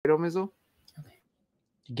Mizzle?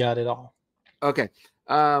 You got it all. Okay.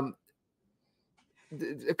 A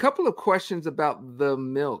couple of questions about the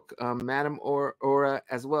milk. Madam Aura,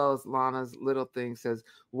 as well as Lana's Little Thing says,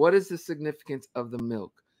 what is the significance of the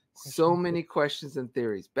milk? So many questions and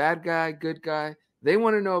theories. Bad guy, good guy. They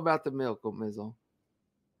want to know about the milk, Mizzle.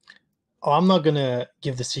 Oh, I'm not going to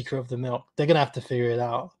give the secret of the milk. They're going to have to figure it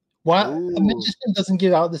out. Why? A magician doesn't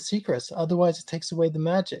give out the secrets. Otherwise, it takes away the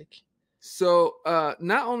magic. So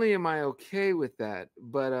not only am I okay with that,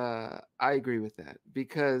 but I agree with that.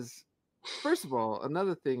 Because, first of all,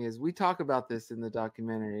 another thing is we talk about this in the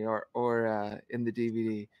documentary or in the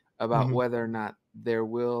DVD about whether or not there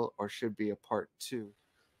will or should be a part 2.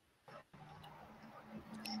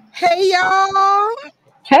 Hey, y'all.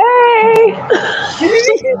 Hey!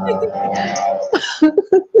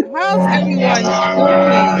 How's everyone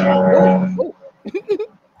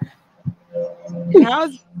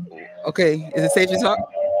doing? Okay, is it safe to talk?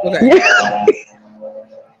 Okay.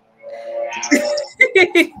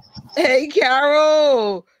 Hey,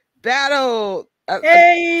 Carol. Battle.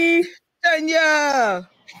 Hey. Tanya.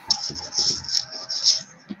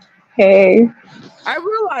 Hey. I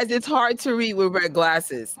realize it's hard to read with red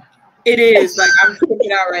glasses. It is. Like, I'm checking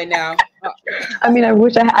it out right now. I mean, I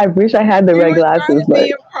wish I had the red glasses, but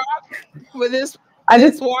for this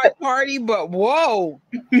watch party, but whoa.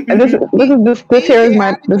 This here is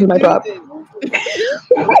my prop.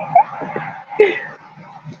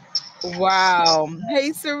 Wow.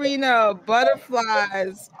 Hey, Serena,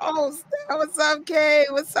 butterflies. Oh, what's up, Kay?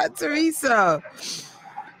 What's up, Teresa?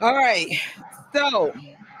 All right. So,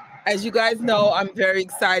 as you guys know, I'm very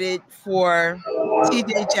excited for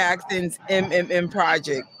TJ Jackson's MMM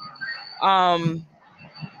project.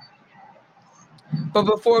 But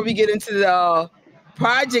before we get into the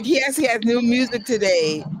project, he actually has new music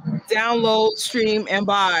today. Download, stream, and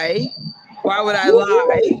buy. Why would I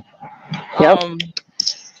lie? Yep.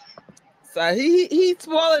 So he's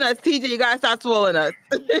spoiling us. TJ, you gotta stop spoiling us.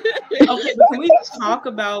 Okay, but can we talk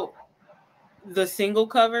about the single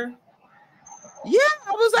cover? Yeah,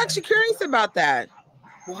 I was actually curious about that.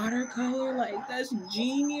 Watercolor, like that's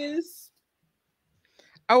genius.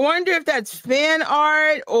 I wonder if that's fan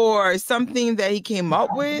art or something that he came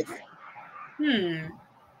up with.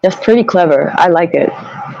 That's pretty clever. I like it.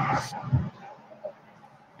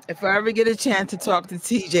 If I ever get a chance to talk to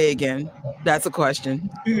TJ again, that's a question.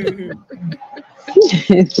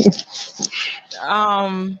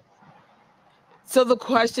 So the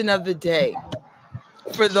question of the day,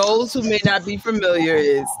 for those who may not be familiar,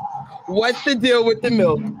 is what's the deal with the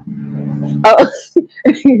milk? Oh,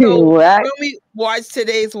 so when we watch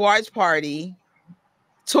today's watch party,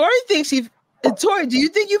 Tori thinks Tori, do you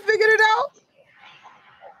think you figured it out?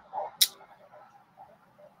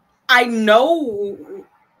 I know,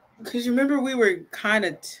 because remember we were kind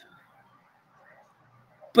of,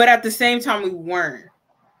 but at the same time we weren't.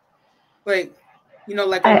 Like, you know,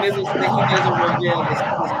 like when Mizzle said he doesn't reveal his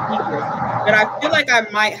secrets. But I feel like I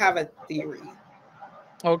might have a theory.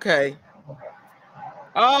 Okay.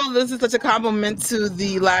 Oh, this is such a compliment to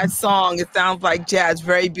the last song. It sounds like jazz.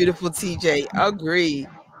 Very beautiful, TJ. Agree.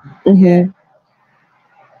 Yeah.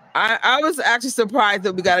 I was actually surprised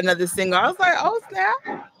that we got another single. I was like, oh, snap.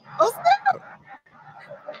 Oh, snap.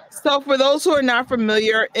 So for those who are not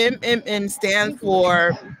familiar, MMM stands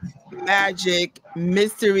for Magic,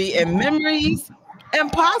 Mystery, and Memories,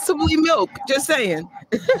 and possibly milk. Just saying.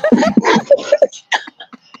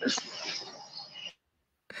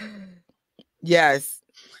 Yes,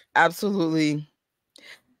 absolutely.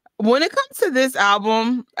 When it comes to this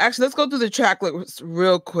album, actually, let's go through the track list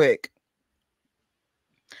real quick.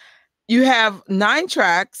 You have 9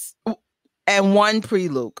 tracks and 1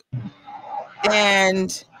 prelude.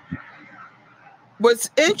 And what's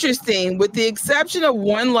interesting, with the exception of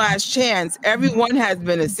One Last Chance, everyone has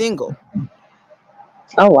been a single.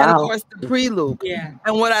 Oh, wow. And of course, the prelude. Yeah.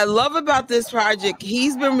 And what I love about this project,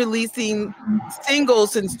 he's been releasing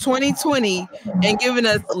singles since 2020 and giving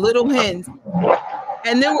us little hints.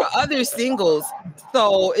 And there were other singles.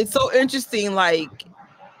 So it's so interesting. Like,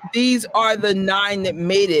 these are the 9 that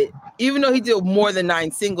made it, even though he did more than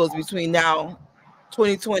 9 singles between now,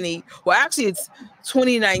 2020. Well, actually, it's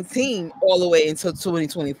 2019 all the way until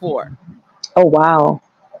 2024. Oh, wow.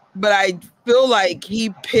 But I feel like he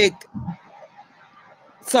picked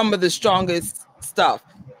some of the strongest stuff.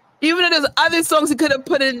 Even though there's other songs he could have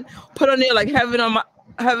put on there, like Heaven on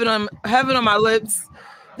My Lips.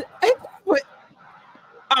 I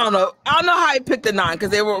don't know how he picked the 9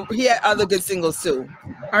 because he had other good singles too.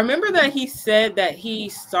 I remember that he said that he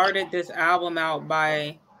started this album out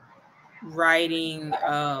by writing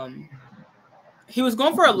he was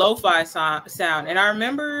going for a lo-fi sound, and I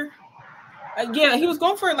remember, yeah, he was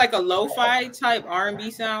going for like a lo-fi type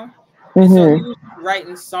R&B sound, and so he was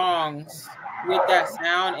writing songs with that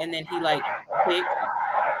sound, and then he like picked.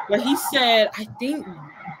 But he said,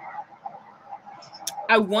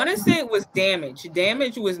 I want to say it was Damage.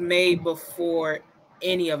 Damage was made before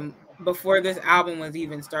any of them, before this album was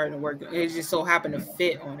even starting to work. It just so happened to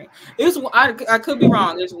fit on it. It was, I could be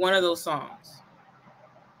wrong. It's one of those songs.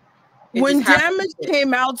 When Damage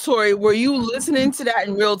came out, Tori, were you listening to that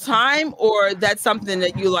in real time, or that's something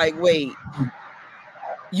that you like, wait,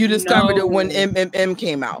 you discovered it when MMM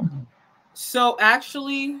came out? So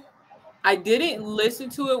actually, I didn't listen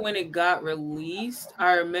to it when it got released.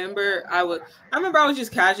 I remember I was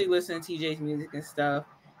just casually listening to TJ's music and stuff.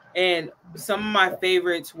 And some of my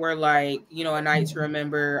favorites were like, you know, A Night to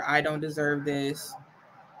Remember, I Don't Deserve This.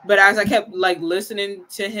 But as I kept like listening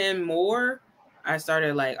to him more, I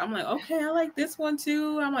started like, I'm like, okay, I like this one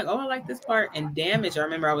too. I'm like, oh, I like this part. And Damage, I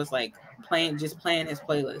remember I was like playing his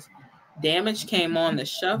playlist. Damage came on the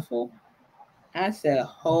shuffle. I said,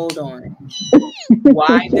 hold on.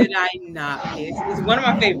 Why did I not pay? It's one of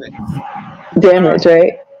my favorites. Damage,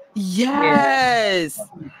 right? Yes.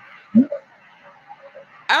 Yeah.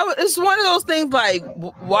 It's one of those things like,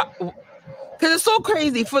 what? Because it's so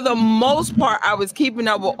crazy. For the most part, I was keeping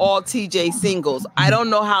up with all TJ singles. I don't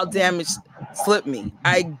know how Damage slipped me.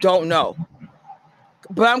 I don't know.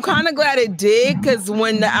 But I'm kind of glad it did, because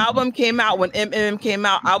when the album came out, when MMM came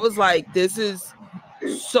out, I was like, this is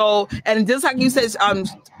so, and just like you said,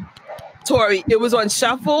 Tori, it was on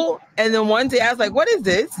shuffle, and then one day I was like, what is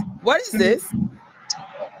this? What is this?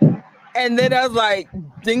 And then I was like,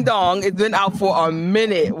 ding dong, it's been out for a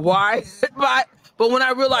minute. Why? But when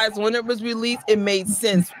I realized when it was released, it made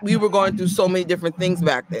sense. We were going through so many different things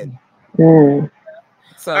back then.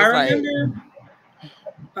 So I remember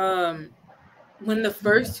when the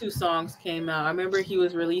first two songs came out, I remember he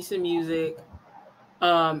was releasing music.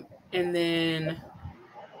 And then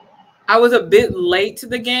I was a bit late to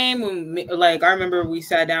the game when, like, I remember we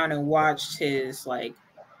sat down and watched his like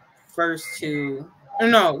first two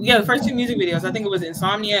music videos. I think it was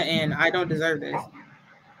Insomnia and I Don't Deserve This.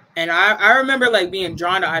 And I remember like being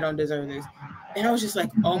drawn to I Don't Deserve This. And I was just like,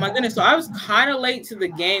 oh my goodness. So I was kind of late to the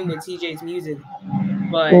game with TJ's music.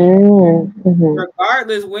 But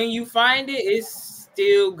regardless, when you find it, it's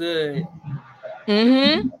still good.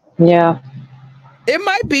 Yeah. It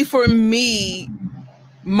might be for me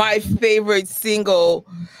my favorite single.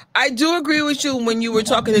 I do agree with you when you were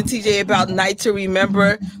talking to TJ about Night to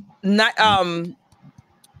Remember. A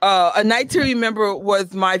Night to Remember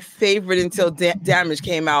was my favorite until Damage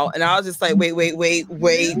came out, and I was just like, wait.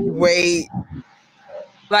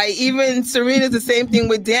 Like, even Serena's the same thing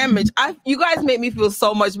with Damage. You guys make me feel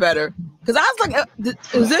so much better, because I was like,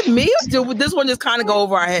 is it me, or did this one just kind of go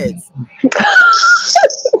over our heads?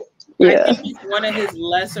 Yeah. I think it's one of his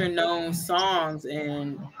lesser known songs,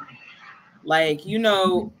 and like, you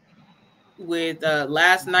know, with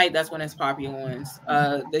Last Night, that's one of his popular ones.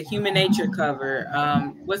 The Human Nature cover.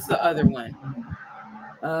 What's the other one?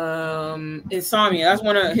 Insomnia. That's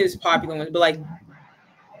one of his popular ones. But like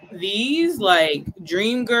these, like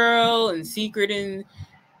Dream Girl and Secret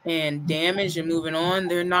and Damage and Moving On,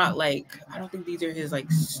 they're not like, I don't think these are his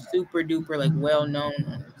like super duper like well known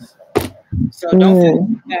ones. So don't feel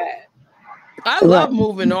bad. I love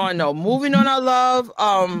Moving On though. Moving On, I love.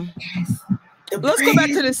 Let's go back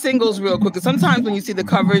to the singles real quick, because sometimes when you see the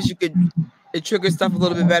covers, it triggers stuff a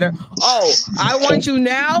little bit better. Oh, I Want You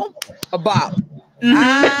Now, a bop.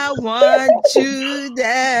 I Want You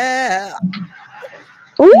Now.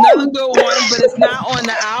 Another good one, but it's not on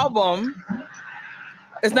the album.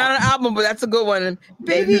 It's not on the album, but that's a good one.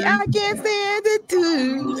 Baby, I can't stand it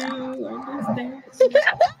too.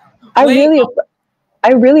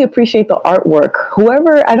 I really appreciate the artwork.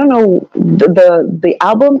 Whoever, I don't know, the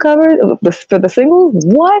album cover for the single,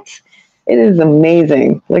 what? It is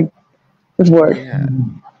amazing. Like, it's work. Yeah.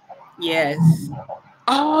 Yes.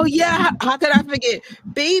 Oh yeah, how could I forget?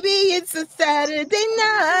 Baby, it's a Saturday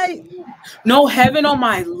night. No Heaven on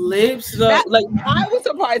My Lips. Like, I was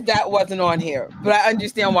surprised that wasn't on here, but I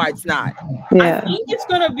understand why it's not. Yeah. I think it's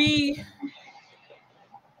gonna be.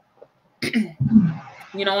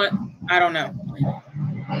 You know what? I don't know.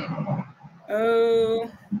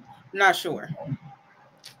 Oh, not sure.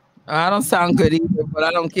 I don't sound good either, but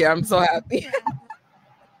I don't care. I'm so happy.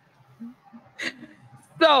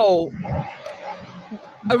 So,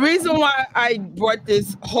 a reason why I brought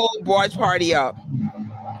this whole watch party up.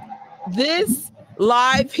 This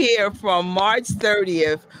live here from March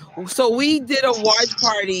 30th. So we did a watch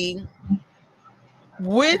party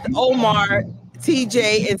with Omar,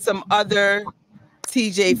 TJ, and some other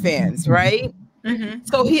TJ fans, right? Mm-hmm.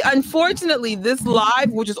 So he unfortunately this live,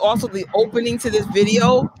 which is also the opening to this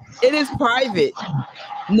video, it is private.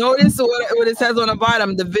 Notice what it says on the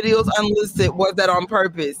bottom. The video's unlisted. Was that on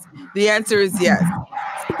purpose? The answer is yes.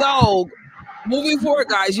 So moving forward,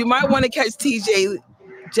 guys, you might want to catch TJ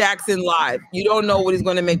Jackson live. You don't know what he's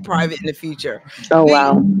going to make private in the future. Oh,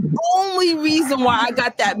 wow. The only reason why I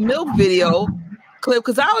got that milk video clip,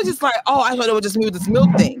 because I was just like, oh, I thought it was just me with this milk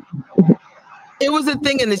thing. It was a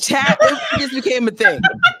thing in the chat. It just became a thing.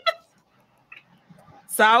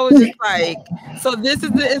 So I was just like, so this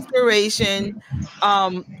is the inspiration.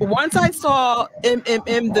 Once I saw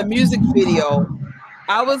the music video,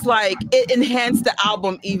 I was like, it enhanced the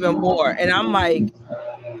album even more. And I'm like,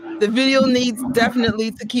 the video needs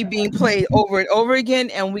definitely to keep being played over and over again.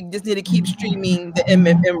 And we just need to keep streaming the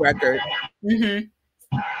MMM record. Mm-hmm.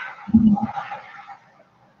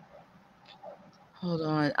 Hold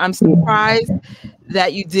on. I'm surprised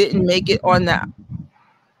that you didn't make it on that.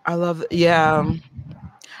 I love it. Yeah.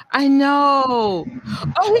 I know.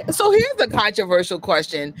 Oh, so here's the controversial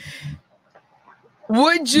question.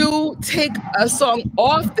 Would you take a song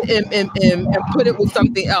off the MMM and put it with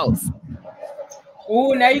something else?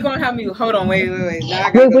 Oh, now you're gonna have me. Hold on, wait. Wait,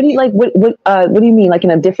 what do you like? What do you mean? Like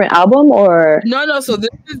in a different album or? No. So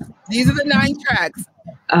these are the 9 tracks.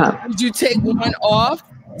 Would you take one off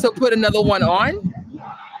to put another one on?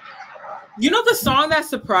 You know the song that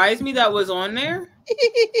surprised me that was on there?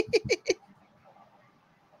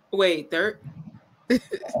 Wait, third.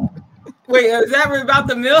 Wait, is that about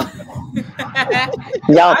the milk?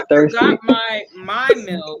 Y'all I thirsty. forgot my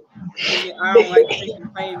milk. I don't like drinking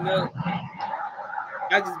plain milk.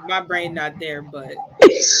 My brain not there, but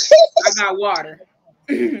I got water.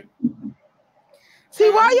 See,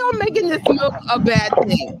 why y'all making this milk a bad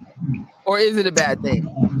thing? Or is it a bad thing?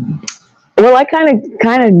 Well, I kind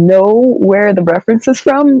of know where the reference is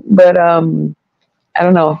from, but I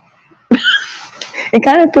don't know. It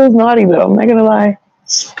kind of feels naughty though. I'm not gonna lie.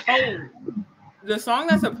 Oh, the song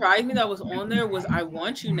that surprised me that was on there was "I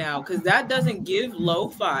Want You Now" because that doesn't give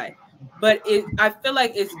lo-fi, but I feel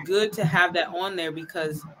like it's good to have that on there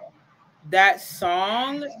because that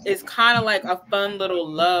song is kind of like a fun little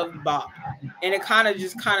love bop, and it kind of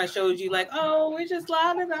shows you like, oh, we're just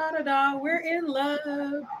la da da da da, we're in love.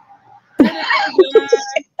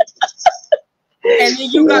 And then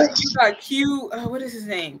you got Q. What is his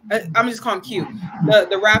name? I'm just calling Q.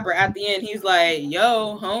 The rapper at the end. He's like,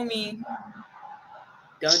 "Yo, homie,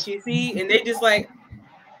 don't you see?" And they just like,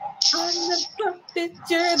 "I'm the puppet,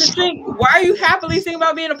 you're the string." Why are you happily singing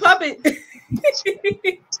about being a puppet?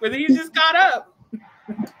 But he's just caught up.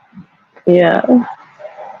 Yeah.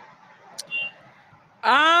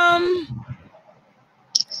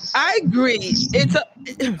 I agree. It's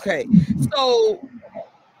okay. So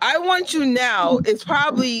I Want You Now is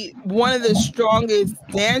probably one of the strongest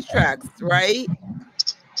dance tracks, right?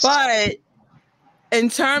 But in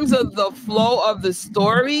terms of the flow of the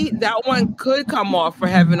story, that one could come off for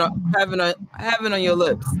Heaven on Your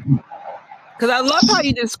Lips. Because I love how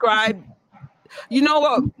you describe. You know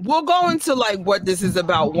what? We'll go into like what this is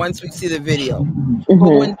about once we see the video.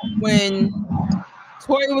 Mm-hmm. But when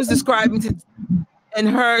Tori was describing in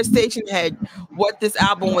her station head what this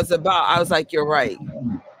album was about, I was like, you're right.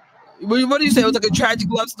 What do you say? It was like a tragic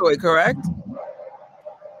love story, correct?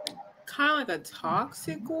 Kind of like a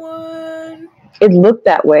toxic one. It looked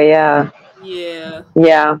that way, yeah. Yeah.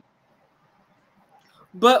 Yeah.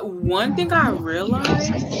 But one thing I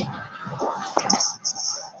realized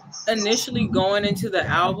initially going into the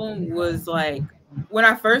album was like when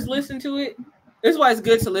I first listened to it. This is why it's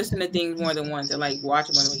good to listen to things more than once and like watch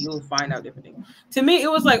them. You'll find out different things. To me, it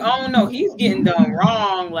was like, oh no, he's getting done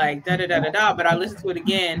wrong, like da da da da da. But I listened to it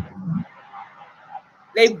again.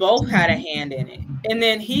 They both had a hand in it, and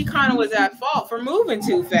then he kind of was at fault for moving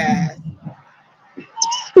too fast.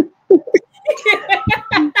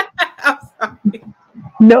 I'm sorry.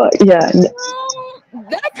 No, yeah.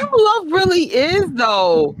 That's how love really is,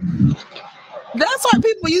 though. That's why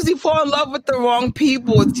people usually fall in love with the wrong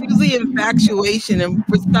people. It's usually infatuation, and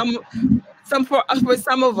for some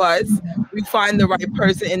of us, we find the right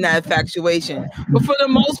person in that infatuation. But for the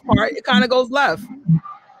most part, it kind of goes left.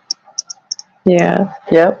 Yeah.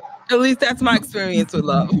 Yep. At least that's my experience with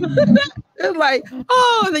love. It's like,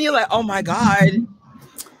 oh, and then you're like, oh my God.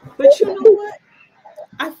 But you know what?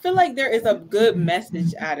 I feel like there is a good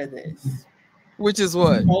message out of this. Which is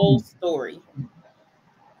what? Whole story.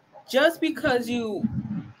 Just because you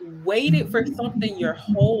waited for something your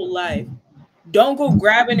whole life, don't go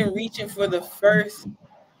grabbing and reaching for the first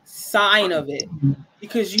sign of it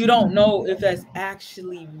because you don't know if that's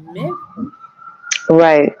actually meant for you.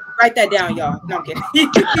 Right. Write that down, y'all. No, I'm kidding.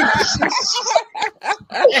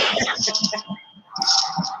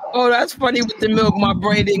 Oh, that's funny with the milk. My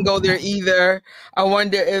brain didn't go there either. I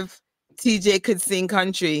wonder if TJ could sing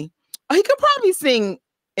country. Oh, he could probably sing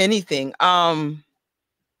anything.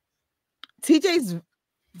 TJ's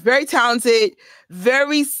very talented.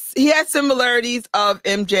 He has similarities of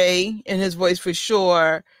MJ in his voice for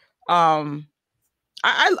sure. I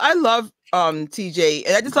love TJ,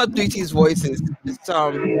 and I just love 3T's voices. It's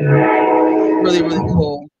really, really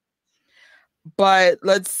cool. But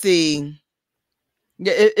let's see.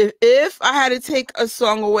 Yeah, if I had to take a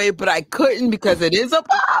song away, but I couldn't because it is a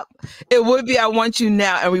pop, it would be "I Want You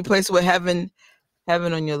Now" and replace it with "Heaven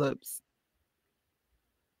on Your Lips."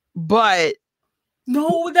 But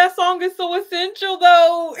no, that song is so essential,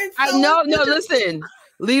 though. I know. No, listen,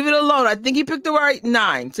 leave it alone. I think he picked the right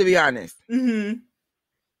 9. To be honest,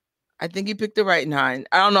 I think he picked the right 9.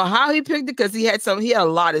 I don't know how he picked it because he had a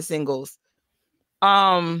lot of singles.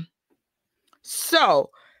 So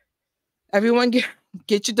everyone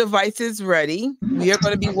get your devices ready. We are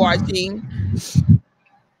going to be watching.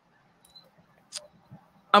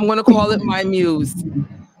 I'm going to call it My Muse.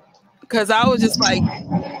 Because I was just like,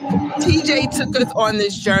 TJ took us on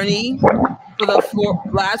this journey for the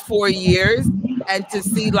last 4 years. And to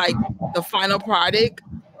see like the final product,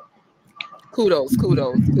 kudos.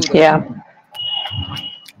 Yeah.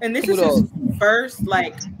 And this is his first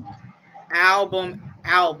like album.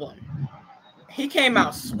 He came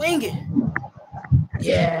out swinging.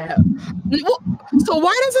 Yeah. So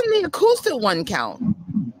why doesn't the acoustic one count?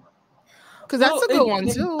 Because that's a good one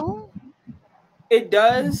too. It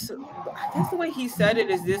does. I guess the way he said it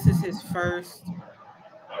is this is his first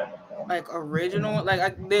like original.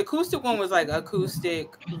 Like the acoustic one was like acoustic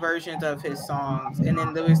versions of his songs, and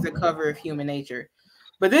then there was the cover of Human Nature.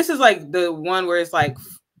 But this is like the one where it's like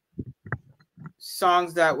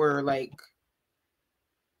songs that were like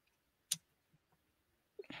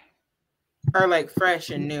are like fresh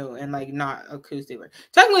and new and like not acoustic.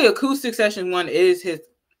 Technically, Acoustic Session 1 is his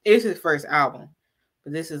first album,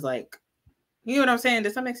 but this is like, you know what I'm saying?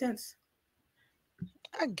 Does that make sense?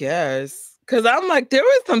 I guess. Because I'm like, there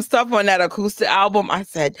was some stuff on that acoustic album. I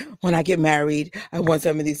said, when I get married, I want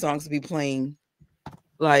some of these songs to be playing.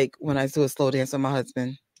 Like when I do a slow dance with my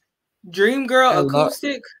husband. Dream Girl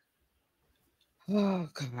acoustic. Oh,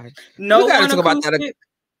 God. No, we gotta talk about that.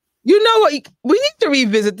 You know what? We need to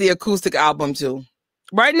revisit the acoustic album too.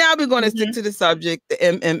 Right now, we're going to stick to the subject, the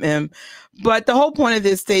MMM. But the whole point of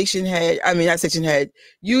this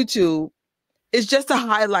YouTube, is just to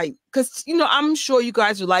highlight. Because, I'm sure you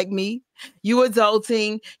guys are like me. You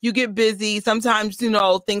adulting, you get busy. Sometimes,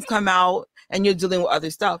 things come out and you're dealing with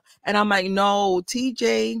other stuff. And I'm like, no,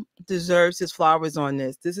 TJ deserves his flowers on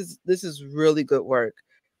this. This is really good work.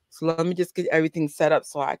 So let me just get everything set up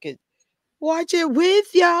so I could watch it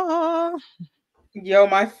with y'all. Yo,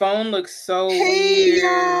 my phone looks so weird.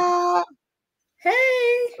 Y'all. Hey.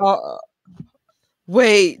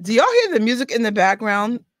 Wait, do y'all hear the music in the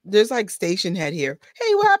background? There's like station head here.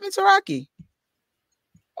 Hey, what happened to Rocky?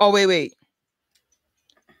 Oh, wait.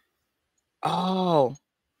 Oh.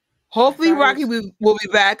 Hopefully Rocky will be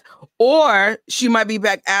back, or she might be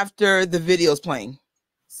back after the video's playing.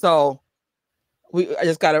 So I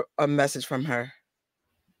just got a message from her.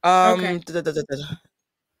 Okay.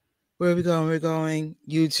 Where are we going? We're going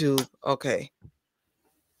YouTube. Okay.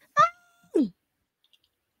 Ooh.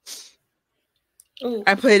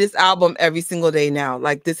 I play this album every single day now.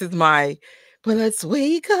 Like this is my, but let's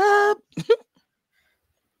wake up.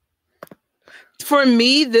 For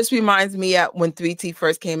me, this reminds me of when 3T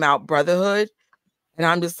first came out, Brotherhood. And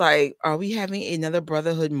I'm just like, are we having another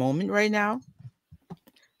Brotherhood moment right now?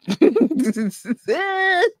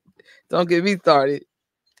 Don't get me started.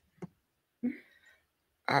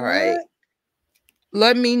 All right.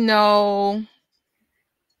 Let me know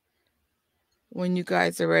when you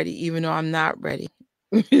guys are ready, even though I'm not ready.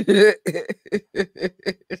 1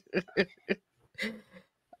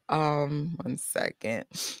 second.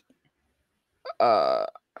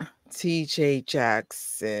 TJ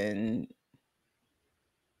Jackson.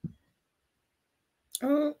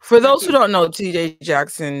 For those who don't know, TJ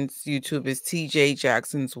Jackson's YouTube is TJ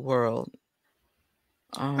Jackson's World.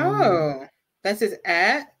 That's his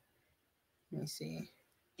at? Let me see.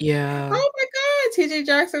 Yeah. Oh my God, TJ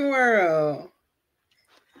Jackson World.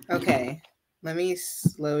 Okay, let me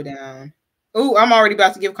slow down. Oh, I'm already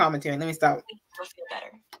about to give commentary. Let me stop. You'll feel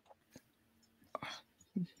better.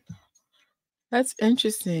 That's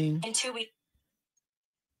interesting. In 2 weeks.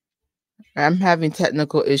 I'm having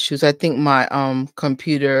technical issues. I think my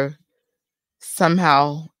computer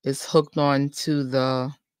somehow is hooked on to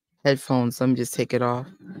the headphones. Let me just take it off.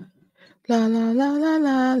 La la la la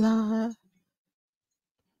la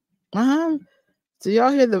la. So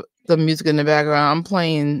y'all hear the music in the background? I'm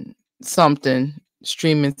playing something,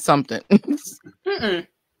 streaming something.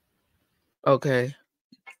 Okay.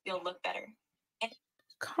 You'll look better.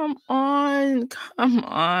 Come on.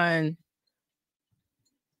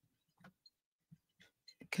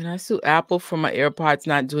 Can I sue Apple for my AirPods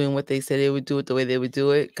not doing what they said they would do it the way they would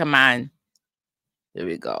do it? Come on. There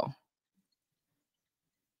we go.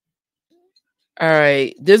 All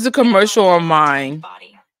right. There's a commercial on mine.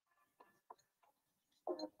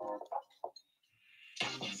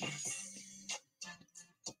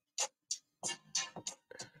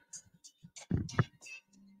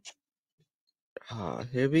 Oh,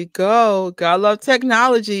 here we go. God love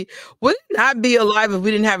technology. Would it not be alive if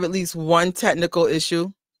we didn't have at least one technical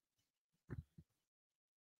issue?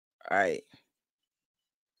 All right.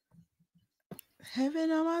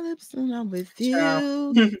 Heaven on my lips and I'm with you.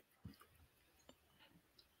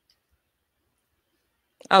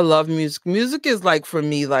 I love music. Music is like, for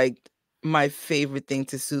me, like my favorite thing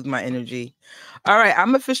to soothe my energy. All right.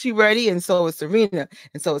 I'm officially ready. And so is Serena.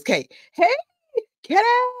 And so is Kay. Hey,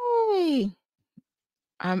 Kay.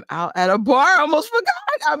 I'm out at a bar. I almost forgot.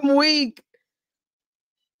 I'm weak.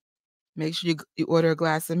 Make sure you order a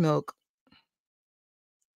glass of milk.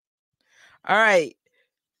 All right.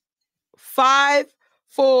 5,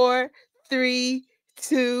 4, 3,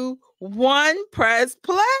 2, 1. Press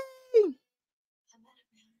play.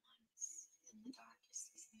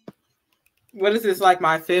 What is this, like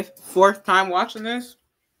my fourth time watching this?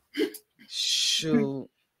 Shoot.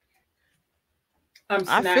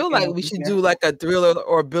 I feel like we should do like a Thriller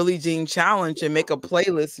or Billie Jean challenge and make a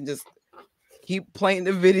playlist and just keep playing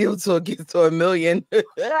the video till it gets to 1 million.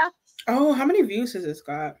 Oh, how many views has this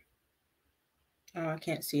got? Oh, I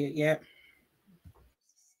can't see it yet.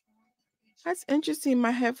 That's interesting.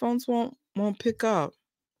 My headphones won't pick up.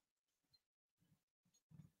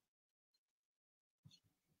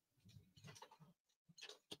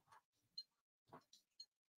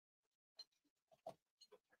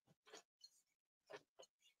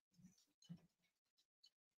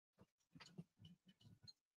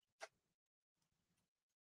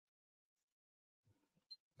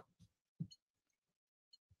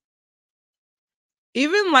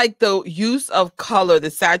 Even like the use of color, the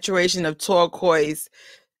saturation of turquoise,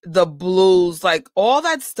 the blues, like all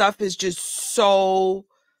that stuff is just so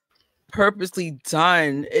purposely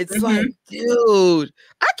done. It's like, dude,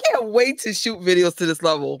 I can't wait to shoot videos to this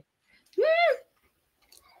level.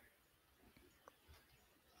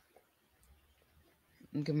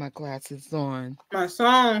 Get my glasses on. My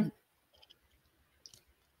song.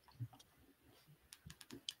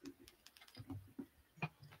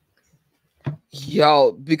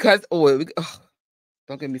 Yo, because don't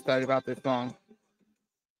get me started about this song.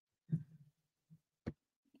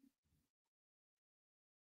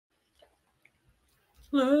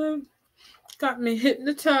 Love got me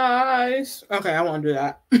hypnotized. Okay, I won't do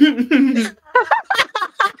that.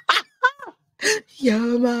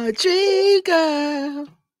 You're my dream girl.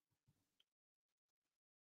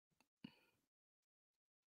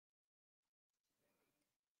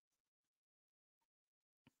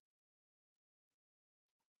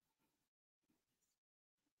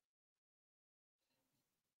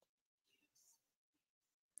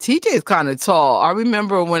 TJ is kind of tall. I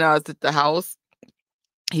remember when I was at the house,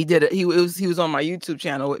 he did it. He was on my YouTube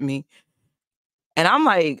channel with me, and I'm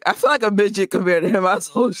like, I feel like a midget compared to him. I was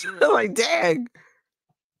so like, dang.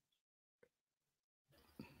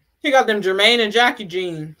 He got them Jermaine and Jackie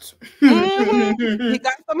jeans. He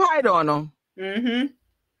got some height on him.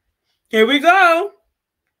 Here we go.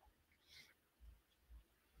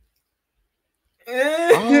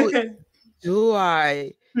 Oh, do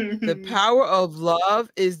I? The power of love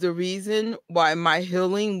is the reason why my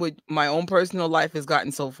healing with my own personal life has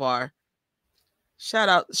gotten so far. Shout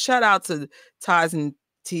out to Taz and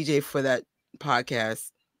TJ for that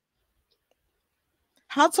podcast.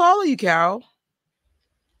 How tall are you, Carol?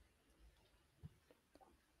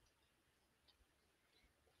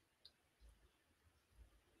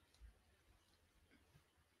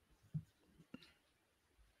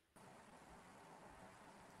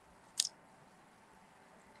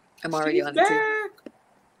 I'm already on it too.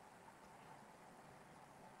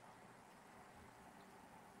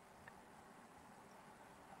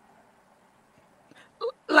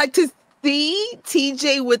 Like, to see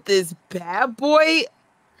TJ with this bad boy,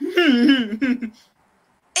 it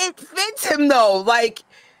fits him though. Like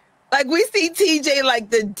we see TJ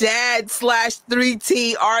like the dad /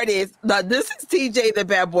 3T artist. Now this is TJ the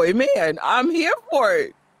bad boy man. I'm here for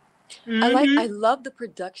it. I love the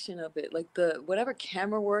production of it, like the whatever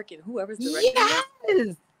camera work and whoever's directing it.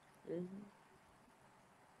 Yes. Mhm.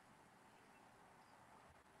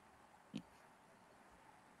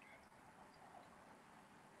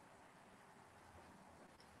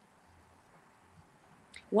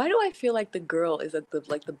 Why do I feel like the girl is at the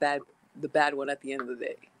bad one at the end of the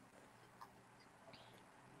day?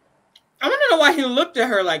 I want to know why he looked at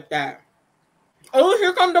her like that. Oh,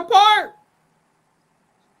 here come the part.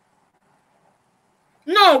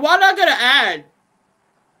 No, why'd I get an ad?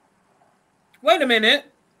 Wait a minute.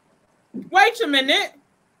 Wait a minute.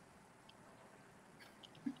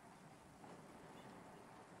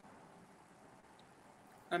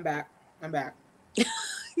 I'm back. I'm back.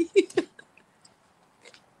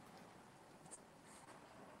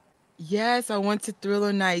 Yes, I went to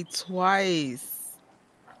Thriller Night twice.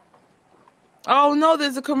 Oh no,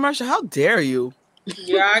 there's a commercial. How dare you?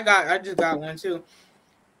 Yeah, I just got one too.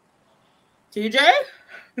 TJ?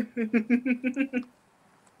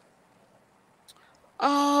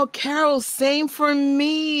 Oh, Carol, same for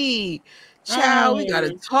me. Child, we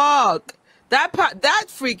gotta talk. That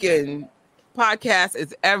freaking podcast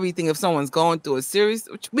is everything. If someone's going through a series,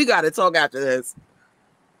 we gotta talk after this.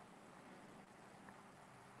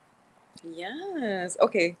 Yes.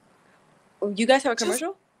 Okay. You guys have a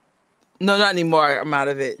commercial? No, not anymore. I'm out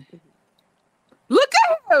of it. Look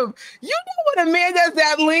at him. You know when a man does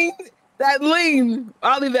that lean? That lean.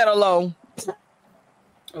 I'll leave that alone.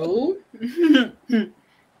 Oh. Said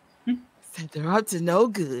they're up to no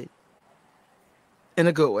good. In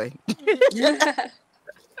a good way.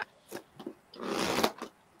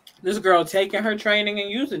 This girl taking her training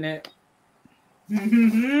and using it.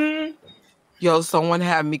 Yo, someone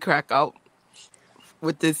had me crack out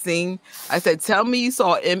with this scene. I said, tell me you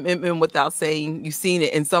saw MMM without saying you seen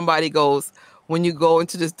it. And somebody goes, when you go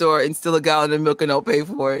into the store and steal a gallon of milk and don't pay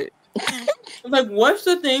for it. Like, what's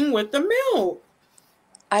the thing with the milk?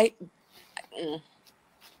 I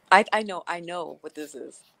know what this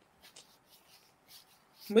is.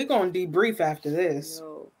 We're going to debrief after this.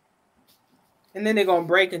 No. And then they're going to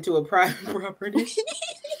break into a private property.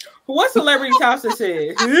 What celebrity's house this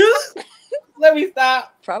is? Let me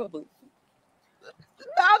stop. Probably.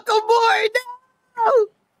 Malcolm Moore, no!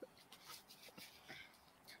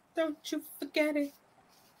 Don't you forget it.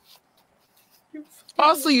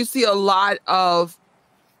 Also, you see a lot of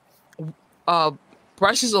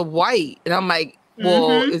brushes of white. And I'm like,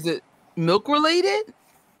 well, is it milk related?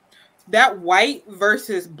 That white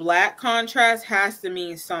versus black contrast has to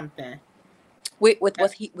mean something. Wait, with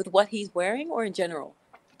what he's wearing or in general?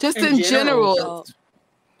 Just in general. Oh.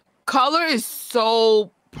 Color is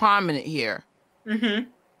so prominent here.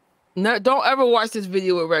 No, don't ever watch this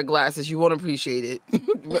video with red glasses. You won't appreciate it.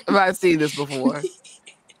 I've seen this before.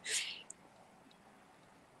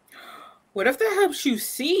 What if that helps you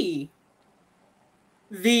see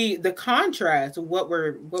the contrast of what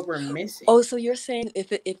we're missing? Oh, so you're saying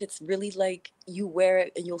if it's really like you wear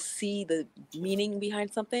it and you'll see the meaning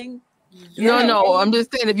behind something? Yeah. No, I'm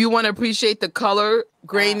just saying if you want to appreciate the color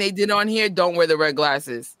grain they did on here, don't wear the red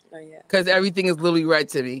glasses. Oh yeah. Because everything is literally red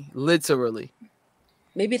to me. Literally.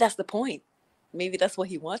 Maybe that's the point. Maybe that's what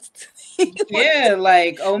he wants. Yeah,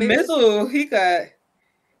 like Mizzle, he got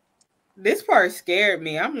this part scared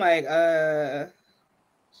me. I'm like,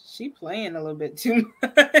 she playing a little bit too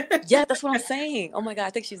much. Yeah, that's what I'm saying. Oh my god, I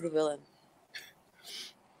think she's the villain.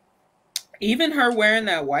 Even her wearing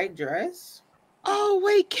that white dress. Oh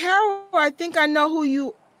wait, Carol, I think I know who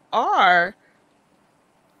you are.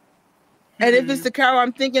 And if it's the Carol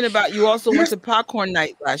I'm thinking about, you also went to Popcorn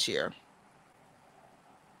Night last year.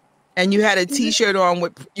 And you had a t-shirt on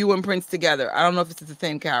with you and Prince together. I don't know if it's the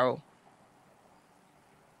same Carol.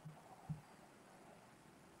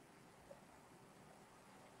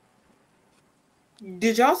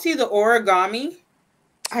 Did y'all see the origami?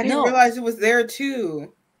 I didn't realize it was there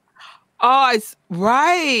too. Oh, it's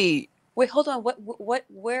right. Wait, hold on. What?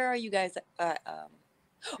 Where are you guys? They're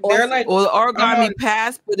like, well, the origami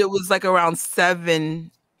passed, but it was like around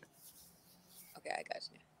 7. Okay, I got you.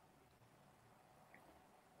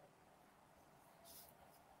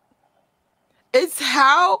 It's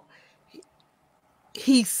how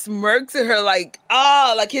he smirks at her like,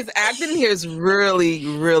 oh, like his acting here is really,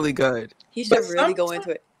 really good. He should really go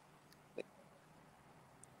into it.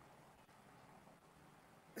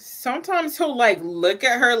 Sometimes he'll like look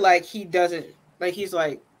at her like he doesn't, like he's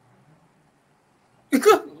like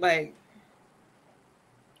like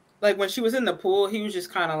when she was in the pool, he was just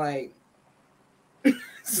kind of like I'm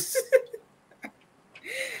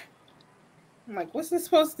like, what's this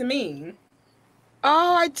supposed to mean?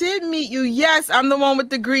 Oh, I did meet you. Yes, I'm the one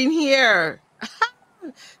with the green hair.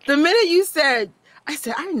 The minute you said, I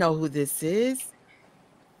said, I know who this is.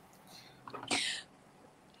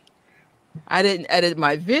 I didn't edit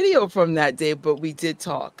my video from that day, but we did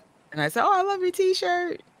talk. And I said, oh, I love your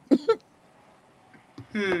t-shirt.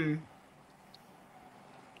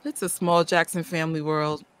 It's a small Jackson family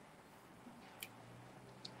world.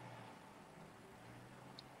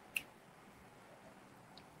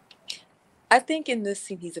 I think in this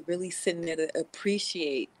scene, he's really sitting there to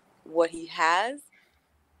appreciate what he has.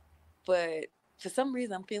 But for some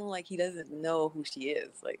reason, I'm feeling like he doesn't know who she is.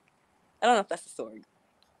 Like, I don't know if that's the story.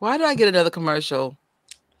 Why did I get another commercial?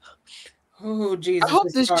 Oh, Jesus. I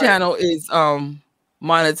hope this channel is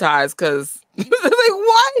monetized because like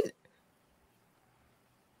what?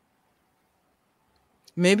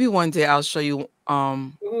 Maybe one day I'll show you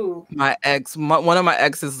my ex. One of my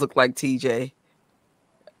exes looked like TJ.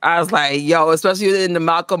 I was like, yo, especially in the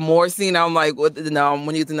Malcolm Moore scene. I'm like, what?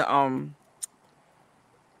 When he's in the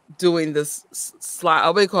doing this slide,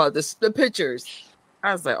 what do you call it? The pictures.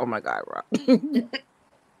 I was like, oh my God, Rob.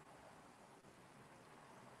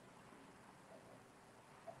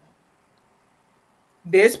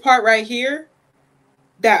 This part right here,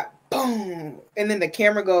 that boom, and then the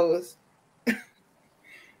camera goes.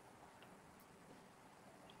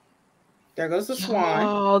 There goes the swan.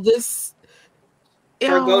 Oh, this.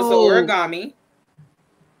 There goes the origami.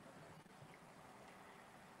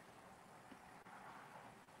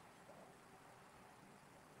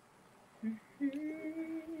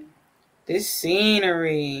 This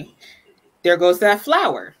scenery. There goes that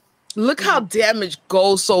flower. Look how damage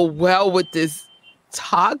goes so well with this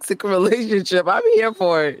toxic relationship. I'm here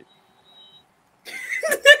for it.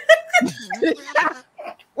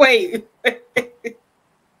 Wait.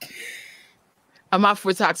 I'm not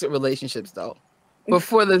for toxic relationships though. But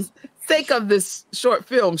for the sake of this short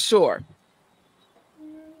film, sure.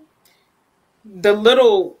 The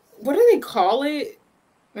little, what do they call it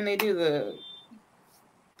when they do the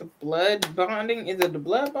blood bonding? Is it the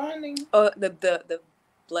blood bonding? Oh, the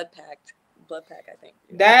blood pact, I think.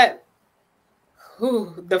 That,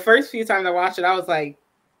 the first few times I watched it, I was like,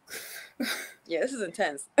 yeah, this is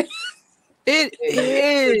intense. It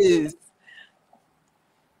is.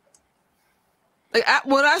 Like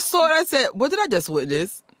when I saw it, I said, "What did I just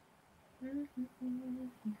witness?"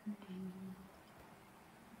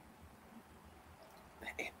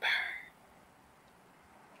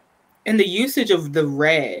 And the usage of the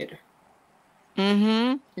red.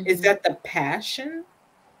 Mm-hmm. Is that the passion?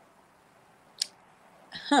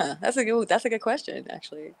 Huh? That's a good question,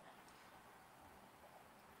 actually.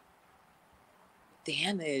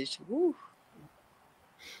 Damage. Woo.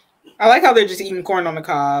 I like how they're just eating corn on the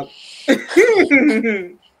cob.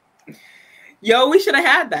 Yo, we should have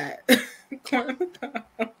had that. Corn on the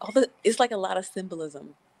cob. It's like a lot of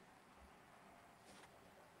symbolism.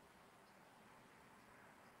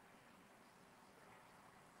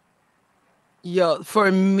 Yo,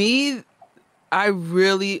 for me, I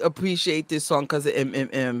really appreciate this song because of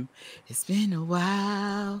MMM. It's been a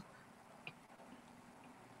while.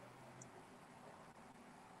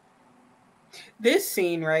 This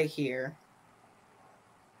scene right here.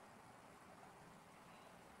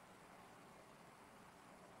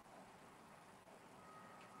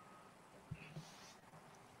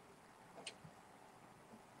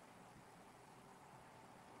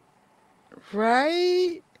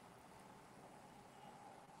 Right?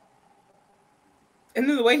 And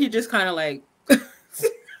then the way he just kind of like, homie,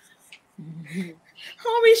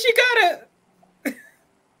 she got it.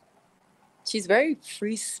 She's very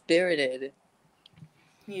free-spirited.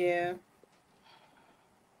 Yeah.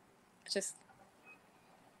 Just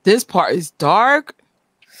this part is dark.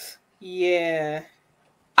 Yeah.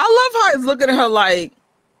 I love how he's looking at her like,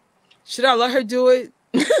 should I let her do it?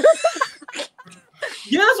 Yeah,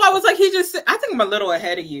 that's why I was like, I think I'm a little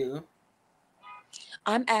ahead of you.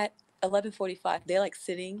 I'm at 11:45. They're like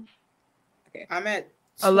sitting. Okay. I'm at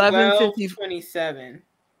 11:27.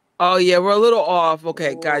 Oh yeah, we're a little off.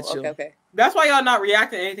 Okay, got you. Okay. That's why y'all not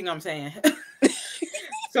reacting to anything I'm saying.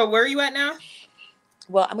 So where are you at now?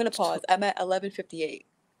 Well, I'm gonna pause. I'm at 11:58.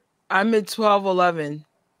 I'm at 12:11.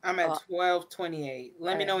 I'm at 12:28.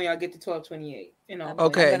 Let me know when y'all get to 12:28. You know.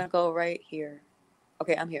 Okay. I'm gonna go right here.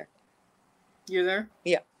 Okay, I'm here. You're there?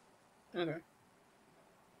 Yeah. Okay.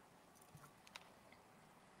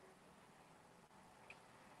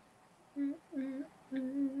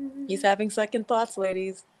 He's having second thoughts,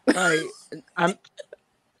 ladies. All right. I'm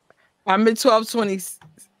at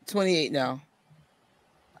 12:28 now.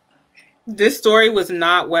 This story was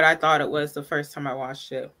not what I thought it was the first time I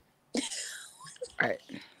watched it. All right.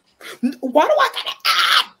 Why do I gotta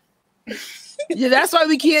add? Yeah, that's why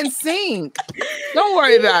we can't sing. Don't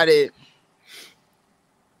worry about it.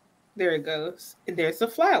 There it goes. And there's the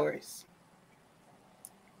flowers.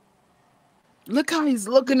 Look how he's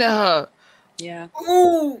looking at her. Yeah.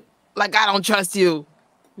 Ooh, Like, I don't trust you.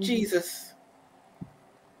 Jesus.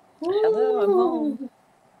 Hello, I'm home.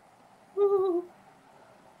 Ooh.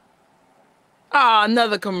 Ah,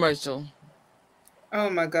 another commercial. Oh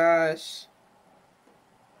my gosh.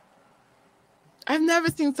 I've never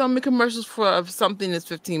seen so many commercials for something that's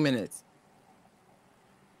 15 minutes.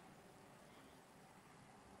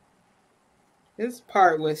 This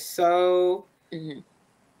part was so.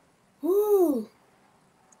 Woo.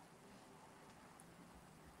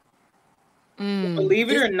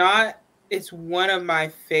 Believe it or not, it's one of my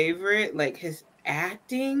favorite. Like his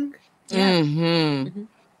acting. Yeah.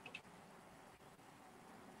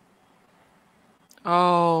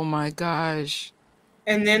 Oh my gosh.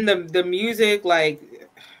 And then the music, like,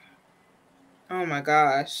 oh my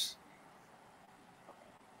gosh.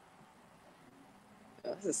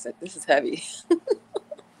 Oh, this is heavy.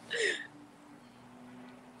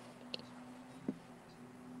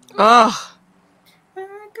 Oh.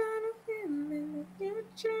 I got a feeling in the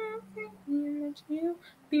future that you'll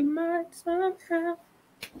be mine somehow.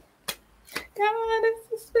 Got a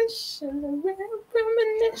suspicion, a real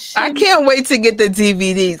premonition. I can't wait to get the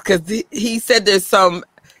DVDs because he said there's some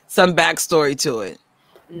backstory to it.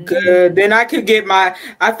 Good. Then I could get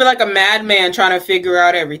I feel like a madman trying to figure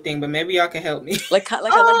out everything, but maybe y'all can help me. Like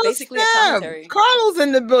basically a commentary. Carlo's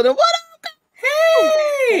in the building. What up?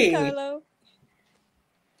 Hey, Carlo.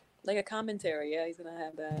 Like a commentary. Yeah, he's gonna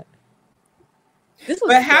have that.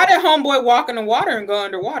 But how did homeboy walk in the water and go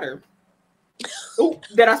underwater? Oh,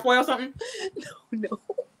 did I spoil something? No.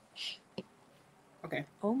 Okay.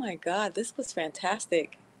 Oh my God, this was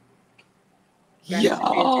fantastic. Yo.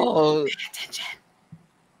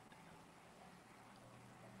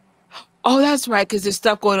 Oh, that's right, because there's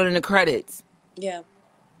stuff going on in the credits. Yeah.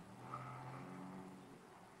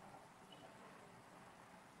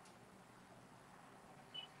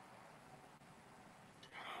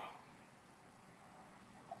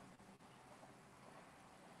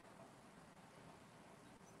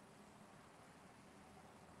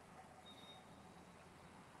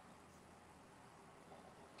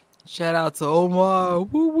 Shout out to Omar.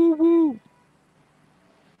 Woo, woo, woo.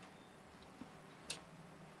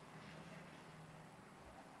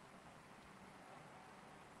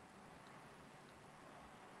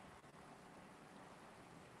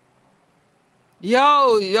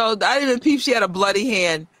 Yo, I didn't even peep she had a bloody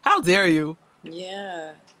hand. How dare you?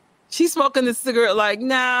 Yeah. She's smoking the cigarette like,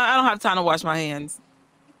 nah, I don't have time to wash my hands.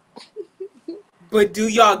 But do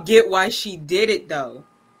y'all get why she did it though?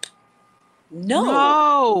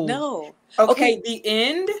 No. Okay, the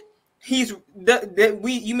end. He's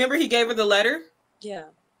you remember he gave her the letter? Yeah.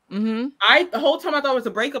 Mm-hmm. The whole time I thought it was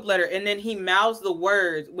a breakup letter, and then he mouths the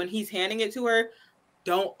words when he's handing it to her,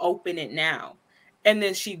 "Don't open it now." And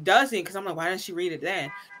then she doesn't, because I'm like, why didn't she read it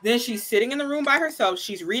then? Then she's sitting in the room by herself.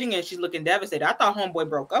 She's reading it. She's looking devastated. I thought homeboy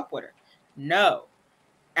broke up with her. No.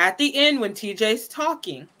 At the end, when TJ's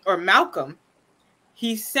talking, or Malcolm,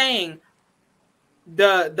 he's saying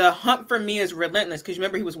the hunt for me is relentless. Because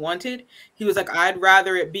remember, he was wanted. He was like, I'd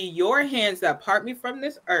rather it be your hands that part me from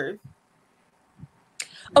this earth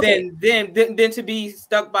than to be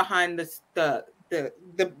stuck behind the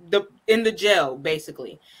in the jail,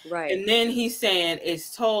 basically. Right. And then he's saying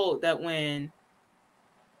it's told that when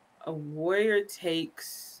a warrior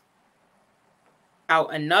takes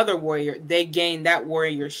out another warrior, they gain that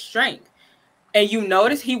warrior's strength. And you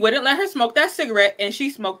notice he wouldn't let her smoke that cigarette, and she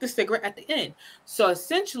smoked the cigarette at the end. So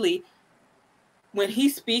essentially, when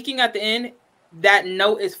he's speaking at the end, that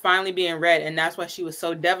note is finally being read, and that's why she was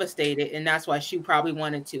so devastated, and that's why she probably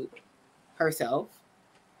wanted to herself.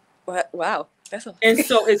 Wow. And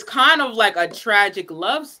so it's kind of like a tragic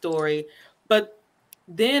love story, but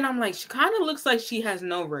then I'm like, she kind of looks like she has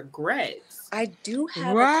no regrets. I do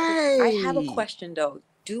have I have a question though.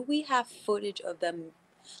 Do we have footage of them?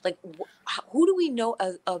 Like, who do we know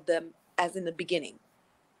of them as in the beginning?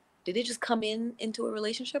 Did they just come into a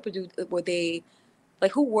relationship, or were they,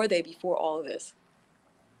 like, who were they before all of this?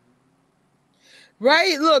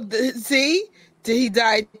 Right. Look, see, did he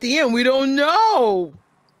die at the end? We don't know.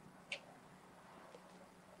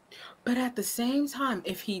 But at the same time,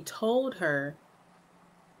 if he told her,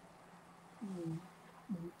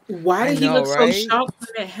 why did he look so shocked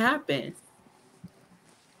when it happened?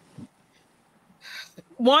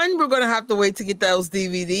 One, we're gonna have to wait to get those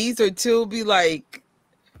DVDs, or two, be like,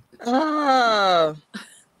 I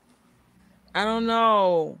don't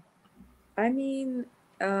know. I mean,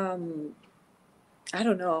 I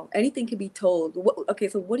don't know. Anything can be told. Okay,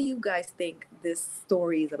 so what do you guys think this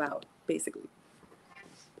story is about, basically?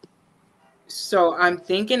 So I'm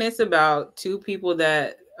thinking it's about two people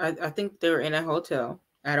that I think they were in a hotel,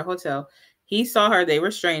 at a hotel. He saw her, they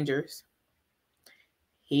were strangers.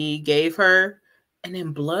 He gave her, and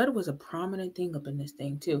then blood was a prominent thing up in this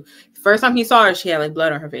thing too. First time he saw her, she had like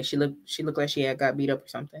blood on her face. She looked like she had got beat up or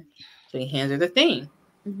something. So he hands her the thing.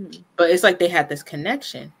 Mm-hmm. But it's like they had this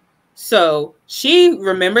connection. So she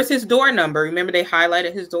remembers his door number. Remember they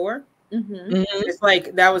highlighted his door? Mm-hmm. It's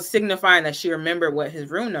like that was signifying that she remembered what his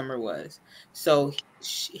room number was. So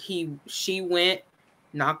she went,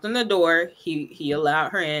 knocked on the door. He allowed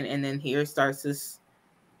her in, and then here starts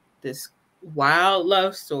this wild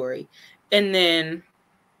love story. And then,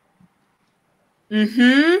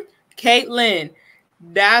 Caitlin,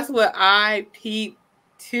 that's what I peeped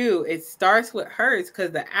too. It starts with hers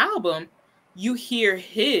because the album, you hear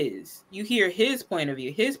his point of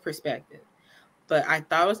view, his perspective. But I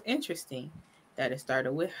thought it was interesting that it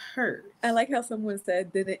started with hers. I like how someone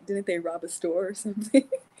said, didn't they rob a store or something?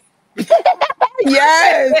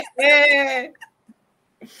 Yes. Isn't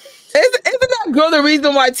that girl the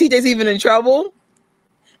reason why TJ's even in trouble?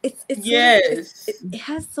 It's yes. It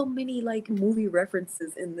has so many like movie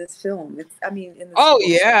references in this film. In this oh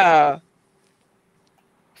film. yeah,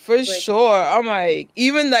 for Like, sure. I'm like,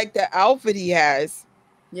 even like the outfit he has.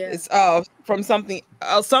 Yeah. It's from something.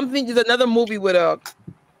 Something is another movie with a.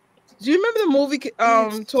 Do you remember the movie,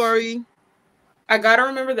 Tori? I gotta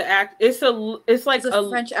remember the act. It's like a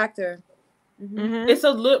French actor. Mm-hmm. It's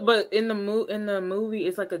a look, but in the movie,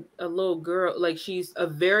 it's like a little girl. Like she's a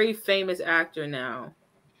very famous actor now.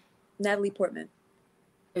 Natalie Portman.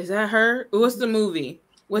 Is that her? What's the movie?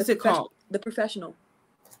 What's it called? The Professional.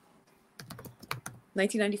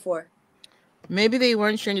 1994. Maybe they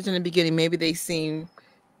weren't strangers in the beginning. Maybe they seen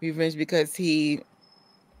revenge because he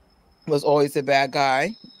was always a bad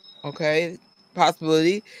guy. Okay,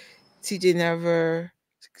 possibility. TJ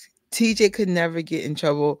could never get in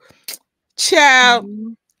trouble. Child,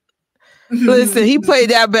 listen, he played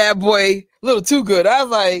that bad boy a little too good. I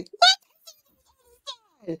was like,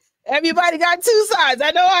 what? Everybody got two sides.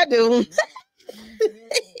 I know I do.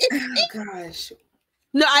 Oh, gosh.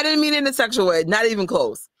 No, I didn't mean it in a sexual way. Not even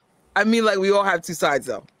close. I mean, like, we all have two sides,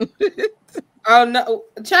 though. Oh, no.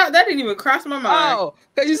 Child, that didn't even cross my mind. Oh,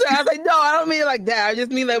 because you said, I was like, no, I don't mean it like that. I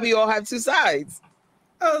just mean like we all have two sides.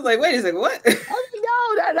 I was like, wait a second, what? I was like,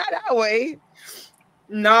 no, not that way.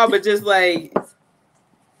 No, but just like,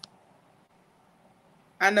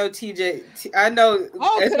 I know TJ. I know.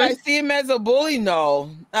 Oh, could I see him as a bully?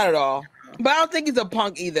 No, not at all. But I don't think he's a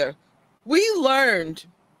punk either. We learned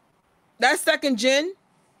that second gen,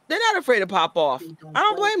 they're not afraid to pop off. I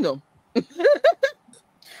don't blame them.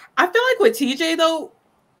 I feel like with TJ though,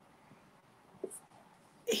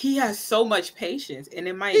 he has so much patience, and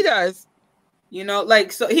it might. He does. You know,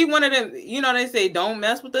 like, so he wanted to. You know, they say don't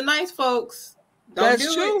mess with the nice folks.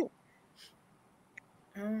 That's true.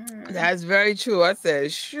 That's very true. I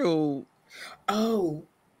said, shoot. Oh,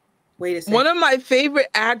 wait a second. One of my favorite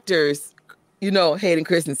actors, Hayden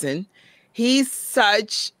Christensen, he's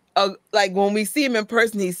such a, like, when we see him in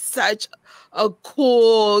person, he's such a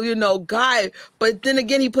cool, guy. But then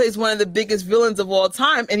again, he plays one of the biggest villains of all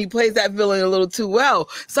time, and he plays that villain a little too well.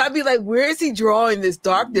 So I'd be like, where is he drawing this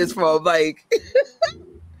darkness from? Like,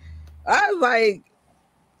 I was like,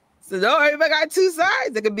 so no, everybody got two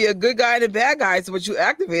sides. There could be a good guy and a bad guy. So what you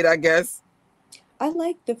activate, I guess. I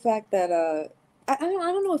like the fact that I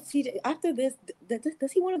don't know if TJ after this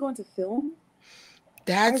does he want to go into film?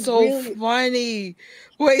 That's funny.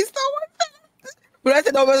 Wait, so what? When I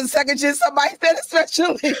said over the second gen, somebody said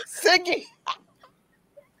especially Siggy.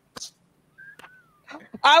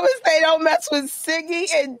 I would say don't mess with Siggy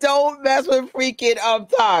and don't mess with freaking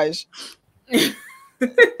Taj.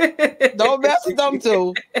 Don't mess with them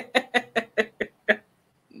two.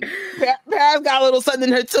 Paz got a little something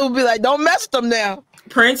in her too. Be like, don't mess with them now.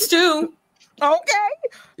 Prince too. Okay.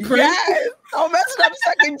 Prince. Yes. Don't mess with them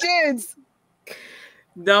second gens.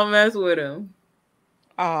 Don't mess with him.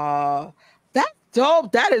 That's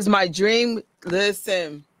dope. That is my dream.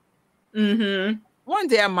 Listen. Mm-hmm. One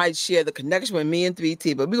day I might share the connection with me and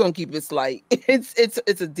 3T, but we're gonna keep it slight. It's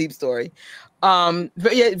a deep story. But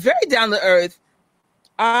yeah, very down to earth.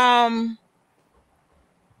 I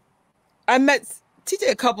met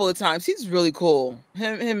TJ a couple of times. He's really cool.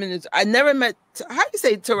 Him and his. I never met. How do you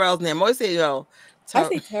say Terrell's name? I always say I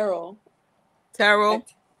say Terrell. Terrell.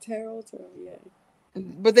 Terrell. Yeah.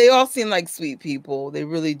 But they all seem like sweet people. They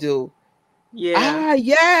really do. Yeah.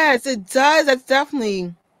 Yes, it does. That's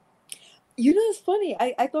definitely. It's funny.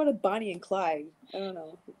 I thought of Bonnie and Clyde. I don't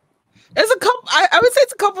know. There's a couple. I would say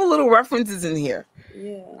it's a couple little references in here.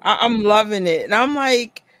 Yeah. I'm loving it, and I'm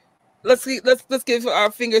like, let's give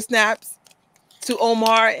our finger snaps to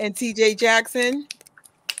Omar and TJ Jackson.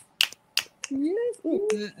 Yes. Ooh.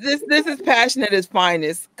 This is passion at its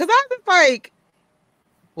finest. Because I was like,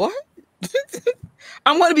 what?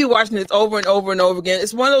 I'm going to be watching this over and over and over again.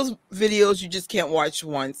 It's one of those videos you just can't watch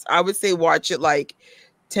once. I would say watch it like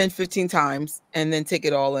 10, 15 times and then take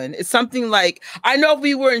it all in. It's something like, I know if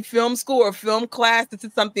we were in film school or film class, this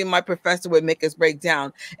is something my professor would make us break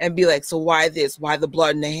down and be like, so why this? Why the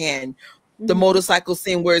blood in the hand? The motorcycle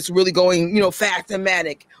scene where it's really going, you know, fast and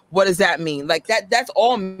manic. What does that mean? Like that's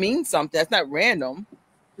all means something. That's not random.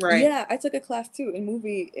 Right. Yeah, I took a class too in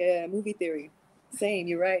movie theory. Same,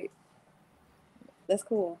 you're right. That's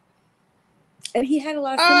cool. And he had a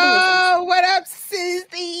lot of symbolism. Oh, what up,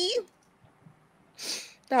 Susie?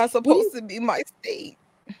 That's supposed to be my state.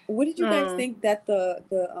 What did you guys think that the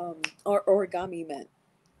origami meant?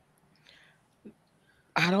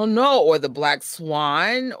 I don't know, or the black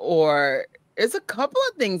swan, or there's a couple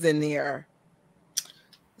of things in there.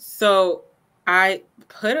 So I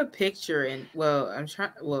put a picture in. Well, I'm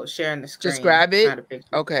sharing the screen. Just grab it. Not a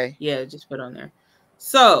picture. Okay. Yeah, just put on there.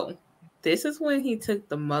 So this is when he took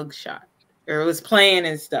the mug shot, or it was playing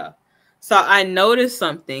and stuff. So I noticed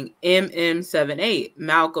something. MM78,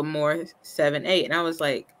 Malcolm Moore 78, and I was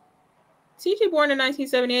like, TJ born in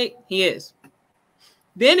 1978. He is.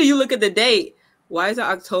 Then you look at the date. Why is it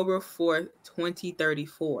October 4th,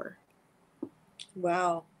 2034?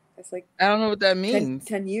 Wow. That's like I don't know what that means.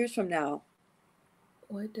 10 years from now.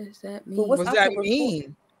 What does that mean? But What does that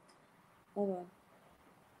mean? Hold on.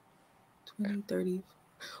 2030.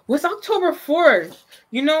 What's October 4th?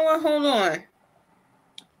 You know what? Hold on.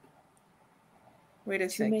 Wait a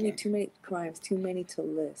second. Too many crimes. Too many to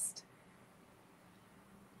list.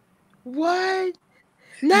 What?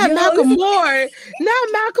 Not Malcolm Moore. Not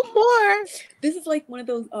Malcolm Moore. This is like one of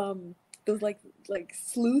those like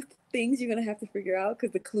sleuth things you're gonna have to figure out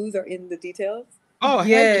because the clues are in the details. Oh,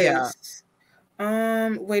 yes. Heck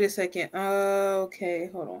yeah. Wait a second.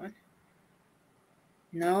 Okay, hold on.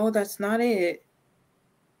 No, that's not it.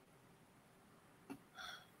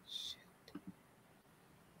 Shit.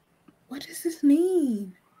 What does this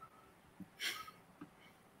mean?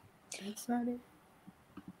 That's not it.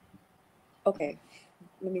 Okay,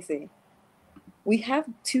 let me see. We have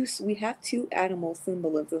two animal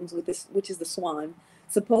symbolisms with this, which is the swan.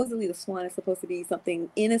 Supposedly the swan is supposed to be something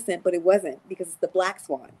innocent, but it wasn't because it's the black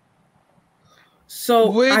swan.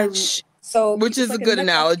 So which is like a good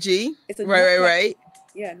analogy. It's a right.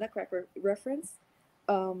 Yeah, nutcracker reference.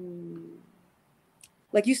 Like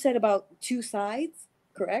you said about two sides,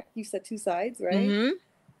 correct? You said two sides, right? Mm-hmm.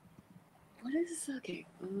 What is this? Okay.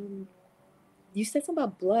 You said something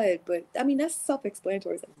about blood, but I mean that's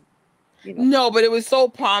self-explanatory. You know. No, but it was so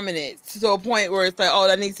prominent to a point where it's like, oh,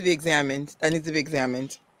 that needs to be examined. That needs to be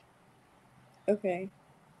examined. Okay.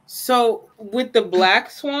 So with the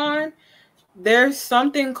black swan, there's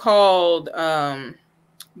something called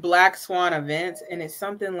black swan events, and it's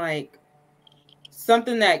something like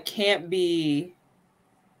something that can't be.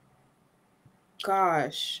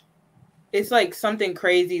 Gosh, it's like something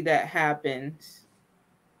crazy that happens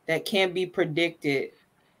that can't be predicted.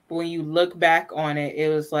 When you look back on it, it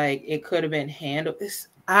was like it could have been handled.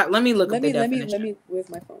 Let me look at the definition. Let me. Where's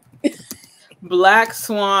my phone? Black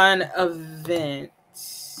swan event.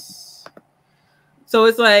 So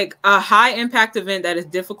it's like a high impact event that is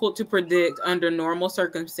difficult to predict under normal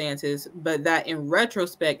circumstances, but that in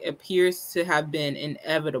retrospect appears to have been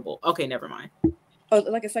inevitable. Okay, never mind. Oh,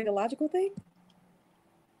 like a psychological thing?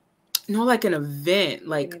 No, like an event,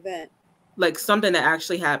 like an event. Like something that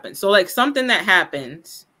actually happens. So like something that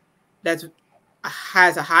happens that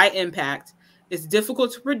has a high impact. It's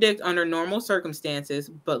difficult to predict under normal circumstances,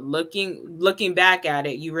 but looking back at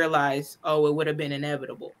it, you realize, oh, it would have been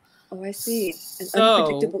inevitable. Oh, I see. An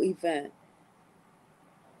unpredictable event.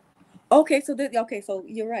 Okay, so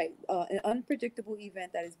you're right. An unpredictable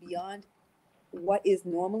event that is beyond what is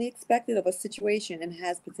normally expected of a situation and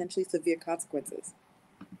has potentially severe consequences.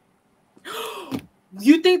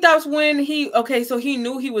 You think that's when so he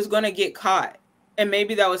knew he was going to get caught. And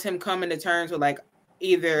maybe that was him coming to terms with like,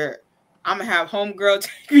 either I'm going to have homegirl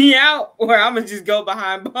take me out or I'm going to just go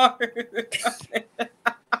behind bars.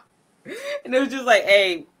 And it was just like,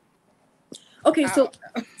 hey. Okay,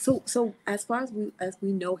 so as far as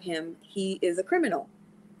we know him, he is a criminal.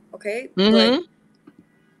 Okay? Mm-hmm.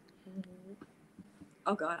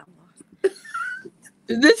 Oh God, I'm lost.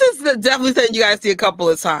 This is definitely something you guys see a couple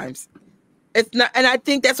of times. It's not, and I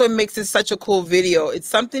think that's what makes it such a cool video. It's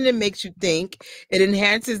something that makes you think. It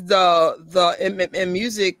enhances the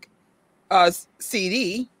music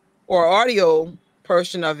CD or audio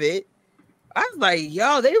portion of it. I was like,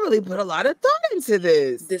 yo, they really put a lot of thought into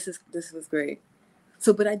this. This was great.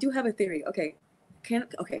 So, but I do have a theory. Okay,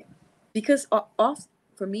 because off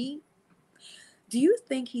for me, do you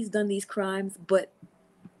think he's done these crimes, but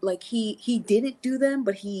like he didn't do them,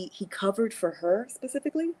 but he covered for her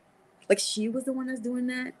specifically? Like she was the one that's doing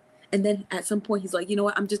that, and then at some point he's like, you know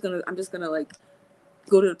what, I'm just gonna like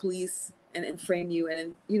go to the police and frame you,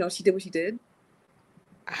 and you know she did what she did.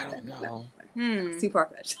 I don't know. Too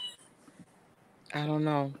far-fetched. I don't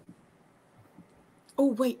know. Oh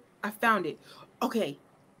wait, I found it. Okay.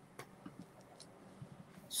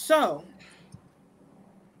 So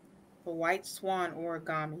the white swan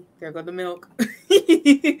origami. There go the milk.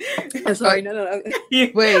 I'm sorry, no.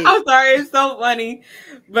 Wait. I'm sorry, it's so funny.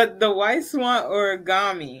 But the white swan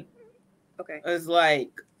origami was like,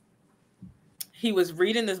 he was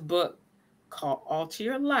reading this book called Alter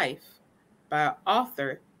Your Life by an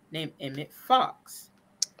author named Emmett Fox.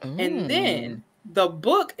 And then the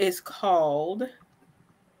book is called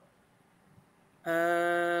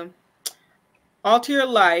Alter Your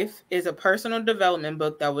Life is a personal development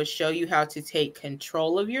book that will show you how to take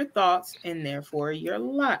control of your thoughts and therefore your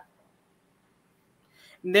life.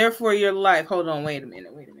 Therefore your life. Hold on, wait a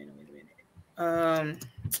minute.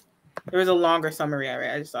 There was a longer summary I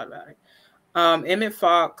read. I just thought about it. Emmett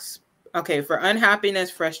Fox. Okay, for unhappiness,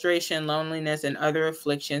 frustration, loneliness, and other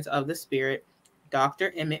afflictions of the spirit,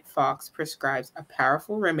 Dr. Emmett Fox prescribes a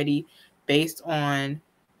powerful remedy based on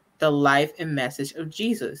the life and message of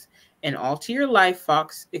Jesus. In Alter Your Life,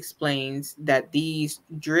 Fox explains that these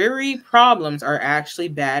dreary problems are actually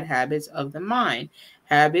bad habits of the mind,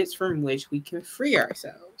 habits from which we can free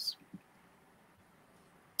ourselves.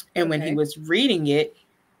 And when he was reading it,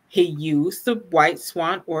 he used the white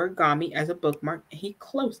swan origami as a bookmark and he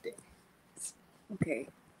closed it. Okay.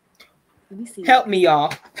 Let me see. Help me,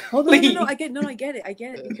 y'all. Hold on, no, I get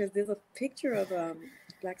it because there's a picture of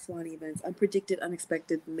Black Swan events, unpredicted,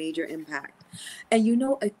 unexpected, major impact. And you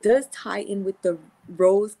know, it does tie in with the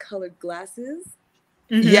rose-colored glasses.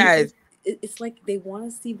 Mm-hmm. Yes. It's like they want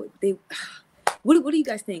to see what they... What do you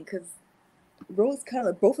guys think? Because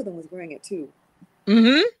rose-colored, both of them was wearing it too.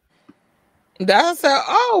 Mm-hmm. That's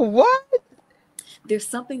what? There's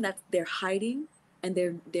something that they're hiding, and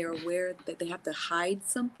they're aware that they have to hide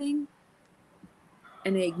something,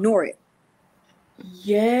 and they ignore it.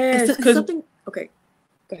 Yes. Something... Okay.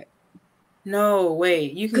 No,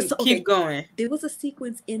 wait. You can keep going. There was a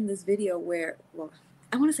sequence in this video where, well,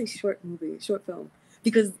 I want to say short film,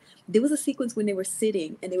 because there was a sequence when they were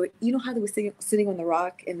sitting, and they were, you know how they were sitting on the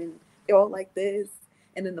rock, and then they're all like this,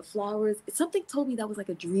 and then the flowers. Something told me that was like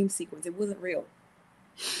a dream sequence. It wasn't real.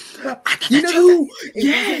 You know, it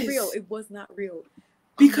wasn't real. It was not real.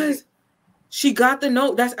 Because she got the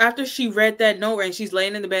note. That's after she read that note, and she's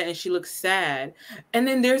laying in the bed and she looks sad. And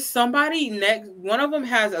then there's somebody next. One of them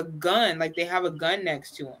has a gun. Like they have a gun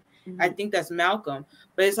next to him. Mm-hmm. I think that's Malcolm.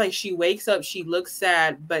 But it's like she wakes up, she looks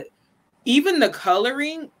sad. But even the color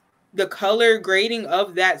grading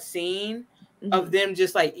of that scene of them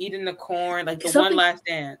just like eating the corn, like the one last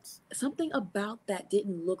dance. Something about that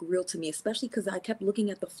didn't look real to me, especially because I kept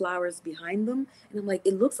looking at the flowers behind them, and I'm like,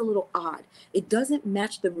 it looks a little odd. It doesn't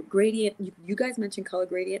match the gradient. You guys mentioned color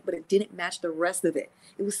gradient, but it didn't match the rest of it.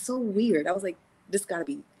 It was so weird. I was like, this got to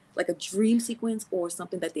be like a dream sequence or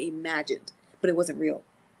something that they imagined, but it wasn't real.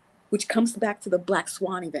 Which comes back to the Black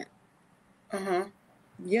Swan event.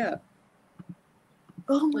 Yeah.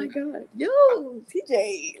 Oh my God. Yo,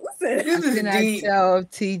 TJ, listen. This is deep. Tell if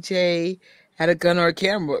TJ had a gun or a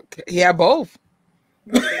camera. He had both.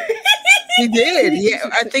 He did. Yeah,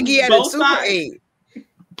 I think he had both a Super sides. 8.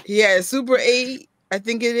 He had a Super 8, I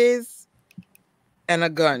think it is, and a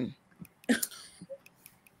gun.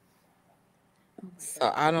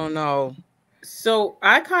 So I don't know. So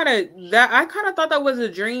I kind of thought that was a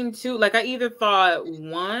dream too. Like I either thought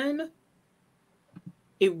one,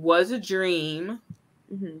 it was a dream.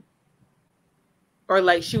 Or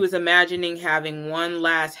like she was imagining having one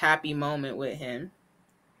last happy moment with him.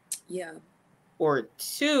 Yeah. Or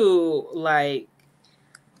two, like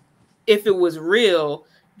if it was real,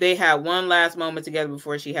 they had one last moment together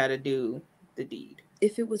before she had to do the deed.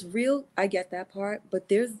 If it was real, I get that part.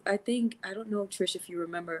 But I don't know, Trish, if you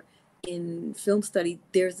remember in film study,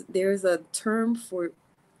 there's a term for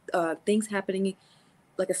things happening,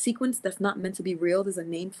 like a sequence that's not meant to be real. There's a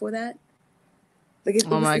name for that. Like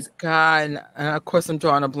my God. And of course, I'm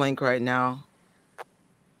drawing a blank right now.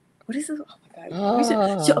 What is it? Oh my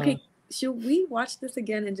God. Should we watch this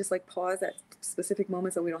again and just like pause at specific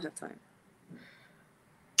moments, or we don't have time?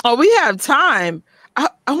 Oh, we have time. I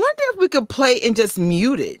wonder if we could play and just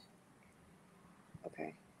mute it.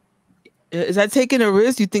 Is that taking a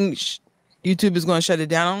risk? You think YouTube is going to shut it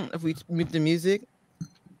down if we mute the music?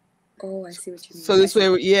 Oh, I see what you mean. So this way,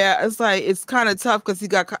 yeah, it's like it's kind of tough because he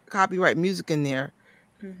got copyright music in there.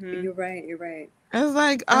 Mm-hmm. You're right. You're right. It's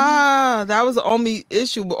like that was the only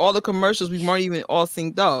issue with all the commercials. We weren't even all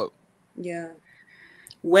synced up. Yeah.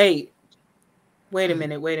 Wait a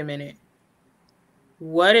minute.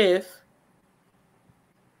 What if?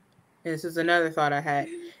 This is another thought I had.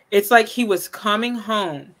 It's like he was coming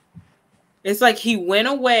home. It's like he went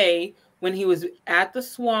away when he was at the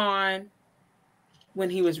Swan. When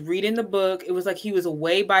he was reading the book, it was like he was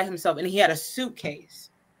away by himself and he had a suitcase.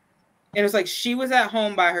 And it was like she was at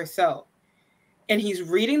home by herself. And he's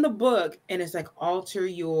reading the book and it's like, alter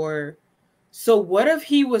your... So what if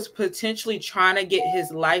he was potentially trying to get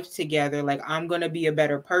his life together? Like, I'm going to be a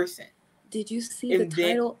better person. Did you see the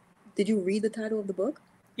title? Did you read the title of the book?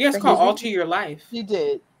 Yeah, it's called Alter Your Life. She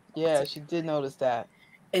did. Yeah, she did notice that.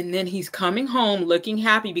 And then he's coming home looking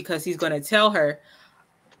happy because he's going to tell her,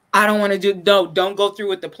 I don't want to do, no, don't go through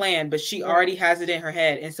with the plan, but she already has it in her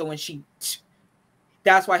head. And so when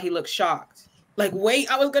that's why he looks shocked. Like,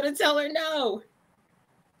 wait, I was going to tell her no.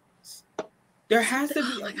 There has to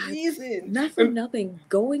be a reason. Not for nothing.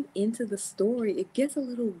 Going into the story, it gets a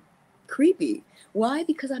little creepy. Why?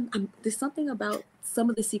 Because there's something about some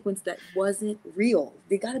of the sequence that wasn't real.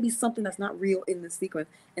 There got to be something that's not real in the sequence.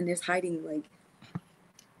 And there's hiding,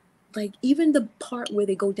 like even the part where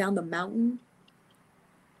they go down the mountain.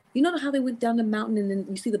 You know how they went down the mountain and then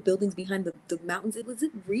you see the buildings behind the mountains? It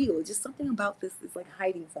wasn't real. It's just something about this is like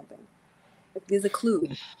hiding something. Like there's a clue.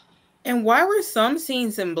 And why were some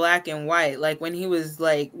scenes in black and white? Like when he was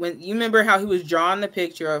like, when you remember how he was drawing the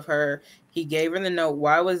picture of her, he gave her the note.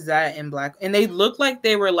 Why was that in black? And they looked like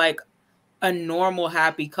they were like a normal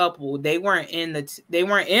happy couple. They weren't in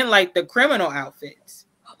like the criminal outfits.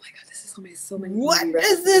 Oh my God, this is so many. What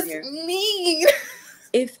does this mean?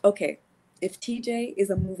 If TJ is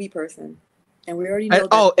a movie person, and we already know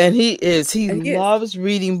that. And he is. He loves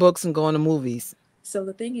reading books and going to movies. So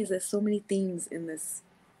the thing is, there's so many themes in this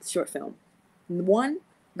short film. 1,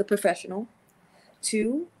 the professional.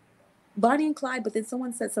 2, Bonnie and Clyde, but then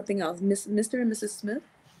someone said something else, Mr. and Mrs. Smith.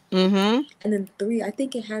 Mm-hmm. And then 3, I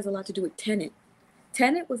think it has a lot to do with Tenet.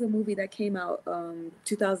 Tenet was a movie that came out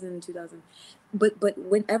 2000. But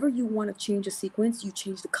whenever you want to change a sequence, you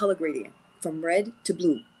change the color gradient from red to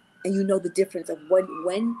blue. And you know the difference of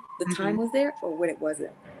when the time was there or when it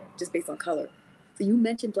wasn't, just based on color. So you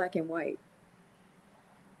mentioned black and white.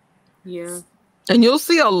 Yeah. And you'll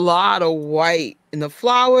see a lot of white in the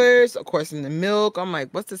flowers, of course, in the milk. I'm like,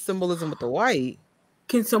 what's the symbolism with the white?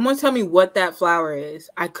 Can someone tell me what that flower is?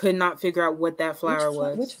 I could not figure out what that flower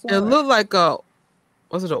was. Which flower? It looked like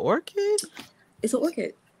was it an orchid? It's an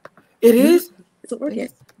orchid. It is? It's an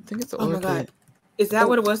orchid. I think it's an orchid. orchid. My God. Is that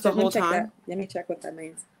what it was the whole time? Let me check what that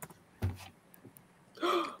means.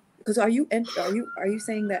 Because are you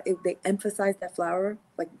saying that they emphasize that flower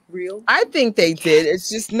like real? I think they did. It's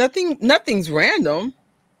just nothing's random.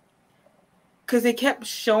 Because they kept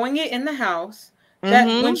showing it in the house. That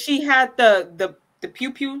when she had the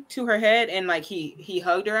pew pew to her head and like he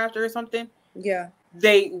hugged her after or something. Yeah.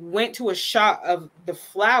 They went to a shot of the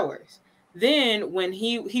flowers. Then when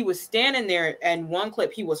he was standing there and one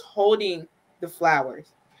clip he was holding the flowers.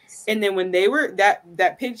 And then when they were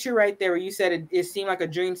that picture right there where you said it seemed like a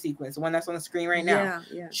dream sequence, the one that's on the screen right now.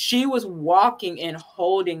 Yeah. She was walking and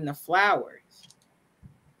holding the flowers.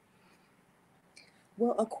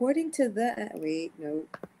 Well, according to that,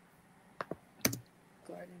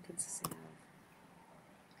 garden consisting of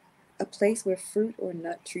a place where fruit or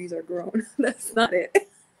nut trees are grown. That's not it.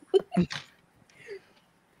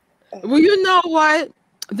 Well, you know what?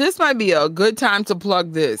 This might be a good time to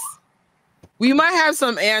plug this. We might have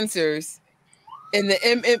some answers in the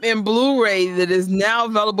MMM Blu-ray that is now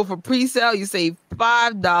available for pre-sale. You save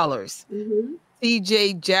 $5.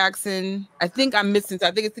 TJ Jackson. I think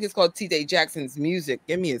it's called TJ Jackson's Music.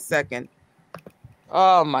 Give me a second.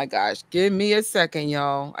 Oh my gosh. Give me a second,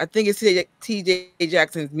 y'all. I think it's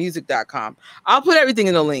TJJackson'smusic.com. I'll put everything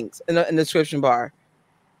in the links in the description bar.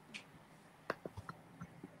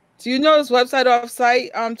 Do you know this website off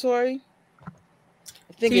site, Tori?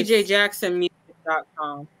 I think TJJacksonmusic.com.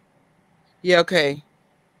 Yeah, okay.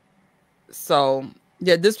 So,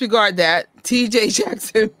 yeah, disregard that.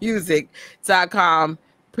 TJJacksonmusic.com.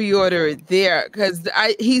 Pre-order it there because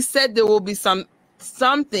he said there will be some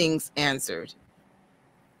things answered.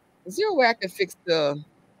 Is there a way I can fix the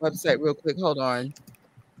website real quick? Hold on.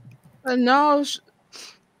 No,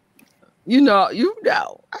 you know,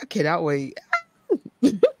 I cannot wait.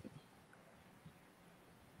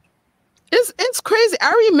 It's crazy.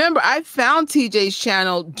 I remember I found TJ's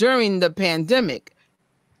channel during the pandemic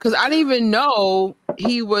because I didn't even know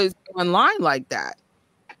he was online like that.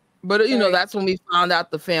 But you know, Sorry. that's when we found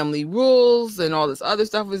out the family rules and all this other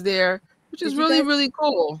stuff was there, which is Did you really, guys- really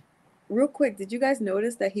cool. Real quick, did you guys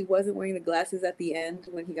notice that he wasn't wearing the glasses at the end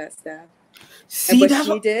when he got stabbed? See, But that's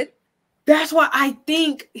she what, did. that's why I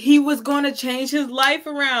think he was going to change his life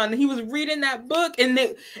around. He was reading that book, and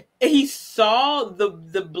he saw the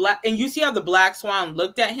black, and you see how the black swan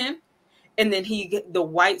looked at him, and then the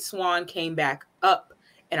white swan came back up,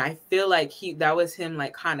 and I feel like that was him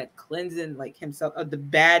like kind of cleansing like himself of the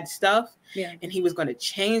bad stuff. Yeah. And he was going to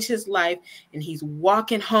change his life, and he's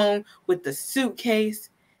walking home with the suitcase,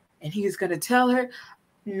 and he was going to tell her,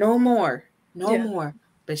 no more, no more.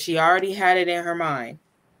 But she already had it in her mind,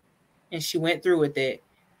 and she went through with it.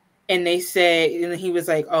 And they said, and he was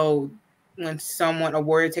like, oh, when a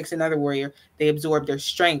warrior takes another warrior, they absorb their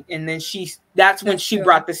strength. And then that's when she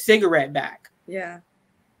brought the cigarette back. Yeah.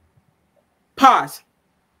 Pause.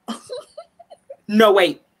 No,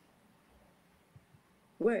 wait.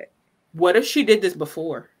 What? What if she did this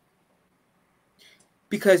before?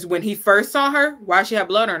 Because when he first saw her, why she had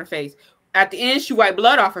blood on her face? At the end, she wiped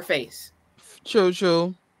blood off her face.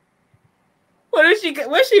 True. What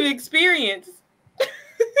she experienced?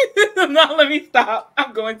 No, let me stop.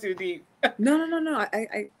 I'm going too deep. No. I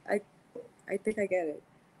think I get it.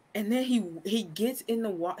 And then he gets in the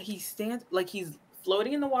water. He stands like he's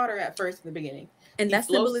floating in the water at first in the beginning. And that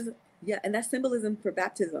symbolism, and that symbolism for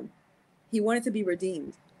baptism. He wanted to be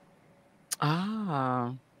redeemed.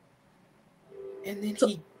 Ah. And then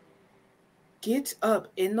he gets up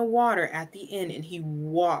in the water at the end, and he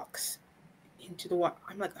walks into the water.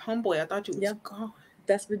 I'm like, homeboy, I thought you was gone.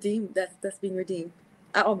 That's redeemed. That's being redeemed.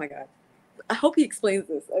 Oh my God. I hope he explains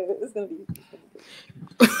this. It's gonna be.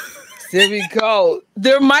 There we go.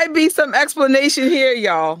 There might be some explanation here,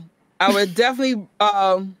 y'all. I would definitely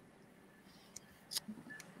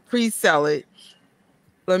pre-sell it.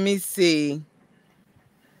 Let me see.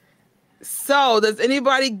 So, does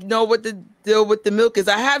anybody know what the deal with the milk is?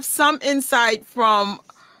 I have some insight from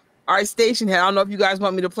our station head. I don't know if you guys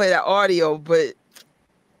want me to play that audio, but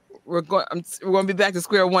we're going to be back to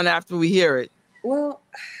square one after we hear it. Well,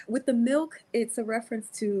 with the milk, it's a reference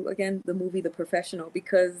to, again, the movie The Professional,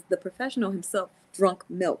 because the professional himself drunk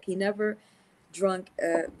milk. He never drank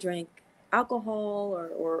alcohol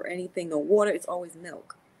or anything, no water. It's always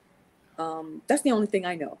milk. That's the only thing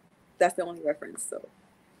I know. That's the only reference. So,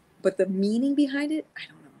 but the meaning behind it, I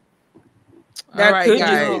don't know. All right,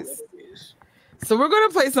 guys. So we're going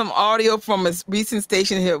to play some audio from a recent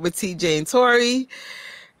station hit with TJ and Tori.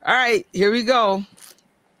 All right, here we go.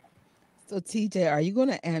 So TJ, are you going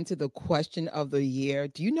to answer the question of the year?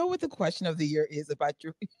 Do you know what the question of the year is about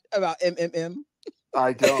MMM?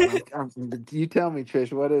 I don't. You tell me,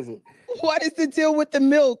 Trish. What is it? What is the deal with the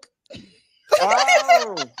milk?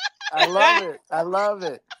 Oh, I love it. I love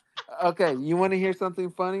it. Okay, you want to hear something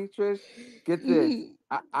funny, Trish? Get this.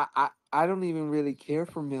 I don't even really care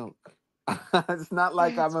for milk. It's not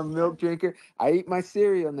like I'm a milk drinker. I eat my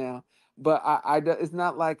cereal now, but it's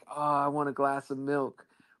not like, oh, I want a glass of milk.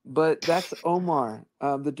 But that's Omar,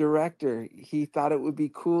 the director. He thought it would be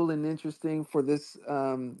cool and interesting for this,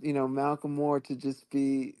 Malcolm Moore to just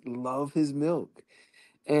love his milk.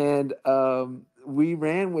 And we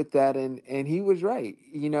ran with that, and he was right.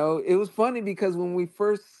 It was funny because when we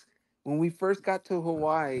first got to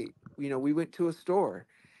Hawaii, we went to a store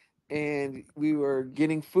and we were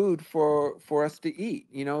getting food for us to eat,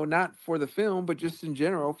 not for the film, but just in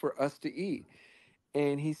general for us to eat.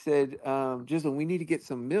 And he said, Jizzle, we need to get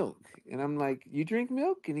some milk. And I'm like, you drink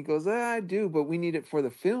milk? And he goes, I do, but we need it for the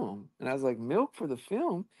film. And I was like, milk for the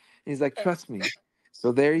film? And he's like, trust me.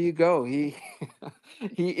 So there you go. He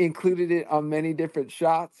included it on many different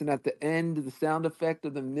shots. And at the end, the sound effect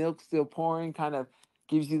of the milk still pouring kind of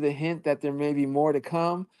gives you the hint that there may be more to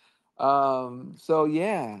come. So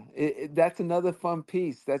yeah, that's another fun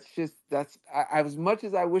piece. As much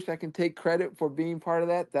as I wish I can take credit for being part of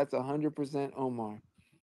that, that's 100% Omar.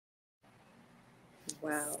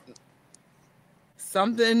 Wow.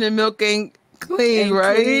 Something in the milk ain't clean,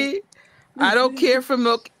 right? I don't care for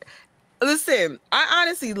milk. Listen, I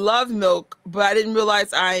honestly love milk, but I didn't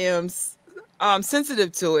realize I am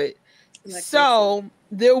sensitive to it. So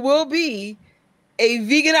there will be a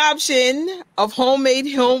vegan option of homemade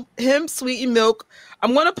hemp sweetened milk.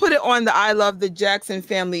 I'm going to put it on the I Love the Jackson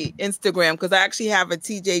Family Instagram because I actually have a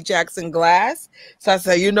TJ Jackson glass. So I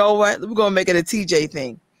said, you know what? We're going to make it a TJ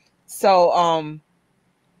thing. So,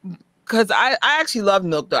 because I actually love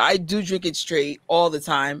milk, though. I do drink it straight all the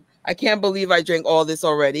time. I can't believe I drank all this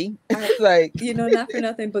already. It's like, You know, not for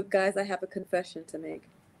nothing, but guys, I have a confession to make.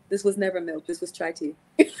 This was never milk. This was chai tea.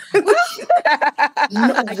 No, I can't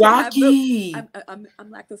have milk. Rocky. I'm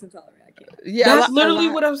lactose intolerant. I can't. yeah, That's literally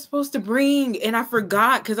what I was supposed to bring, and I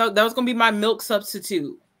forgot because that was gonna be my milk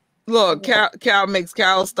substitute. Look, Cal makes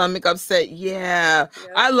Cal's stomach upset. Yeah,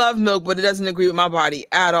 I love milk, but it doesn't agree with my body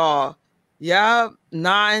at all. Yep,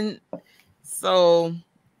 so,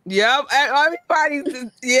 yep, everybody,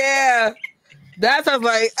 yeah. That's I was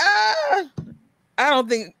like, I don't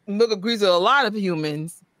think milk agrees with a lot of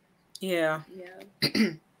humans. Yeah.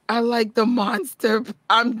 I like the monster.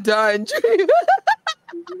 I'm done.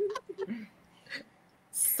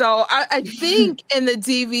 So I think in the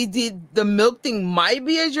DVD, the milk thing might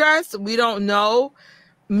be addressed. We don't know.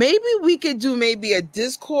 Maybe we could do maybe a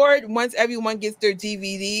Discord once everyone gets their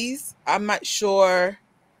DVDs. I'm not sure.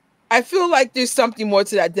 I feel like there's something more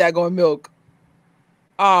to that daggone milk.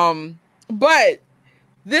 But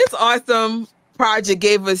this awesome project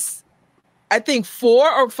gave us, I think,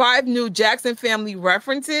 4 or 5 new Jackson family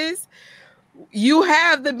references. You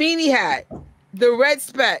have the beanie hat, the red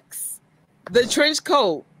specs, the trench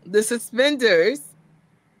coat, the suspenders.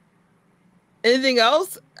 Anything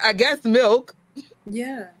else? I guess milk.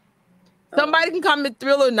 Yeah. Somebody can come at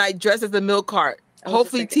Thriller Night dressed as a milk cart.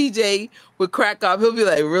 Hopefully TJ would crack up. He'll be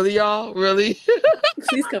like, really, y'all? Really?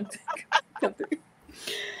 Please come through.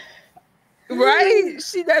 Right?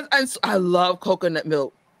 She does. And I love coconut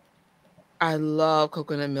milk. I love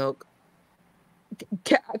coconut milk.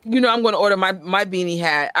 You know, I'm going to order my beanie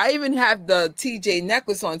hat. I even have the TJ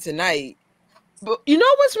necklace on tonight. But you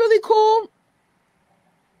know what's really cool?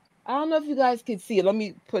 I don't know if you guys can see it. Let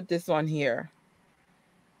me put this on here.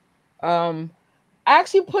 I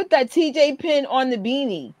actually put that TJ pin on the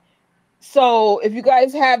beanie. So if you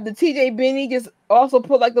guys have the TJ beanie, just also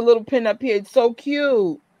put like the little pin up here. It's so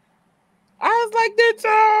cute. I was like, that's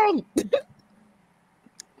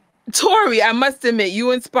Tori, I must admit, you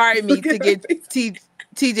inspired me to get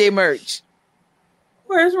TJ merch.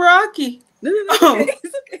 Where's Rocky? No. Okay.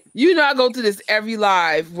 You know I go to this every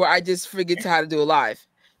live where I just forget how to do a live.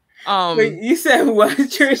 Wait, you said what,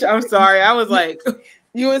 Trish? I'm sorry. I was like,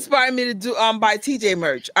 you inspired me to do buy TJ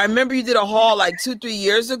merch. I remember you did a haul like 2-3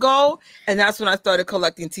 years ago, and that's when I started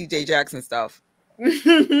collecting TJ Jackson stuff. I was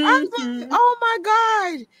like, oh my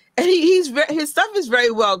god! And his stuff is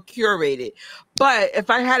very well curated. But if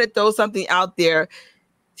I had to throw something out there,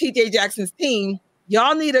 TJ Jackson's team,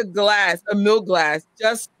 y'all need a milk glass,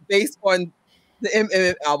 just based on the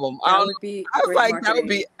MM album. That would be I was like, marketing. That would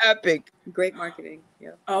be epic. Great marketing.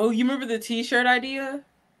 Yeah. Oh, you remember the T-shirt idea?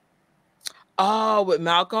 Oh, with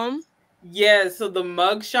Malcolm? Yeah, so the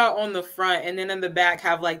mug shot on the front and then in the back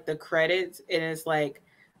have like the credits, and it's like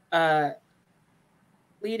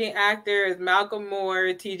leading actor is Malcolm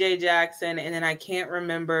Moore, TJ Jackson, and then I cannot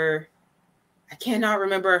remember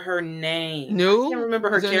her name. New? I can't remember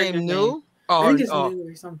her character's name. Oh, I think it's New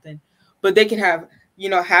or something. But they can have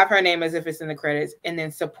her name as if it's in the credits, and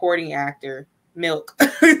then supporting actor Milk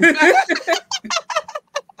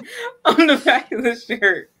on the back of the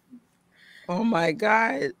shirt. Oh my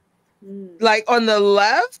god. Like on the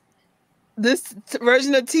left, this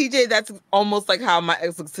version of TJ, that's almost like how my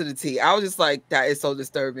ex looks to the T. I was just like, that is so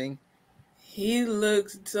disturbing. He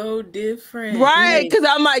looks so different. Right, because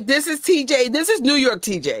I'm like, this is TJ. This is New York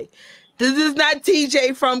TJ. This is not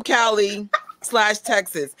TJ from Cali /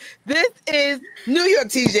 Texas. This is New York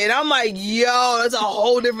TJ. And I'm like, yo, that's a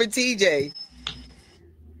whole different TJ.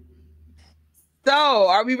 So,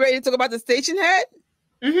 are we ready to talk about the station head?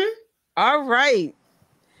 Mm-hmm. All right.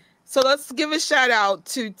 So let's give a shout out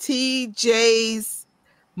to TJ's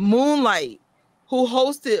Moonlight, who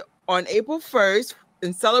hosted on April 1st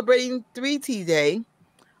in celebrating 3T Day,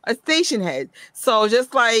 a station head. So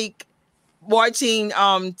just like watching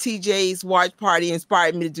TJ's watch party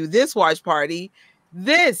inspired me to do this watch party,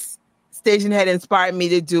 this station head inspired me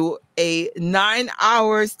to do a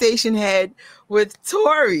 9-hour station head with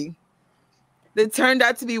Tori. That turned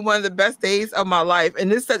out to be one of the best days of my life. And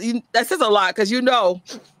that says a lot, because it's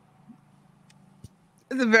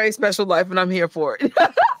a very special life and I'm here for it.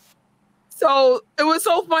 So it was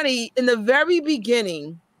so funny. In the very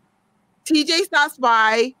beginning, TJ stops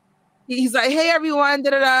by. He's like, hey, everyone,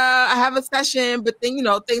 I have a session, but then,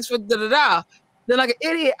 thanks for Then like an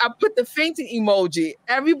idiot, I put the fainting emoji.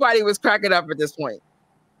 Everybody was cracking up at this point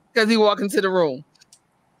because he walked into the room.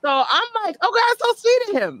 So I'm like, oh, God, so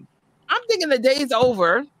sweet of him. I'm thinking the day's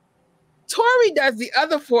over. Tori does the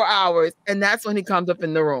other 4 hours, and that's when he comes up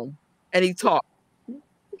in the room and he talks.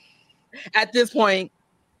 At this point,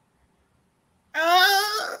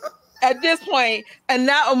 at this point. And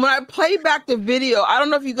now when I play back the video, I don't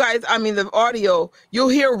know if you guys, I mean the audio, you'll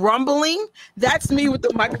hear rumbling. That's me with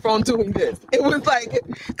the microphone doing this. It was like,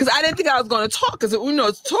 because I didn't think I was going to talk, because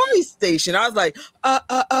it's Tori's station. I was like, I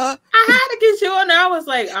had to get you on there. I was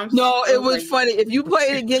like, No, it was funny. If you play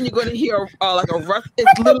it again, you're going to hear like a rough.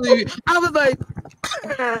 It's literally, I was like,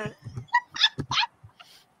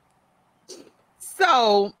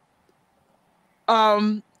 so,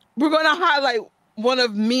 we're going to highlight one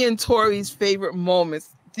of me and Tori's favorite moments.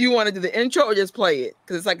 Do you want to do the intro or just play it?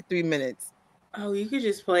 Because it's like 3 minutes. Oh, you could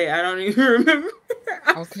just play it. I don't even remember.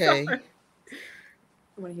 Okay.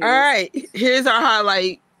 All right. Here's our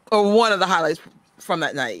highlight, or one of the highlights from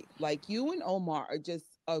that night. Like, you and Omar are just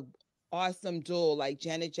a awesome duel, like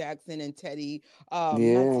Janet Jackson and Teddy.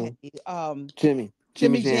 Not Teddy.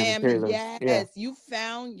 Jimmy Jam. Yes, you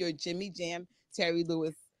found your Jimmy Jam, Terry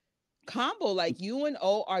Lewis combo. Like, you and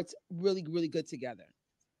O are really, really good together.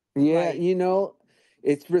 Yeah,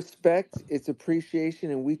 it's respect, it's appreciation,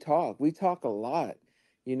 and we talk a lot.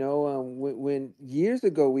 When years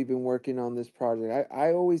ago we've been working on this project,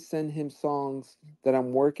 I always send him songs that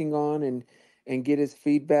I'm working on and get his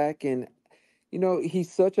feedback. And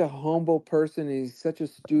he's such a humble person, and he's such a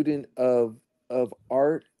student of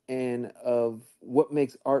art and of what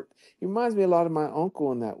makes art. He reminds me a lot of my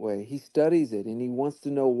uncle in that way. He studies it and he wants to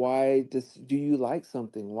know, why do you like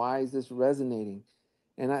something? Why is this resonating?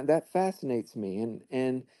 And that fascinates me.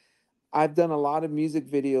 And I've done a lot of music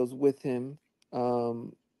videos with him.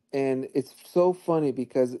 And it's so funny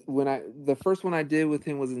because the first one I did with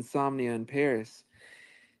him was Insomnia in Paris.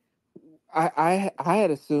 I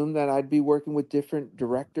had assumed that I'd be working with different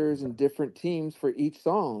directors and different teams for each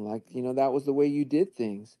song. Like, that was the way you did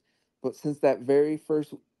things. But since that very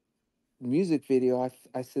first music video,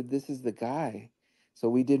 I said, this is the guy. So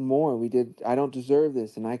we did more. We did I Don't Deserve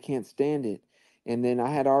This and I Can't Stand It. And then I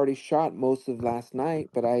had already shot most of last night,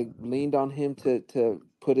 but I leaned on him to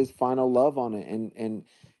put his final love on it and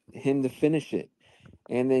him to finish it.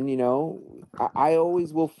 And then, I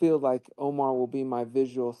always will feel like Omar will be my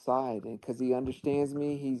visual side, and because he understands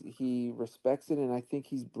me, he respects it, and I think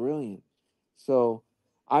he's brilliant. So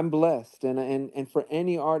I'm blessed, and for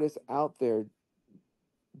any artist out there,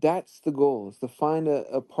 that's the goal: is to find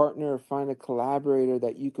a partner or find a collaborator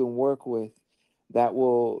that you can work with, that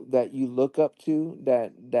you look up to,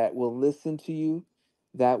 that will listen to you,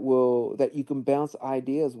 that you can bounce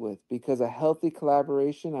ideas with, because a healthy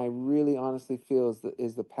collaboration, I really honestly feel,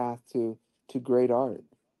 is the path to great art.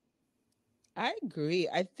 I agree.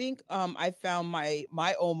 I think I found my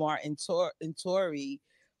Omar and Tori.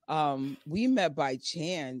 We met by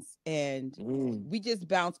chance, and we just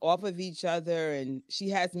bounce off of each other, and she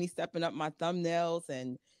has me stepping up my thumbnails,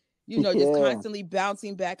 and just Yeah. constantly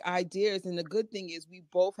bouncing back ideas. And the good thing is we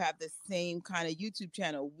both have the same kind of YouTube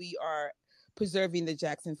channel. We are preserving the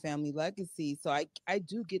Jackson family legacy. So I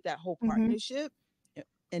do get that whole partnership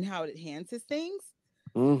and how it enhances things.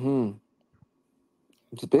 Mm-hmm.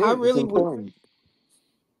 It's big. It's important.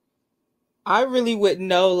 I really wouldn't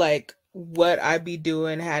know like what I'd be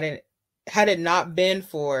doing had it not been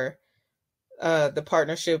for the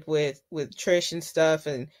partnership with Trish and stuff.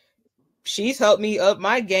 And she's helped me up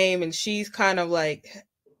my game, and she's kind of like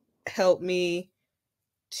helped me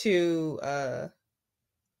to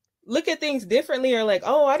look at things differently, or like,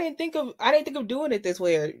 oh, I didn't think of doing it this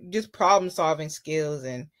way, or just problem solving skills,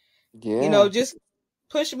 and Yeah. just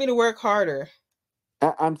pushing me to work harder.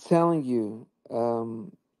 I'm telling you,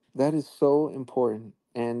 that is so important.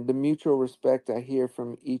 And the mutual respect I hear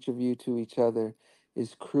from each of you to each other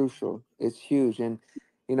is crucial. It's huge. And,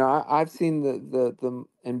 I've seen the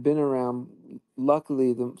and been around,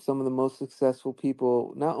 luckily, some of the most successful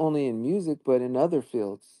people, not only in music, but in other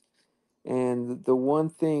fields. And the one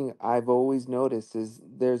thing I've always noticed is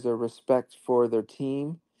there's a respect for their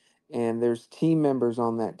team, and there's team members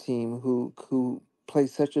on that team who play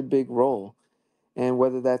such a big role. And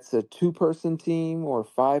whether that's a two-person team or a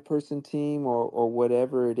five-person team or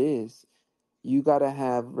whatever it is, you got to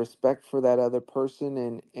have respect for that other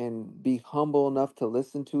person, and be humble enough to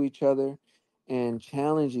listen to each other and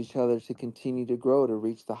challenge each other to continue to grow, to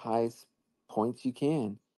reach the highest points you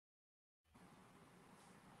can.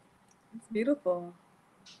 It's beautiful.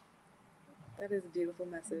 That is a beautiful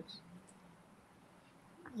message.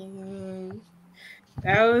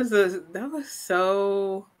 That was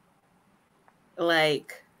so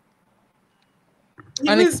like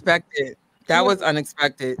Unexpected. That was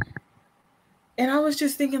unexpected. And I was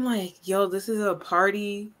just thinking like, yo, this is a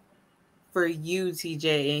party for you,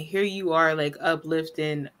 TJ, and here you are like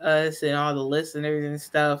uplifting us and all the listeners and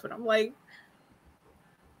stuff. And I'm like,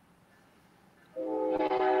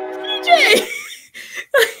 TJ.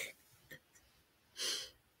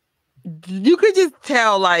 you could just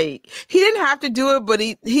tell, like, he didn't have to do it, but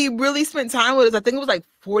he really spent time with us. I think it was like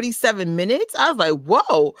 47 minutes. I was like,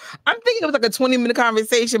 whoa. I'm thinking it was like a 20-minute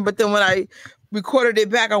conversation, but then when I recorded it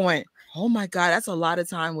back, I went, oh my God, that's a lot of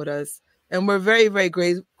time with us. And we're very, very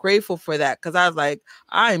grateful for that, because I was like,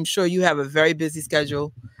 I am sure you have a very busy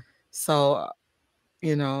schedule. So,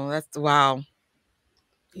 that's wow.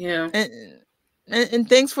 Yeah. And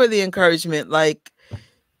thanks for the encouragement. Like,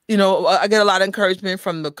 I get a lot of encouragement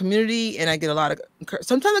from the community, and I get a lot of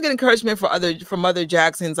sometimes I get encouragement from other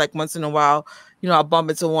Jacksons. Like once in a while, I'll bump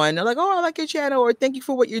into one. They're like, "Oh, I like your channel," or "Thank you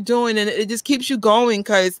for what you're doing," and it just keeps you going,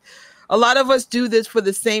 because a lot of us do this for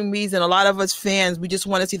the same reason. A lot of us fans, we just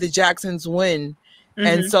want to see the Jacksons win,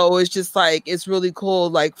 and so it's just like, it's really cool,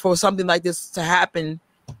 like, for something like this to happen.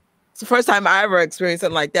 It's the first time I ever experienced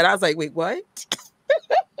something like that. I was like, wait, what?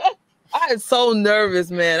 I am so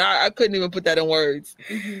nervous, man. I couldn't even put that in words.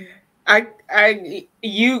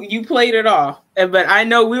 You played it off, but I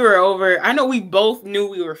know we both knew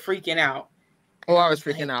we were freaking out. Oh, I was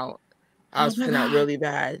freaking out. I was freaking out really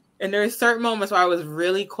bad. And there are certain moments where I was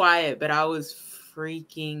really quiet, but I was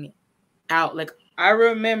freaking out. Like, I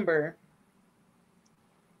remember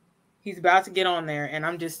he's about to get on there, and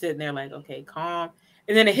I'm just sitting there like, okay, calm.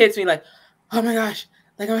 And then it hits me like, oh my gosh,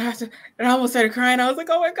 like I'm gonna have to, and I almost started crying. I was like,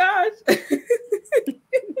 oh my gosh.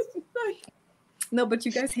 No, but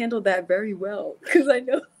you guys handled that very well, because I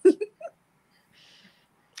know.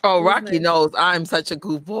 Oh, Rocky knows I'm such a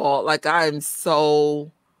goofball. Like, I'm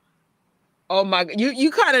so. Oh my!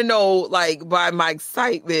 You kind of know, like, by my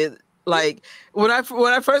excitement. Like, when I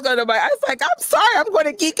first got on the mic, I was like, I'm sorry, I'm going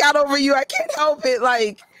to geek out over you. I can't help it.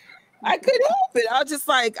 Like, I couldn't help it. I was just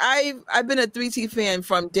like, I've been a 3T fan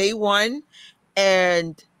from day one,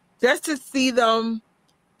 and just to see them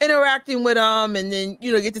interacting with them, and then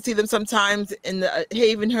get to see them sometimes in the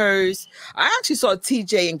Havenhurst. I actually saw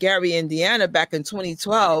TJ and Gary, Indiana, back in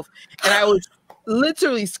 2012, and I was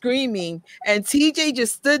literally screaming, and TJ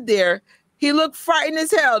just stood there. He looked frightened as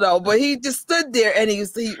hell though, but he just stood there, and he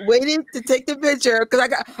waited to take the picture,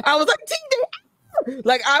 because I was like, TJ,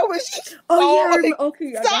 like, I was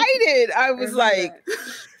excited. I was like,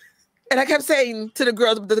 and I kept saying to the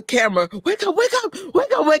girls with the camera, wake up, wake up,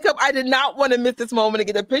 wake up, wake up. I did not want to miss this moment to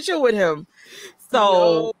get a picture with him.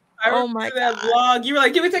 So, I remember that vlog. You were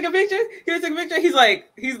like, can we take a picture? Can we take a picture? He's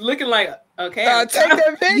like, he's looking like, okay. Take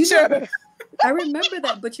that picture. I remember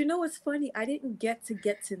that, but what's funny? I didn't get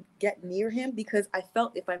near him, because I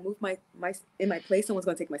felt if I moved my in my place, someone's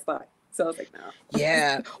gonna take my spot. So I was like, no.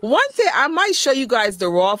 Yeah. One day I might show you guys the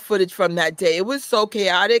raw footage from that day. It was so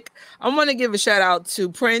chaotic. I'm going to give a shout out to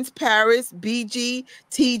Prince, Paris, BG,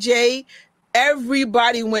 TJ.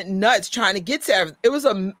 Everybody went nuts trying to get to everything.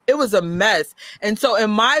 It was a mess. And so in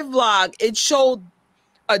my vlog, it showed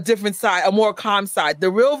a different side, a more calm side.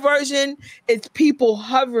 The real version, it's people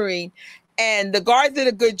hovering. And the guards did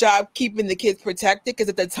a good job keeping the kids protected, because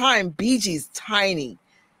at the time, BG's tiny.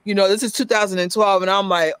 This is 2012, and I'm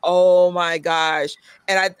like, oh my gosh.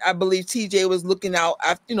 And I believe TJ was looking out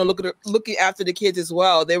after, looking after the kids as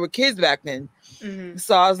well. They were kids back then.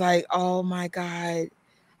 So I was like, oh my God.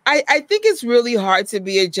 I think it's really hard to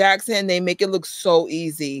be a Jackson. They make it look so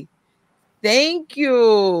easy. Thank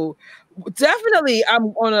you. Definitely,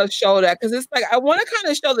 I'm gonna show that, because it's like, I want to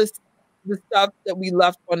kind of show the stuff that we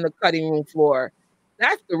left on the cutting room floor.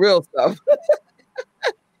 That's the real stuff.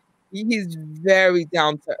 He's very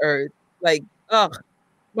down to earth. Like,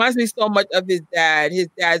 reminds me so much of his dad. His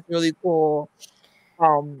dad's really cool.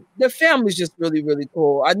 The family's just really, really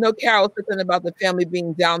cool. I know Carol said something about the family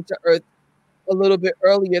being down to earth a little bit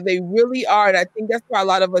earlier. They really are, and I think that's why a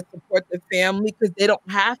lot of us support the family, because they don't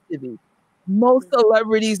have to be. Most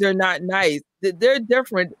celebrities are not nice. They're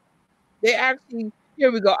different. They actually, here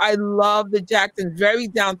we go. I love the Jacksons, very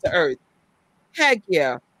down to earth. Heck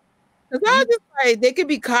yeah. Because I was just like, they could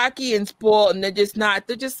be cocky and spoiled, and they're just not.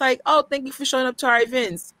 They're just like, oh, thank you for showing up to our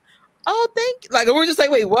events. Oh, thank you. Like, we're just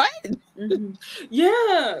like, wait, what?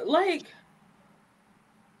 Yeah, like,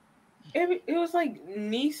 it was like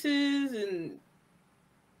nieces and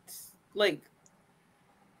like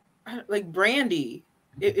Brandy.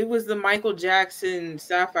 It was the Michael Jackson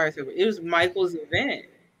Sapphire. It was Michael's event.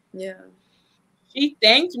 Yeah. She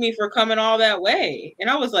thanked me for coming all that way. And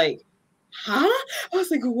I was like, huh? I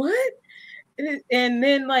was like, what? And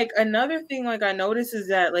then, like, another thing, like, I noticed is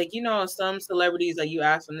that, like, some celebrities, like, you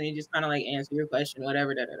ask them, they just kind of, like, answer your question,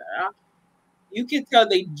 whatever, You can tell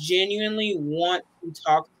they genuinely want to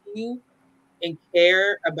talk to you and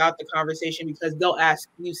care about the conversation, because they'll ask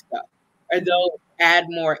you stuff, or they'll add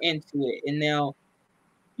more into it, and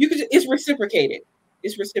it's reciprocated.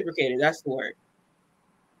 It's reciprocated. That's the word.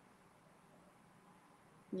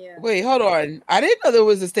 Yeah. Wait, hold on. I didn't know there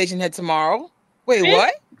was a station head tomorrow. Wait,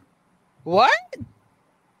 what? What?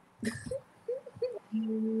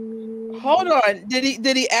 Hold on. Did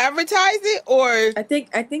he advertise it or I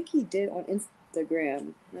think he did on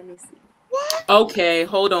Instagram. Let me see. what? Okay,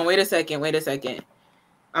 hold on. Wait a second.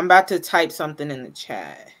 I'm about to type something in the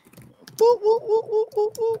chat. Woo, woo, woo, woo,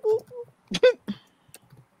 woo, woo, woo.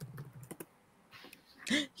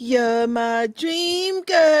 You're my dream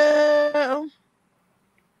girl.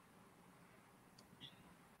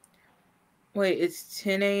 Wait, it's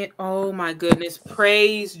 10 a.m. Oh my goodness.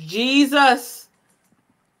 Praise Jesus.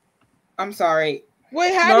 I'm sorry.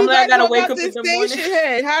 Wait, how Normally do I you guys gotta know wake about up in this the morning. station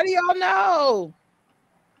head? How do y'all know?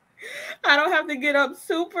 I don't have to get up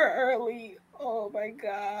super early. Oh my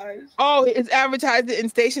gosh. Oh, it's advertised in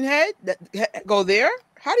Station Head. Go there.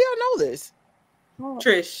 How do y'all know this?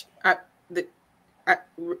 Trish,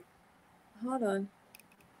 Hold on.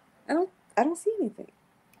 I don't see anything.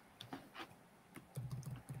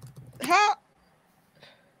 How?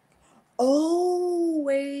 Oh,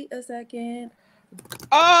 wait a second.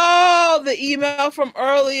 Oh, the email from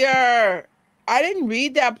earlier. I didn't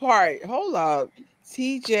read that part. Hold up,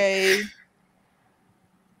 TJ.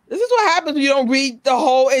 This is what happens when you don't read the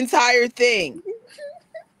whole entire thing.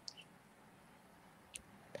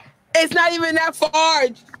 It's not even that far.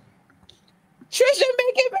 Trisha,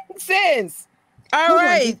 make it make sense. All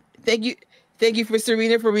right. Thank you for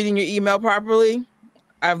Serena for reading your email properly.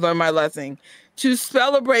 I've learned my lesson. To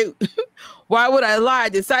celebrate Why Would I Lie, I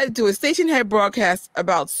decided to do a station head broadcast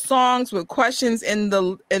about songs with questions in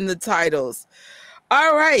the titles.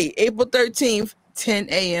 All right, April 13th, 10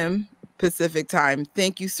 a.m. Pacific time.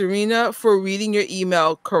 Thank you, Serena, for reading your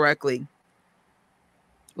email correctly.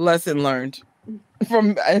 Lesson learned. She's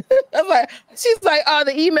like,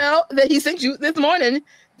 the email that he sent you this morning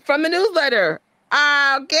from the newsletter.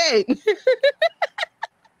 Okay.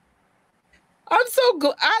 I'm so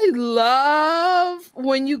glad. I love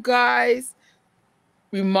when you guys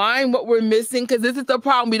remind what we're missing, because this is the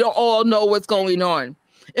problem. We don't all know what's going on.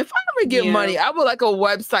 If I ever get money, I would like a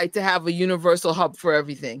website to have a universal hub for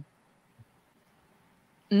everything.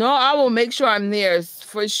 No, I will make sure I'm there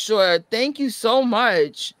for sure. Thank you so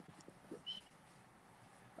much.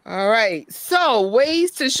 All right. So,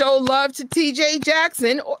 ways to show love to TJ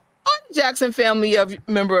Jackson or the Jackson family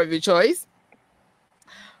member of your choice.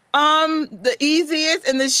 The easiest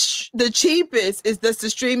and the cheapest is just to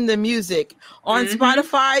stream the music. On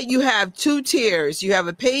Spotify, you have two tiers. You have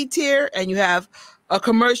a paid tier and you have a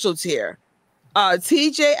commercial tier.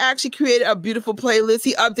 TJ actually created a beautiful playlist.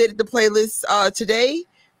 He updated the playlist today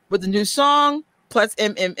with the new song plus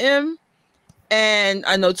MMM. And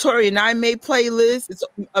I know Tori and I made playlists. It's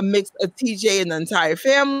a mix of TJ and the entire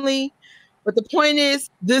family. But the point is,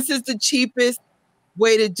 this is the cheapest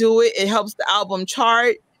way to do it. It helps the album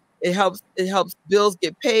chart. It helps bills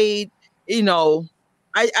get paid. You know,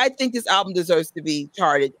 I think this album deserves to be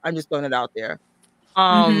charted. I'm just throwing it out there.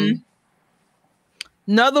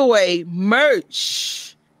 Another way,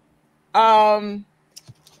 merch. I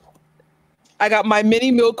got my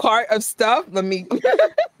mini meal cart of stuff. Let me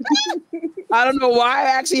I don't know why I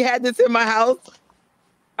actually had this in my house.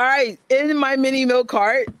 All right, in my mini meal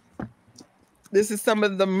cart, this is some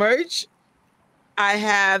of the merch. I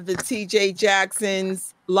have the TJ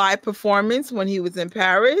Jackson's live performance when he was in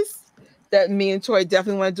Paris that me and Troy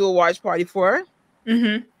definitely want to do a watch party for.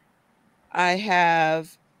 I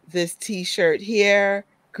have this t-shirt here.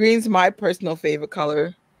 Green's my personal favorite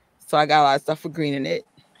color, so I got a lot of stuff for green in it.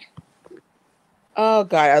 Oh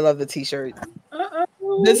God, I love the t-shirt.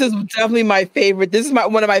 This is definitely my favorite. This is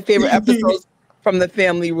one of my favorite episodes from the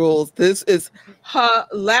Family Rules. This is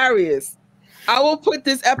hilarious. I will put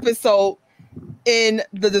this episode in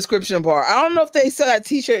the description bar. I don't know if they sell that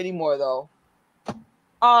t-shirt anymore though.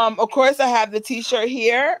 Of course I have the t-shirt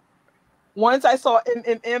here. Once I saw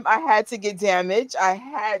MMM, I had to get damaged. I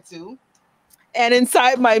had to. And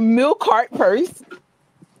inside my milk cart purse.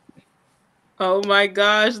 Oh my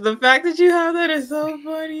gosh, the fact that you have that is so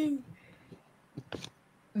funny.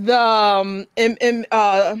 The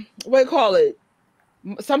what do you call it?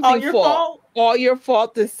 Something All Your Fault. All Your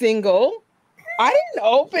Fault, the single. I didn't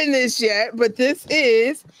open this yet, but this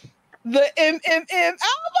is the MMM album.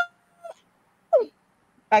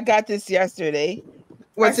 I got this yesterday.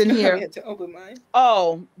 What's in here? I had to open mine.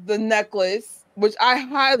 Oh, the necklace, which I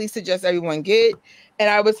highly suggest everyone get. And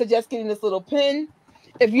I would suggest getting this little pin.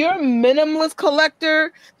 If you're a minimalist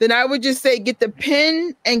collector, then I would just say get the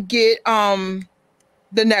pin and get the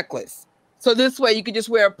necklace. So this way you could just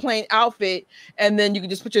wear a plain outfit and then you can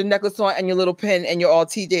just put your necklace on and your little pin and you're all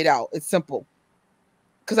TJ'd out. It's simple.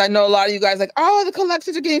 because I know a lot of you guys like, oh, the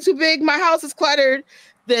collections are getting too big. My house is cluttered.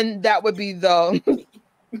 Then that would be the.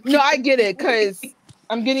 No, I get it because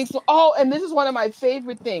I'm getting so. Oh, and this is one of my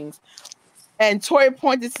favorite things. And Tori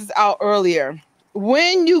pointed this out earlier.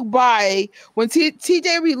 When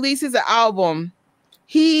TJ releases an album,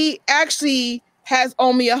 he actually has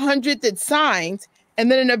only 100 that's signed, and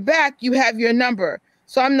then in the back you have your number.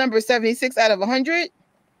 So I'm number 76 out of 100,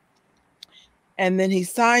 and then he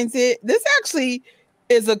signs it. This actually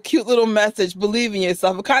is a cute little message. Believe in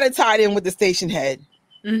yourself. It kind of tied in with the station head.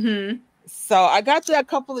 Mm-hmm. So I got that a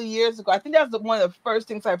couple of years ago. I think that was one of the first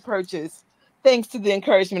things I purchased, thanks to the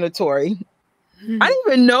encouragement of Tori. I didn't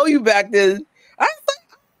even know you back then. I was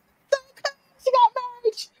like, she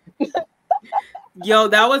got married. Yo,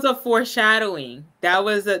 that was a foreshadowing. That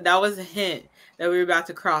was a hint that we were about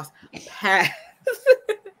to cross paths.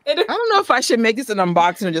 I don't know if I should make this an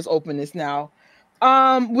unboxing or just open this now.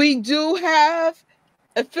 We do have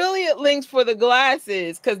affiliate links for the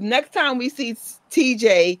glasses because next time we see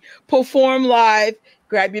TJ perform live,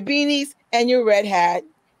 grab your beanies and your red hat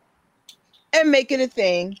and make it a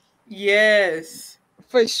thing. Yes,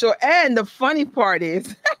 for sure. And the funny part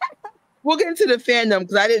is, we'll get into the fandom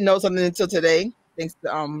because I didn't know something until today. Thanks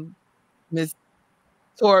to Miss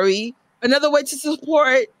Tori. Another way to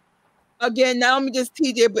support, again, not only just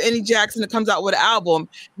TJ, but any Jackson that comes out with an album,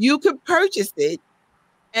 you could purchase it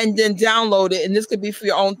and then download it, and this could be for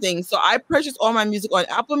your own thing. So I purchased all my music on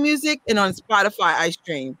Apple Music and on Spotify I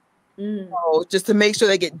stream. So just to make sure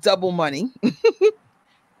they get double money.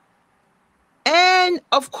 And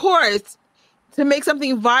of course, to make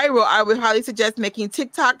something viral, I would highly suggest making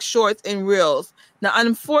TikTok shorts and reels. Now,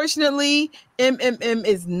 unfortunately, MMM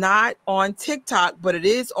is not on TikTok, but it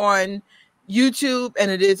is on YouTube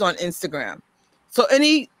and it is on Instagram. So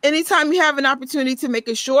anytime you have an opportunity to make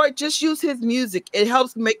a short, just use his music. It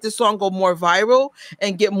helps make the song go more viral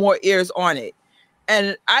and get more ears on it.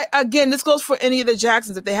 And this goes for any of the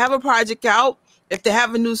Jacksons. If they have a project out, if they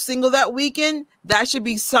have a new single that weekend, that should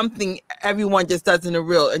be something everyone just does in a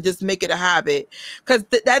reel and just make it a habit. Because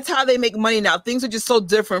that's how they make money now. Things are just so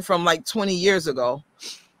different from like 20 years ago.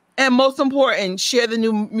 And most important, share the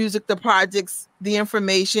new music, the projects, the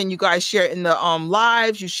information. You guys share it in the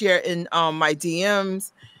lives. You share it in my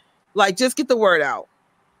DMs. Like, just get the word out.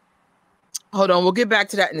 Hold on. We'll get back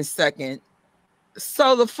to that in a second.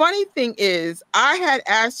 So the funny thing is, I had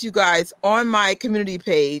asked you guys on my community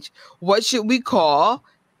page, what should we call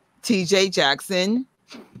TJ Jackson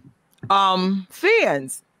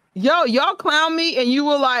fans? Y'all clown me and you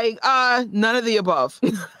were like, none of the above.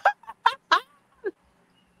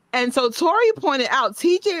 And so Tori pointed out,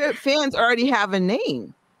 TJ fans already have a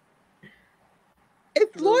name.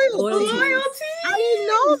 It's loyalty. I didn't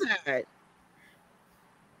know that.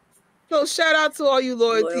 So shout out to all you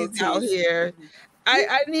loyalties out here.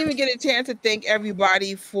 I didn't even get a chance to thank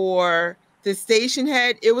everybody for the station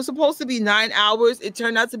head. It was supposed to be 9 hours. It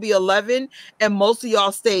turned out to be 11, and most of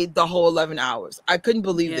y'all stayed the whole 11 hours. I couldn't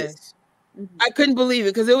believe this. I couldn't believe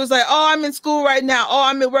it because it was like, oh, I'm in school right now. Oh,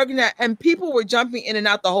 I'm at work now. And people were jumping in and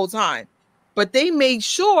out the whole time. But they made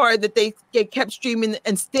sure that they kept streaming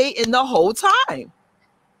and stayed in the whole time.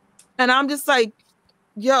 And I'm just like,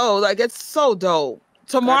 yo, like, it's so dope.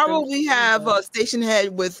 Tomorrow we have a station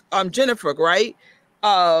head with Jennifer, right?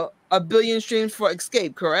 1 billion streams for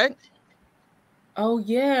Escape, correct? Oh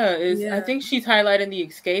yeah, I think she's highlighting the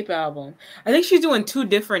Escape album. I think she's doing 2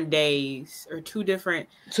 different days or 2 different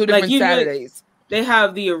Saturdays. They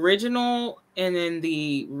have the original and then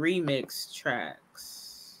the remix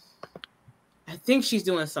tracks. I think she's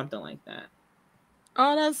doing something like that.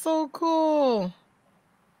 Oh, that's so cool.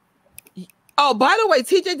 Oh, by the way,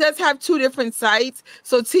 TJ does have 2 different sites.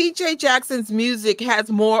 So TJ Jackson's music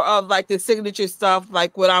has more of like the signature stuff,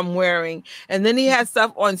 like what I'm wearing. And then he has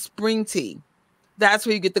stuff on Spring Tea. That's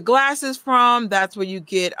where you get the glasses from. That's where you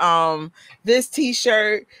get this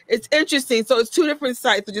t-shirt. It's interesting. So it's 2 different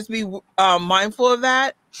sites. So just be mindful of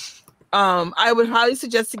that. I would highly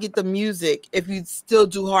suggest to get the music if you still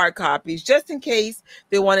do hard copies, just in case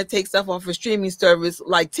they want to take stuff off a streaming service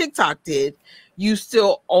like TikTok did. You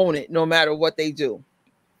still own it no matter what they do.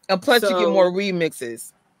 And plus you get more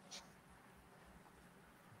remixes.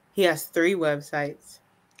 He has 3 websites.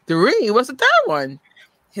 3? What's the 3rd one?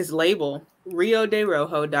 His label,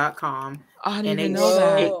 RioDeRojo.com. I didn't even know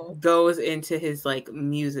that. It goes into his like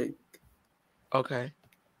music. Okay.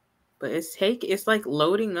 But it's like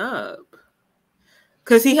loading up.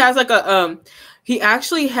 Cause he has like he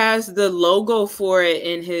actually has the logo for it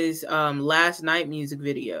in his Last Night music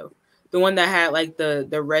video. The one that had like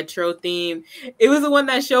the retro theme. It was the one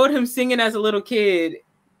that showed him singing as a little kid.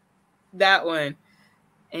 That one.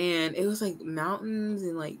 and it was like mountains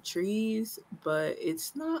and like trees, but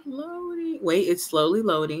it's not loading. Wait, it's slowly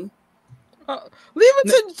loading. Leave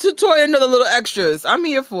it to Toy and the little extras. I'm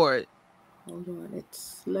here for it. Hold on,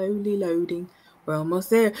 it's slowly loading. We're almost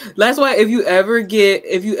there. That's why if you ever get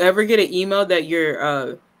an email that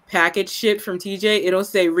your package shipped from TJ, it'll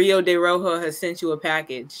say Rio de Rojo has sent you a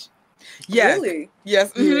package. Yes. Really?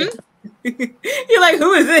 Yes. Mm-hmm. You're like,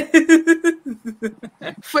 who is it?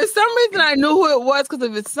 For some reason, I knew who it was because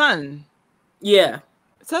of his son. Yeah.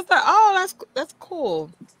 So I was like, oh, that's cool.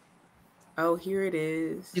 Oh, here it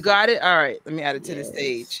is. You got it? All right. Let me add it to the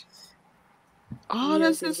stage. Oh, Yeah,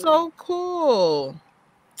 this is so cool.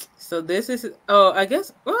 So this is I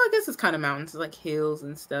guess it's kind of mountains, like hills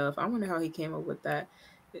and stuff. I wonder how he came up with that.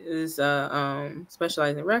 It is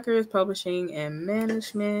specializing in records, publishing, and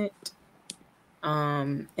management.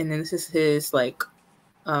 And then this is his like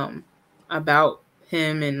about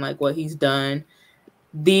him and like what he's done.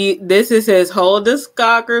 This is his whole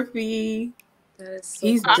discography. That is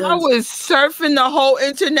so cool. I was surfing the whole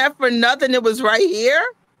internet for nothing. It was right here.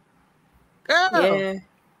 Girl. Yeah.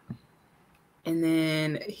 And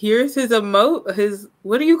then here's his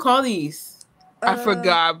what do you call these? I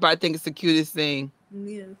forgot, but I think it's the cutest thing.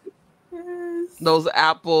 Yeah. Yes. Those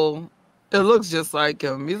apple. It looks just like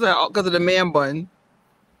him. He's like, because of the man bun.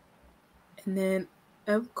 And then,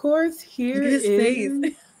 of course, here his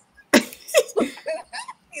is face.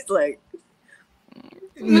 He's like,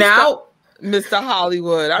 now, Mr.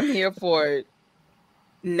 Hollywood. I'm here for it.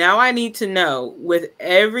 Now I need to know, with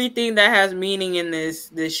everything that has meaning in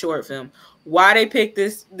this short film, why they picked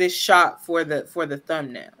this shot for the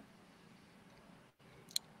thumbnail.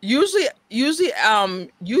 Usually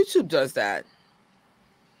YouTube does that.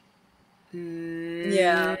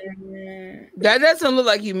 yeah. That doesn't look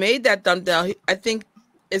like you made that thumbnail. I think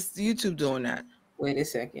it's YouTube doing that. Wait a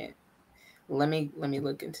second. Let me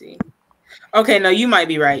look and see. Okay, no, you might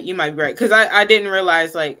be right. Because I didn't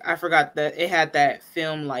realize, like, I forgot that it had that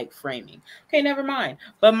film like framing. Okay, never mind.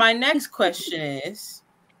 But my next question is,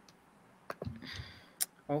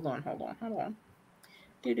 hold on.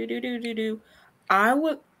 I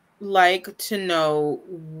would like to know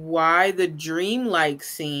why the dreamlike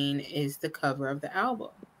scene is the cover of the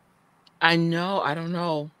album. I know. I don't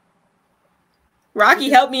know. Rocky,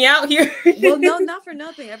 help me out here. Well, no, not for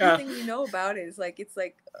nothing. Everything we know about it is like, it's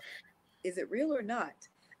like, is it real or not?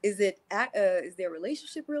 Is their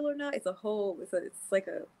relationship real or not? It's like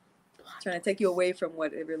a trying to take you away from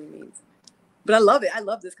what it really means. But I love it. I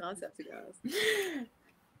love this concept, to be honest.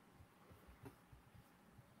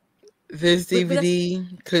 This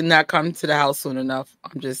DVD could not come to the house soon enough.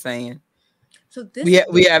 I'm just saying. So this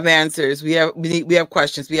we have answers. We have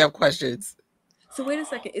questions. We have questions. So wait a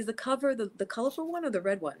second. Is the cover the colorful one or the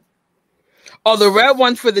red one? Oh, the red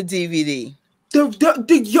one for the DVD.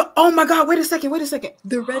 Oh my God! Wait a second.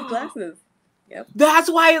 The red glasses. Yep. That's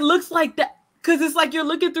why it looks like that. Because it's like you're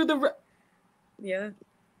looking through the. Yeah.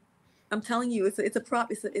 I'm telling you, it's a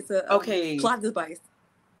prop. It's a okay plot device.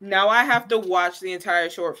 Now I have to watch the entire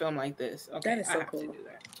short film like this. Okay, that is so cool. To do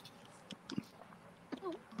that.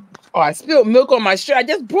 Oh, I spilled milk on my shirt. I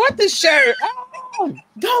just brought the shirt. Oh,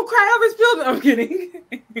 don't cry over spilled milk. I'm kidding.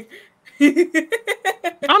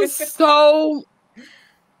 I'm so.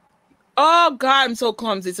 Oh God, I'm so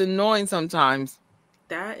clumsy. It's annoying sometimes.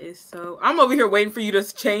 That is so. I'm over here waiting for you to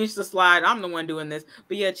change the slide. I'm the one doing this.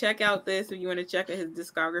 But yeah, check out this if you want to check out his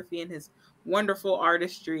discography and his wonderful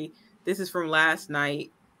artistry. This is from last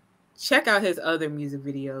night. Check out his other music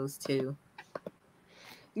videos too.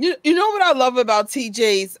 You know what I love about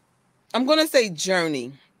TJ's, I'm going to say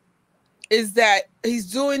journey, is that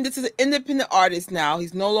he's doing this as an independent artist now.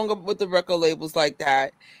 He's no longer with the record labels like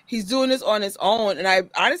that. He's doing this on his own. And I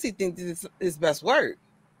honestly think this is his best work.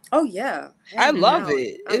 Oh, yeah. I love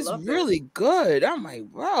it. It's really good. I'm like,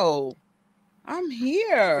 bro, I'm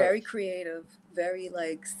here. Very creative, very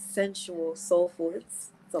like sensual, soulful. It's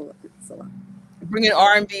a lot. Bringing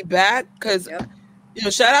R&B back, because you know,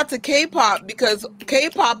 shout out to K-pop, because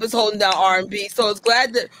K-pop is holding down R&B. So it's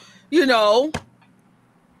glad that, you know,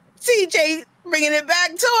 TJ bringing it back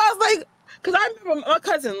too. I was like, because I remember my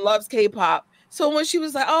cousin loves K-pop. So when she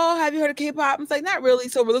was like, "Oh, have you heard of K-pop?" I was like, "Not really."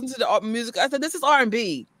 So we're listening to the music. I said, "This is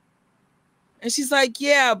R&B," and she's like,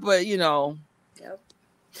 "Yeah, but you know." Yep.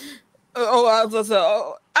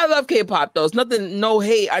 I love K-pop though. It's nothing, no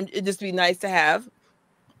hate. It'd just be nice to have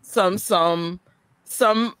some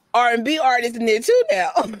R&B artists in there too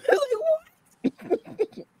now.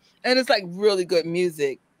 Like, and it's like really good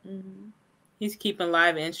music. Mm-hmm. He's keeping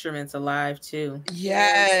live instruments alive too.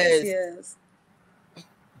 Yes.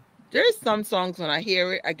 There's some songs when I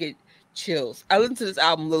hear it, I get chills. I listen to this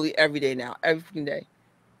album literally every day now, every freaking day.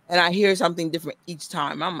 and I hear something different each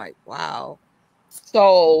time. I'm like, wow.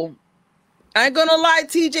 So I ain't gonna lie,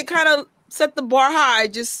 TJ kind of set the bar high,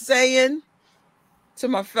 just saying to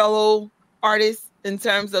my fellow artists in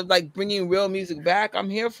terms of like bringing real music back. I'm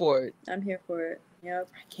here for it. I'm here for it. Yep.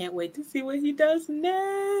 I can't wait to see what he does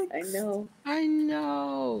next. I know. I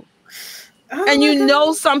know. Oh And my you know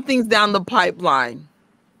God. something's down the pipeline.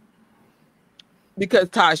 Because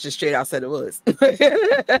Taj just straight out said it was.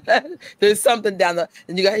 There's something down the,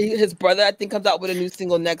 and you got his brother, I think, comes out with a new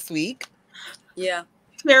single next week. Yeah.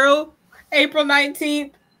 Carol, April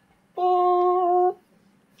 19th. Oh,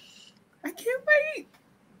 I can't wait.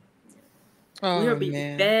 Oh, We'll be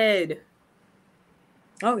man. dead.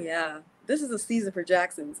 Oh yeah. This is a season for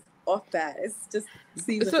Jackson's off bat. It's just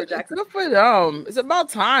season for Jackson. Good for them. It's about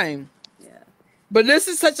time. Yeah. But this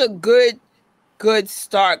is such a good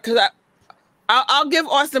start because I'll give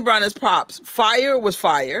Austin Brown his props. Fire was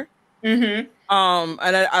fire. Mm-hmm.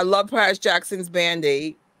 And I love Paris Jackson's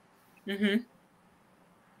Band-Aid. Mm-hmm.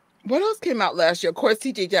 What else came out last year? Of course,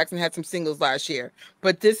 TJ Jackson had some singles last year,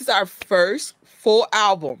 but this is our first full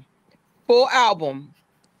album,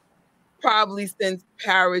 probably since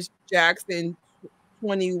Paris Jackson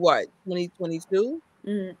 2022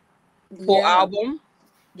 full album.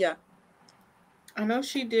 Yeah. I know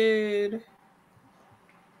she did.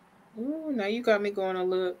 Ooh, now you got me going to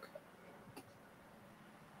look.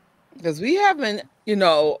 Because we haven't,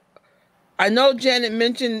 I know Janet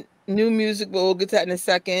mentioned new music, but we'll get to that in a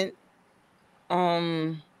second.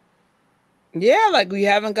 Yeah, like we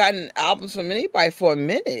haven't gotten albums from anybody for a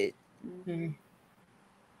minute. Mm-hmm.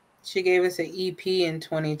 She gave us an EP in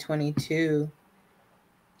 2022.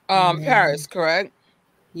 Paris, correct?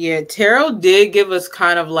 Yeah, Terrell did give us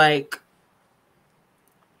kind of like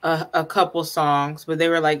a couple songs, but they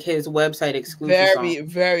were like his website exclusive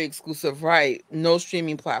songs. Very exclusive, right? No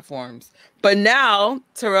streaming platforms. But now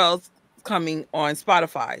Terrell's coming on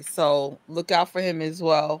Spotify, so look out for him as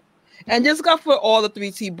well. And just look out for all the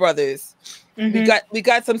 3T brothers. Mm-hmm. We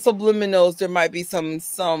got some subliminals. There might be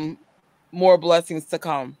some more blessings to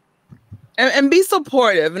come. And be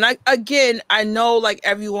supportive. And I know like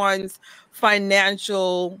everyone's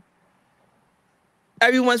finances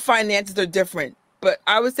are different. But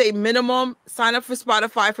I would say minimum, sign up for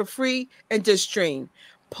Spotify for free and just stream.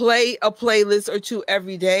 Play a playlist or two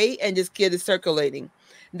every day and just get it circulating.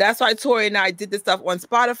 That's why Tori and I did this stuff on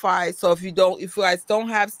Spotify. So if you guys don't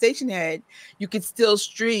have Station Head, you can still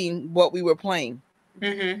stream what we were playing.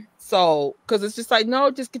 Mm-hmm. So, because it's just like,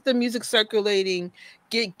 no, just get the music circulating,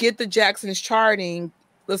 get the Jacksons charting.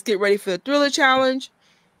 Let's get ready for the Thriller Challenge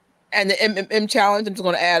and the MMM Challenge. I'm just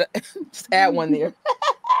going to add one there.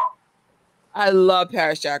 I love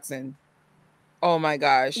Paris Jackson. Oh my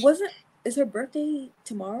gosh. Is her birthday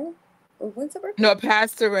tomorrow? Or when's her birthday? No, it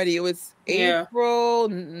passed already. It was April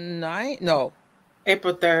 9th? No.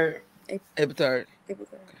 April 3rd. April 3rd. April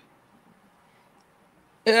 3rd.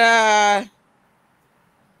 Yeah.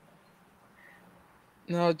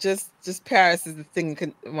 No, just Paris is the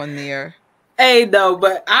thing one year. Hey, though,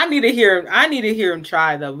 but I need to hear him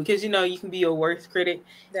try though, because you can be your worst critic.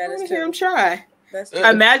 That is true. Hear him try. That's true.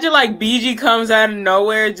 Imagine like BG comes out of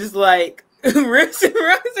nowhere, just like rips and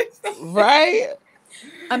runs. Right?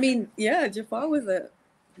 I mean, yeah, Jafar was a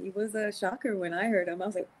shocker when I heard him. I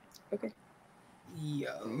was like, okay.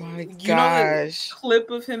 Yo, my gosh. You know the clip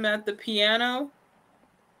of him at the piano?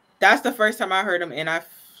 That's the first time I heard him, and I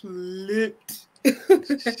flipped.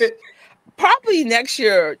 Probably next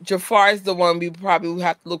year, Jafar is the one we probably will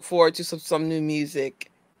have to look forward to some new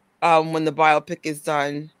music when the biopic is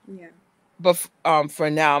done. Yeah. But for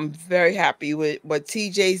now, I'm very happy with what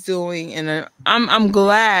TJ's doing, and I'm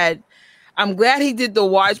glad. I'm glad he did the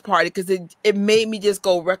watch party because it made me just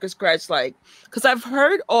go record scratch because I've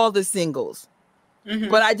heard all the singles,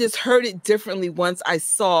 but I just heard it differently once I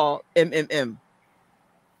saw MMM.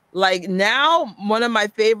 Like now, one of my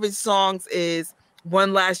favorite songs is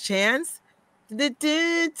One Last Chance. I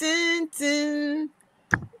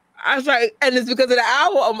was like, and it's because of the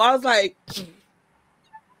album. I was like,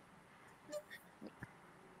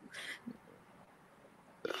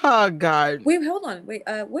 oh God. Wait, hold on. Wait,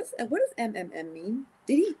 what does MMM mean?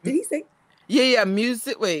 Did he say? Yeah.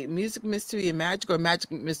 Music mystery and magic, or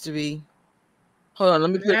magic mystery. Hold on,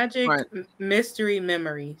 let me Magic mystery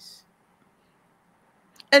memories.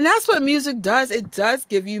 And that's what music does. It does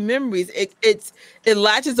give you memories. It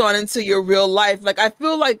latches on into your real life. Like I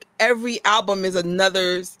feel like every album is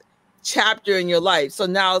another chapter in your life. So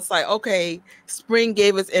now it's like, okay, spring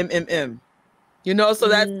gave us MMM. So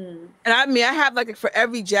that's and I mean I have like for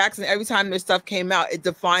every Jackson, every time their stuff came out, it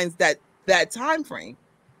defines that time frame.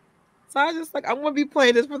 So I was just like, I want to be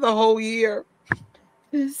playing this for the whole year.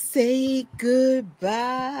 Say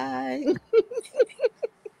goodbye.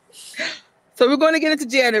 So we're going to get into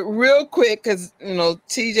Janet real quick because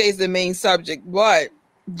TJ is the main subject. But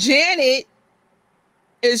Janet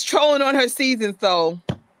is trolling on her season, so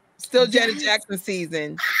still Janet Jackson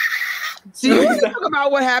season. Do you want to talk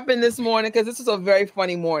about what happened this morning? Because this was a very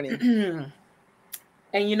funny morning.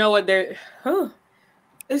 And you know what?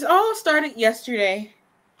 This all started yesterday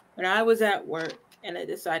when I was at work and I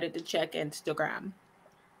decided to check Instagram.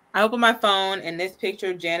 I opened my phone and this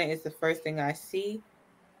picture of Janet is the first thing I see.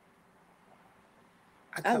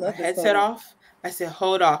 I cut my headset off. I said,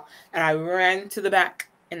 hold off. And I ran to the back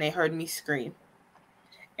and they heard me scream.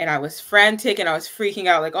 And I was frantic and I was freaking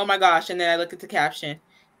out like, oh my gosh. And then I looked at the caption. It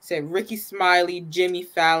said, Ricky Smiley, Jimmy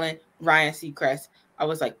Fallon, Ryan Seacrest. I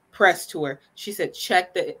was like, press to her. She said,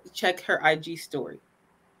 check her IG story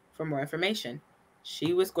for more information.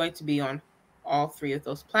 She was going to be on all 3 of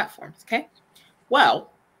those platforms. Okay.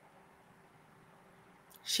 Well,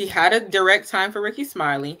 she had a direct time for Ricky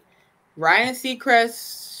Smiley. Ryan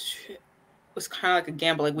Seacrest was kind of like a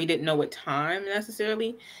gamble. Like we didn't know what time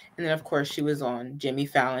necessarily. And then of course she was on Jimmy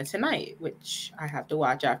Fallon tonight, which I have to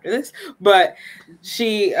watch after this. But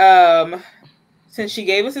she, since she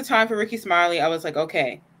gave us a time for Ricky Smiley, I was like,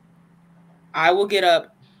 okay, I will get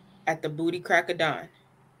up at the booty crack of dawn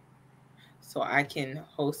so I can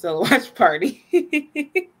host a watch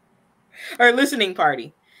party or listening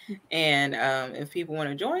party. And if people want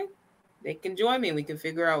to join, they can join me and we can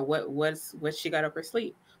figure out what she got up her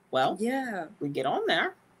sleeve. Well, yeah, we get on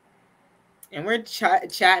there and we're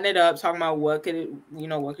chatting it up, talking about what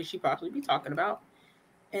could she possibly be talking about.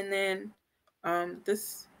 And then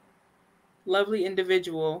this lovely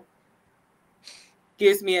individual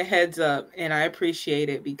gives me a heads up and I appreciate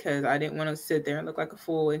it because I didn't want to sit there and look like a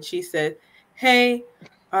fool. And she said, hey,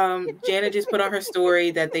 Janet just put on her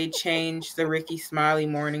story that they changed the Ricky Smiley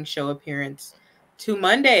morning show appearance to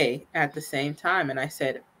Monday at the same time. And I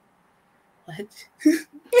said, what?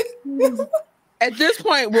 At this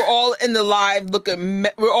point, we're all in the live looking.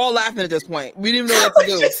 We're all laughing at this point. We didn't even know what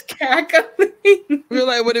to do. Just cackling. We were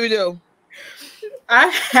like, what do we do? I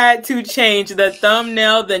had to change the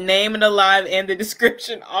thumbnail, the name of the live, and the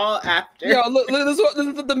description all after. Yo, look this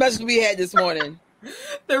is the message we had this morning.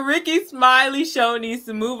 The Ricky Smiley show needs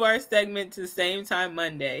to move our segment to the same time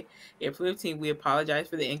Monday. April 15th, we apologize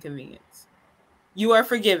for the inconvenience. You are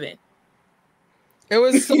forgiven. It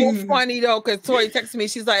was so funny though, because Tori texted me.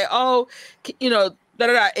 She's like, "Oh,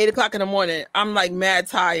 8:00 in the morning." I'm like mad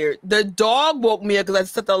tired. The dog woke me up because I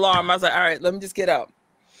set the alarm. I was like, "All right, let me just get up."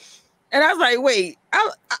 And I was like, "Wait,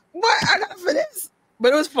 what? I got for this?"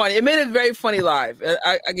 But it was funny. It made it very funny live.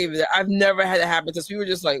 I gave you that. I've never had it happen since we were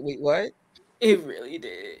just like, "Wait, what?" It really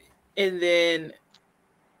did. And then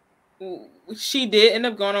she did end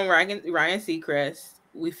up going on Ryan Seacrest.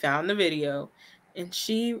 We found the video. And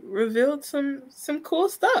she revealed some cool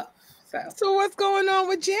stuff. So what's going on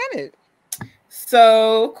with Janet?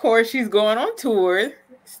 So, of course, she's going on tour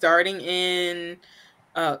starting in,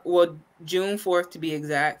 June 4th to be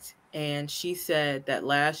exact. And she said that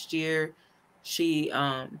last year she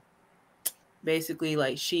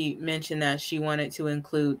basically she mentioned that she wanted to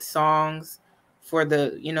include songs for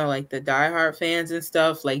the, the diehard fans and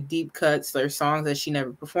stuff, like deep cuts or songs that she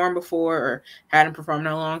never performed before or hadn't performed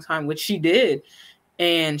in a long time, which she did.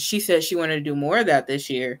 And she said she wanted to do more of that this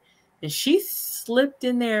year. And she slipped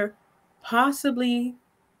in there possibly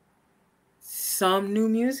some new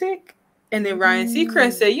music. And then Ryan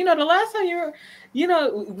Seacrest said, the last time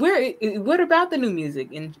what about the new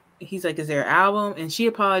music? And he's like, is there an album? And she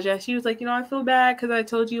apologized. She was like, I feel bad because I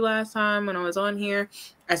told you last time when I was on here,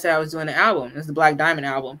 I said I was doing an album. It's the Black Diamond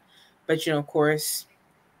album. But, of course,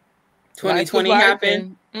 2020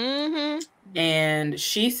 happened. Mm-hmm. And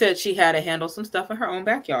she said she had to handle some stuff in her own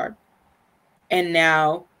backyard. And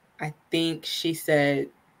now I think she said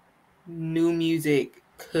new music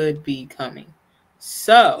could be coming.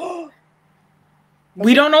 So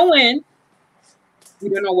we don't know when. We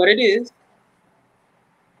don't know what it is.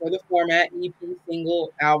 For the format, EP,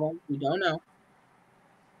 single, album, we don't know.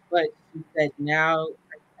 But she said now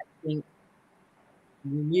I think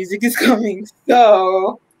new music is coming.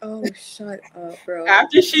 So oh, shut up, bro.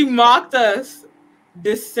 After she mocked us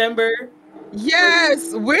December.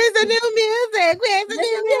 Yes, where's the new music? Where's the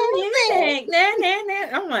new music?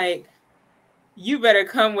 Nah. I'm like, you better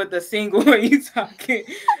come with a single when you talking.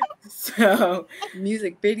 So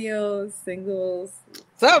music videos, singles,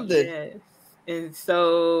 something. Yes. And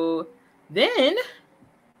so then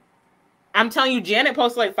I'm telling you, Janet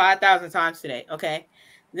posted like 5,000 times today. Okay.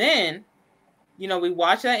 Then, we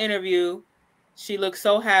watched that interview. She looked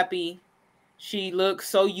so happy. She looked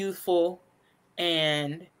so youthful.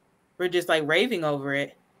 and we're just like raving over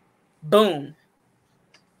it. Boom.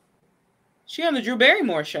 She on the Drew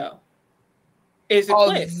Barrymore show. Is a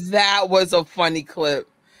clip. That was a funny clip.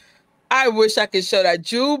 I wish I could show that.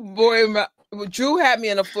 Drew had me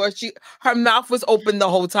on the floor. Her mouth was open the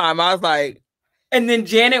whole time. I was like, and then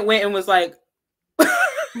Janet went and was like,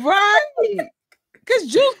 right,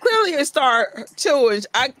 because Drew's clearly a star too.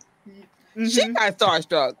 And she got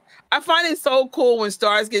starstruck. I find it so cool when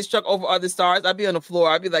stars get struck over other stars. I'd be on the floor.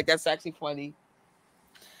 I'd be like, that's actually funny.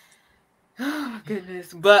 Oh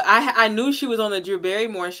goodness. But I knew she was on the Drew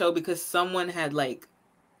Barrymore show because someone had like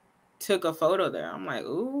took a photo there. I'm like,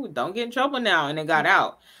 ooh, don't get in trouble now. And it got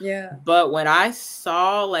out. Yeah. But when I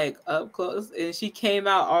saw like up close and she came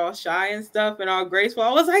out all shy and stuff and all graceful, I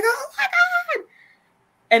was like, oh my God.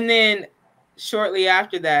 And then shortly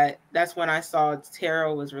after that, that's when I saw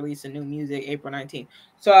Tara was releasing new music April 19th.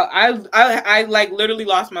 So I like literally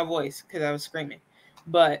lost my voice because I was screaming.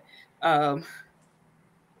 But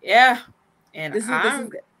yeah. And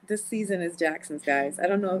this season is Jackson's, guys. I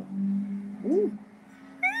don't know. Ooh.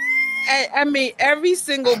 I mean, every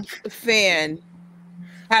single fan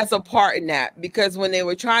has a part in that, because when they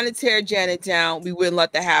were trying to tear Janet down, we wouldn't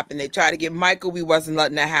let that happen. They tried to get Michael, we wasn't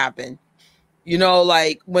letting that happen. You know,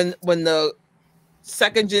 like when the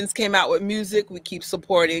second gens came out with music, we keep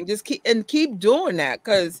supporting, keep doing that,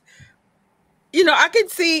 because you know, I can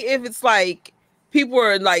see if it's like people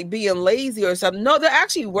are like being lazy or something. No, they're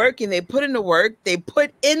actually working. They put in the work. They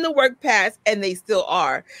put in the work past, and they still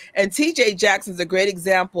are. And TJ Jackson's a great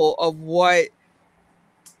example of what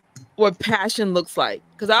passion looks like.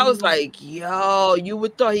 Because I was like, yo, you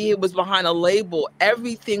would thought he was behind a label.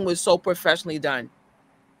 Everything was so professionally done.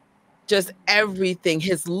 Just everything.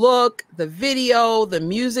 His look, the video, the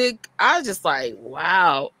music. I was just like,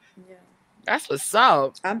 wow. Yeah. That's what's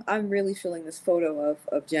up. I'm really feeling this photo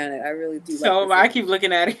of Janet. I really do. So like I keep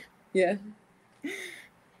looking at it. Yeah.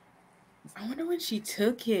 I wonder when she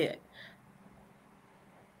took it.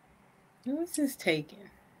 Who was this taken?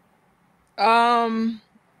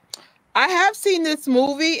 I have seen this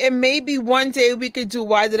movie, and maybe one day we could do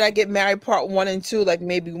Why Did I Get Married Part 1 and 2. Like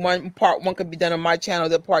maybe part 1 could be done on my channel,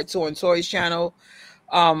 the part 2 on Tori's channel.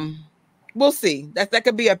 We'll see. That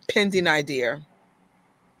could be a pending idea.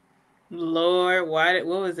 Lord, what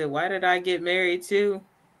was it? Why did I get married too?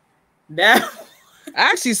 That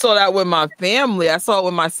I actually saw that with my family. I saw it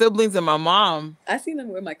with my siblings and my mom. I seen them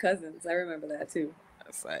with my cousins. I remember that too.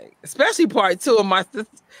 It's like, especially part 2. And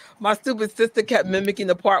my stupid sister kept mimicking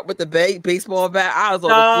the part with the baseball bat. I was on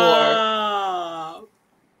the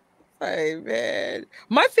floor. Hey man,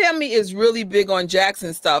 my family is really big on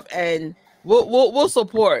Jackson stuff, and we'll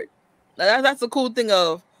support. That's the cool thing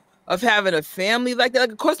of having a family like that.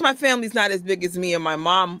 Like, of course, my family's not as big as me and my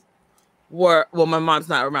mom were. Well, my mom's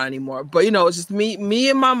not around anymore, but you know, it's just me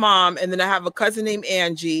and my mom, and then I have a cousin named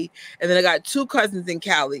Angie, and then I got 2 cousins in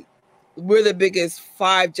Cali. We're the biggest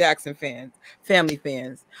 5 Jackson family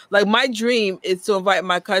fans. Like, my dream is to invite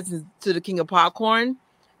my cousins to the King of Popcorn,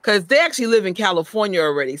 because they actually live in California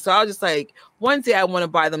already. So I was just like, one day I want to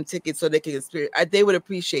buy them tickets so they can experience. They would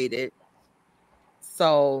appreciate it.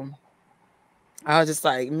 So I was just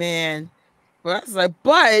like, man. But I was like,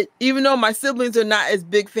 but even though my siblings are not as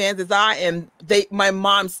big fans as I am, my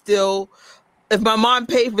mom still. If my mom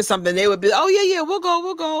paid for something, they would be, oh yeah, we'll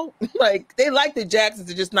go. Like, they like the Jacksons,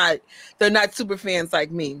 they're not super fans like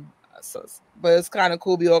me. So, but it's kind of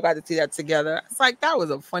cool. We all got to see that together. It's like, that was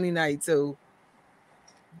a funny night too.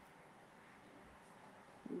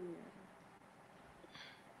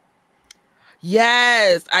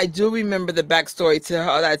 Yes, I do remember the backstory to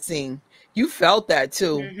that scene. You felt that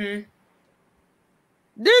too. Mm-hmm.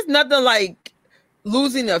 There's nothing like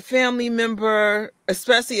losing a family member,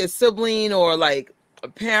 especially a sibling or like a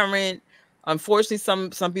parent. Unfortunately,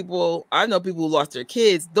 some people, I know people who lost their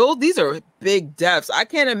kids. These are big deaths. I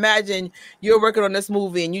can't imagine you're working on this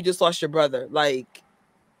movie and you just lost your brother. Like,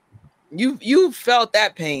 you felt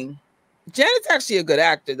that pain. Janet's actually a good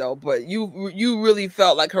actor though, but you really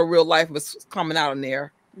felt like her real life was coming out in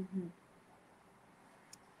there. Mm-hmm.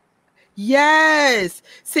 Yes.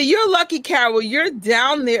 See, you're lucky, Carol. You're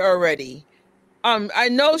down there already. I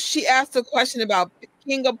know she asked a question about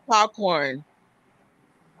King of Popcorn.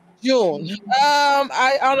 June.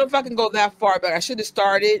 I don't know if I can go that far back. I should have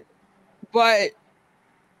started, but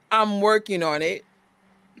I'm working on it.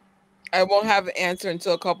 I won't have an answer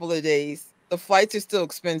until a couple of days. The flights are still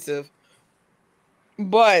expensive.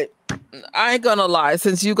 But I ain't gonna lie,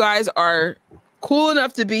 since you guys are cool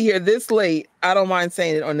enough to be here this late, I don't mind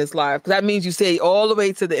saying it on this live, because that means you stay all the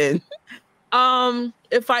way to the end.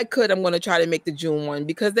 If I could, I'm gonna try to make the June one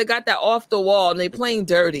because they got that Off the Wall and they playing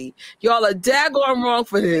dirty. Y'all are daggone wrong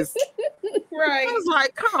for this. Right. I was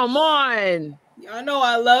like, come on. Y'all know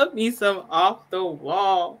I love me some Off the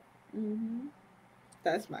Wall. Mm-hmm.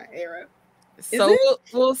 That's my era. So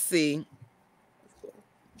we'll see.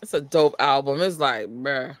 It's a dope album. It's like,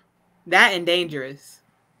 bruh. That and Dangerous.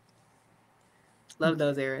 Love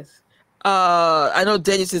those eras. I know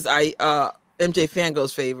Dennis is MJ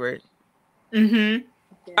Fangirl's favorite. Mm-hmm.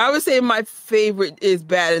 I would say my favorite is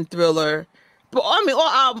Bad and Thriller. But I mean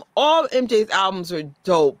all MJ's albums are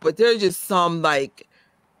dope, but there's just some like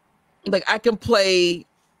I can play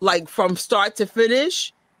like from start to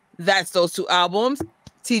finish. That's those two albums.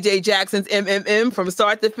 TJ Jackson's MMM from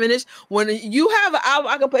start to finish. When you have an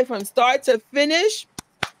album I can play from start to finish,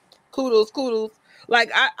 kudos.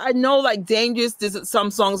 Like I know like Dangerous, there's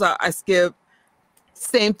some songs I skip.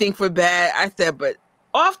 Same thing for Bad. I said, but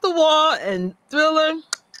Off the Wall and Thriller,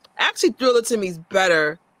 actually Thriller to me is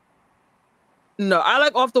better. No, I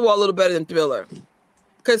like Off the Wall a little better than Thriller.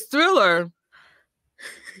 Because Thriller,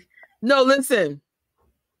 no, listen.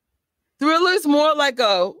 Thriller is more like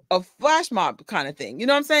a flash mob kind of thing. You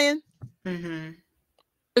know what I'm saying? Mm-hmm.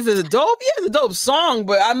 Is it a dope? Yeah, it's a dope song,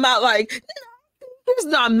 but I'm not like,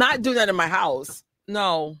 no, I'm not doing that in my house.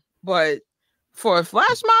 No, but for a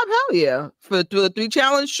flash mob, hell yeah. For the 3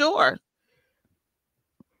 challenge, sure.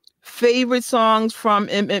 Favorite songs from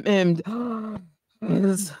MMM.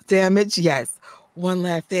 Damage, yes. One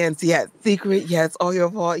Last Dance, yes. Secret, yes. All Your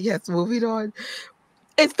Fault, yes. Moving On.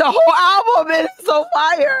 It's the whole album and it's so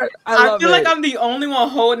fire. I feel like I'm the only one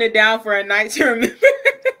holding it down for A Night to Remember.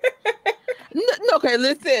 No, okay,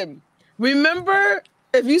 listen. Remember,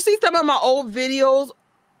 if you see some of my old videos,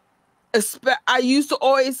 I used to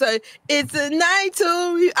always say, it's a night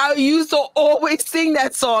to... I used to always sing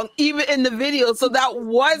that song, even in the video. So that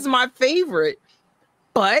was my favorite.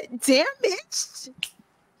 But damn it. It's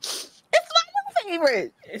not my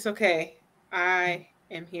favorite. It's okay. I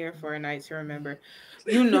am here for A Night to Remember.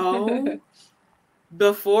 You know,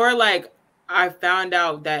 before like I found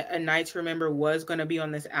out that A Night to Remember was going to be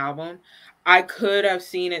on this album, I could have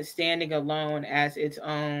seen it standing alone as its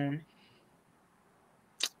own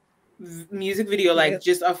music video, like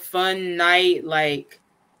just a fun night, like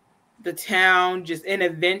the town, just an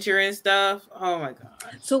adventure and stuff. Oh my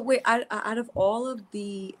god! So wait, out of all of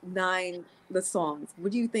the songs,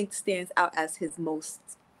 what do you think stands out as his most,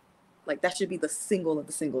 like that should be the single of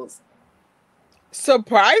the singles?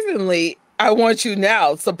 Surprisingly, I Want You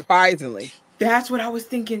Now. Surprisingly, that's what I was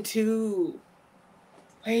thinking too.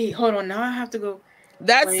 Wait, hold on. Now I have to go.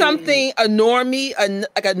 That's something a normie,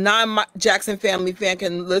 like a non-Jackson Family fan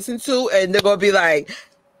can listen to, and they're gonna be like,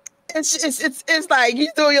 it's like you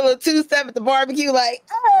doing your little 2-step at the barbecue, like,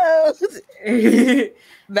 oh.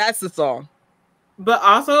 That's the song. But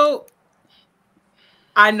also,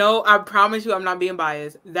 I promise you, I'm not being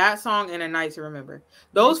biased. That song and A Night to Remember,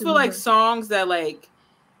 those feel like songs that like,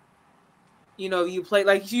 you know, you play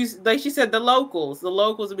like she said, the locals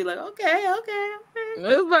would be like, okay.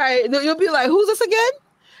 It's like you'll be like, who's this again?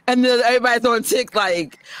 And then everybody's on TikTok.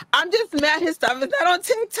 Like, I'm just mad his stuff is not on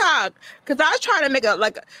TikTok because I was trying to make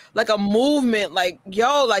a movement. Like,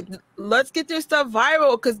 yo, like let's get this stuff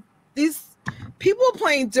viral because these people are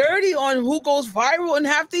playing dirty on who goes viral, and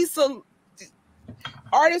half these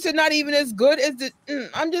artists are not even as good as the.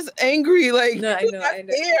 I'm just angry. Like, no, I know.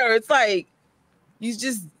 Fair. It's like you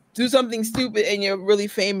just do something stupid and you're really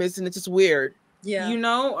famous, and it's just weird. Yeah, you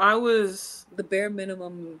know, I was the bare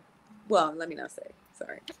minimum. Well, let me not say.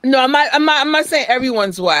 Sorry. No, I'm not saying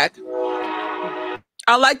everyone's whack.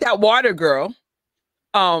 I like that Water Girl.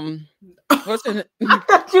 What's her name? I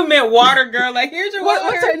thought you meant Water Girl. Like, here's your water.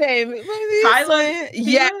 What's her name? Tyler.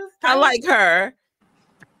 Yeah, I like her.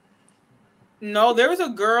 No, there was a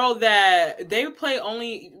girl that they play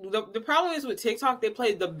only. The problem is with TikTok, they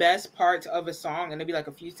play the best parts of a song, and it'd be like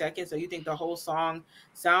a few seconds, so you think the whole song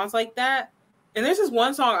sounds like that. And there's this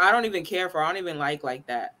one song I don't even care for. I don't even like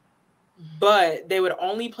that. But they would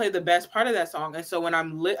only play the best part of that song. And so when I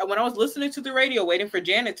was listening to the radio, waiting for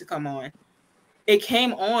Janet to come on, it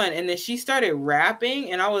came on, and then she started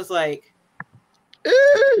rapping, and I was like,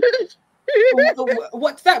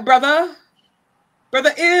 "What's that, brother?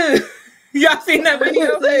 Brother is." Y'all seen that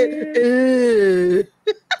video?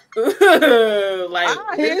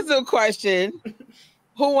 Like, here's a question: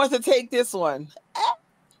 who wants to take this one?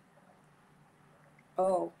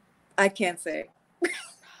 Oh, I can't say.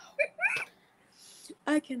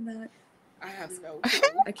 I cannot. I have no.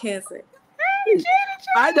 I can't say.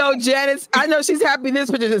 I know Janice. I know she's happy this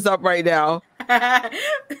picture is up right now.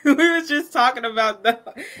 We was just talking about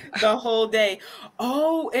the whole day.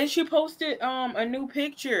 Oh, and she posted a new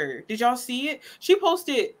picture. Did y'all see it? She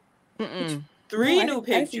posted three new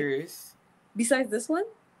pictures. Besides this one?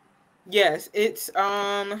 Yes, it's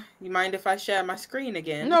you mind if I share my screen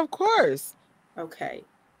again? No, of course. Okay.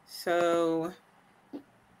 So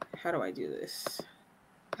how do I do this?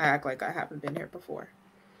 I act like I haven't been here before.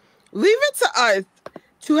 Leave it to us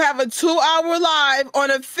to have a 2-hour live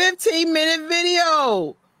on a 15-minute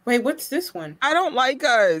video. Wait, what's this one? I don't like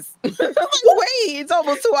us. Wait, it's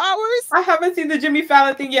almost 2 hours? I haven't seen the Jimmy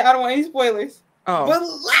Fallon thing yet. I don't want any spoilers. Oh. But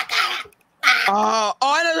look at it.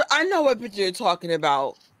 I know what picture you're talking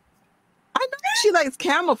about. I know she likes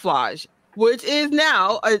camouflage, which is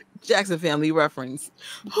now a Jackson Family reference.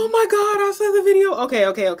 Oh my God, I saw the video.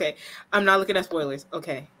 Okay. I'm not looking at spoilers.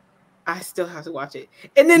 Okay. I still have to watch it.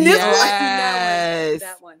 And then this one.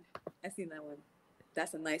 That one. I seen that one.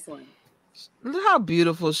 That's a nice one. Look how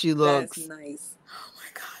beautiful she looks. That's nice. Oh my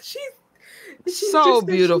God, she's so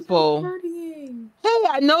beautiful. Hey,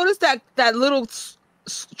 I noticed that little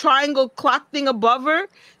triangle clock thing above her.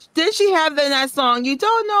 Did she have that in that song? You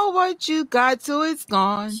don't know what you got till it's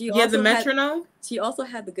gone. Yeah, the metronome. She also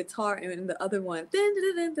had the guitar in the other one.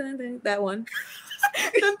 That one.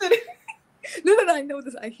 No, I know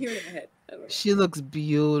this. I hear it in my head. She looks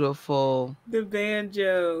beautiful. The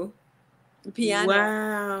banjo. The piano.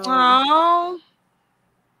 Wow. Oh.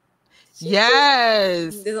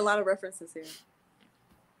 Yes. There's a lot of references here.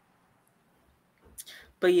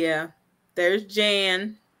 But yeah, there's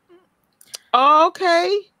Jan.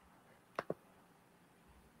 Okay.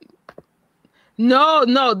 No,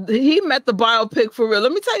 he met the biopic for real.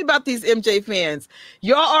 Let me tell you about these MJ fans.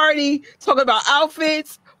 Y'all already talking about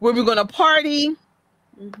outfits, where we're gonna party.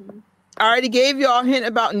 Mm-hmm. I already gave y'all a hint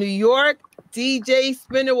about New York. DJ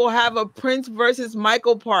Spinner will have a Prince versus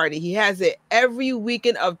Michael party. He has it every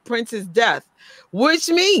weekend of Prince's death, which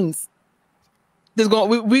means we're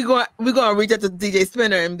gonna reach out to DJ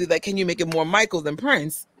Spinner and be like, "Can you make it more Michael than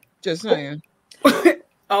Prince?" Just saying. Shade.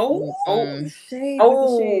 Where's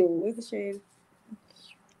the shade?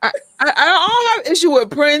 I don't have issue with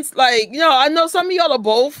Prince. Like, I know some of y'all are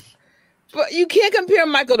both, but you can't compare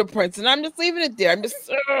Michael to Prince, and I'm just leaving it there. I'm just,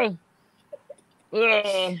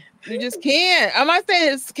 you just can't. I'm not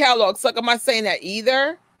saying his catalog suck. I'm not saying that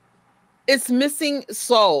either. It's missing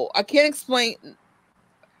soul. I can't explain.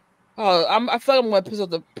 Oh, I feel like I'm gonna piss off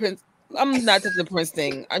the Prince. I'm not touching the Prince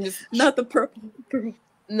thing. I'm just not the purple girl.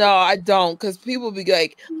 No, I don't, because people be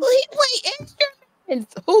like, "Well, he play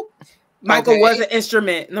instruments." Who? Michael was an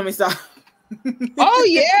instrument. Let me stop. Oh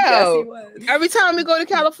yeah. Yes, he was. Every time we go to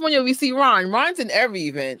California, we see Ron. Ron's in every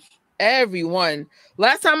event. Everyone.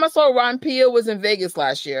 Last time I saw Ron Pia was in Vegas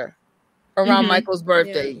last year, around Michael's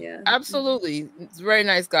birthday. Yeah. Absolutely. It's a very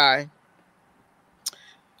nice guy.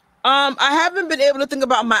 I haven't been able to think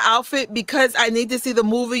about my outfit because I need to see the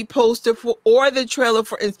movie poster or the trailer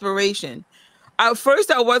for inspiration. At first,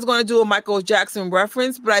 I was going to do a Michael Jackson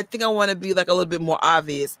reference, but I think I want to be like a little bit more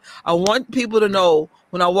obvious. I want people to know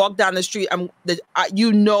when I walk down the street, I'm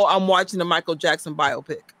watching a Michael Jackson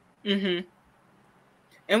biopic. Mm-hmm.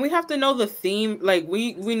 And we have to know the theme. Like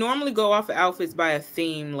we normally go off of outfits by a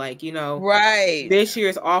theme, like, right. This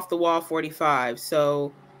year's Off the Wall 45.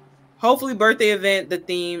 So hopefully birthday event, the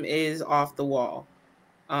theme is off the wall.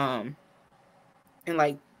 And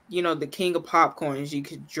like, the king of popcorns, you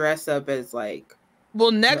could dress up as like.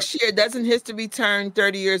 Well, next year, doesn't history turn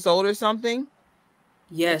 30 years old or something?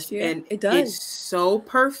 Yes, and it does. It's so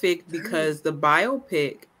perfect because the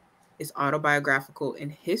biopic is autobiographical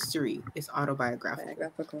and history is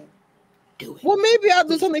autobiographical. Do it. Well, maybe I'll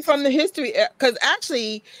do something from the history, because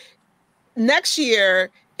actually, next year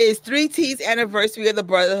is 3T's anniversary of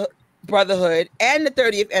the Brotherhood and the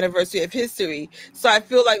 30th anniversary of history. So I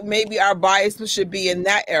feel like maybe our bias should be in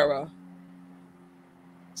that era.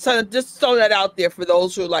 So just throw that out there for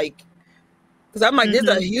those who like, because I'm like, there's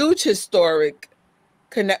a huge historic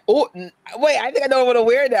connect. Oh, wait, I think I know what to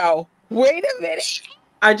wear now. Wait a minute.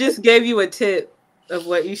 I just gave you a tip of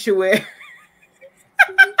what you should wear.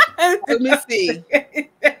 Let me see.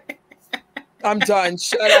 I'm done.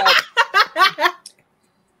 Shut up.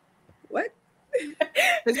 What?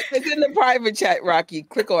 It's in the private chat, Rocky.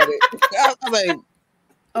 Click on it. I was like,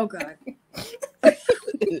 oh God.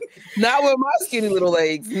 Not with my skinny little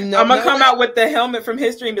legs. No, I'm gonna come out with the helmet from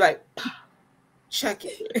history and be like, check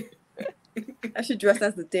it. I should dress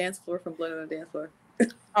as the dance floor from Blood on the Dance Floor.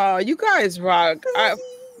 Oh, you guys rock.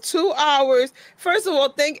 2 hours. First of all,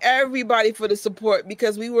 thank everybody for the support,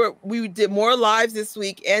 because we did more lives this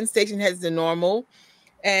week and station heads than normal.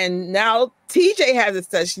 And now TJ has a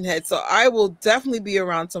session head, so I will definitely be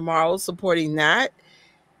around tomorrow supporting that.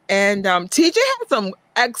 And TJ has some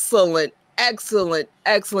excellent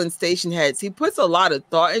station heads. He puts a lot of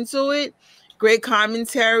thought into it. Great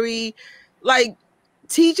commentary. Like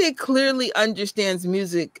TJ clearly understands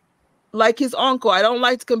music like his uncle. I don't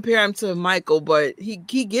like to compare him to Michael, but he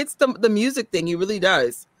gets the music thing. He really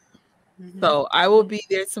does. So I will be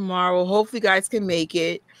there tomorrow. Hopefully you guys can make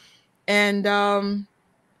it. And how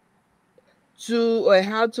do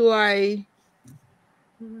I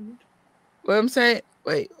what I'm saying?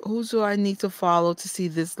 Wait, who do I need to follow to see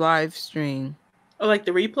this live stream? Oh, like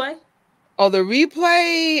the replay? Oh, the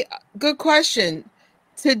replay. Good question.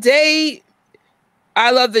 Today, I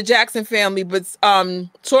love the Jackson family, but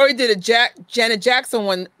Tori did a Janet Jackson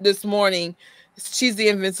one this morning. She's the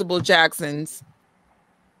Invincible Jacksons.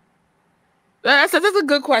 That's a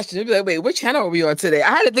good question. Like, wait, what channel are we on today? I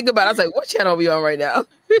had to think about it. I was like, what channel are we on right now?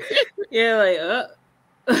 Yeah,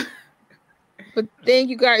 like But thank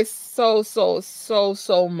you guys so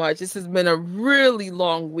much. This has been a really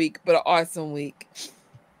long week, but an awesome week.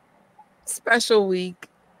 Special week.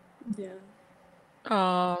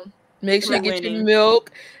 Yeah. Make sure you get your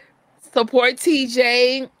milk. Support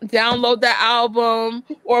TJ. Download the album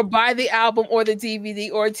or buy the album or the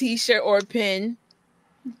DVD or a t-shirt or a pin.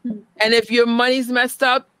 And if your money's messed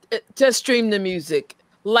up, just stream the music.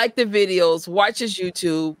 Like the videos. Watch his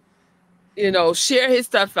YouTube. You know, share his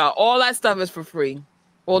stuff out. All that stuff is for free.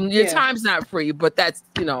 Well, your time's not free, but that's,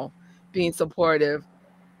 you know, being supportive.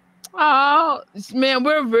 Oh, man,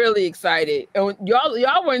 we're really excited. And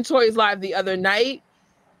y'all were in Toys Live the other night.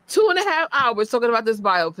 2.5 hours talking about this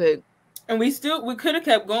biopic. And we could have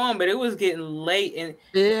kept going, but it was getting late, and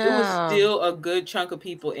it was still a good chunk of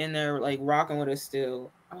people in there, like rocking with us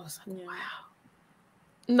still. I was like, wow.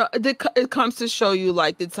 No, it comes to show you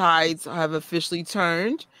like the tides have officially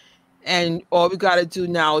turned, and all we got to do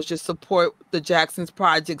now is just support the Jacksons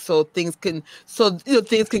project so things can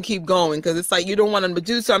keep going, because it's like you don't want them to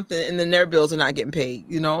do something and then their bills are not getting paid.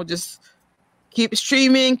 You know, just keep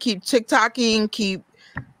streaming, keep TikToking, keep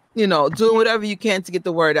doing whatever you can to get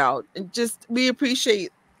the word out. And just we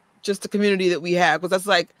appreciate just the community that we have, because that's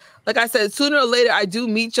like I said, sooner or later I do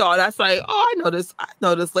meet y'all. That's like, oh, I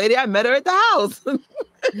know this lady. I met her at the house.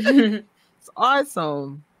 It's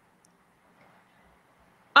awesome.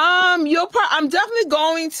 I'm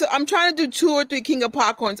definitely I'm trying to do 2 or 3 King of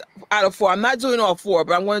Popcorns out of 4. I'm not doing all 4,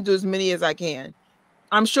 but I'm going to do as many as I can.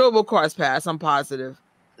 I'm sure we'll cross paths. I'm positive.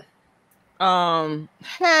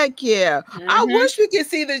 Heck yeah. I wish we could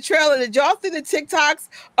see the trailer. Did y'all see the TikToks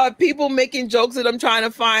of people making jokes that I'm trying to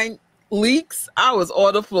find leaks? I was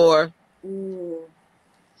on the floor. Ooh.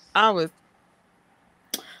 Oh,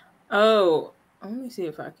 let me see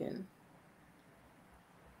if I can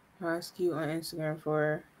ask you on Instagram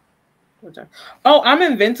for I'm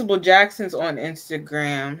Invincible Jacksons on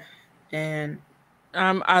Instagram, and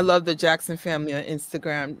I love the Jackson family on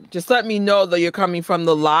Instagram. Just let me know that you're coming from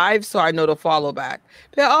the live, so I know to follow back.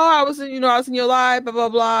 But, I was in your live, blah blah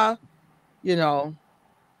blah. Look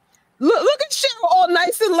at Cheryl, all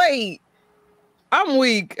nice and late. I'm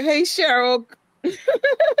weak. Hey Cheryl.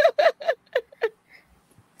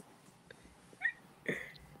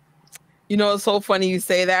 It's so funny you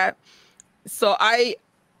say that. So I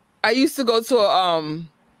used to go to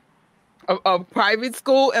a private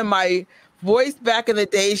school, and my voice back in the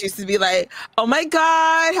days used to be like, oh my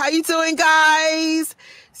God, how you doing, guys?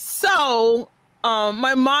 So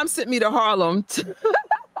my mom sent me to Harlem to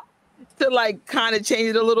like kind of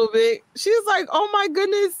change it a little bit. She was like, oh my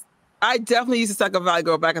goodness. I definitely used to suck a Valley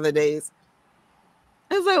Girl back in the days.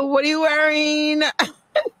 I was like, what are you wearing?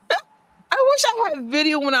 I wish I had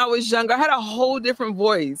video when I was younger. I had a whole different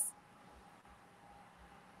voice.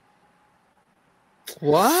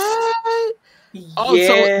 What? Yeah. Oh, so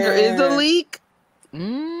there is a leak?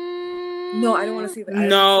 No, I don't want to see that.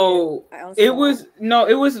 No, it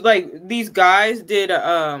was like these guys did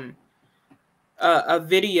a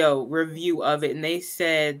video review of it, and they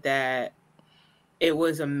said that it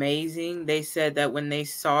was amazing. They said that when they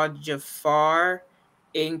saw Jafar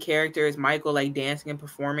in character as Michael, like dancing and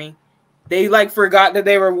performing, they like forgot that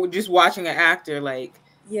they were just watching an actor. Like,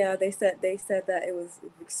 yeah, they said that it was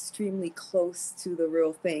extremely close to the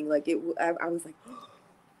real thing. Like I was like, oh,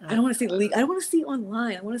 I don't want to see the leak. I don't want to see it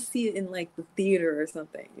online. I want to see it in like the theater or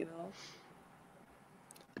something.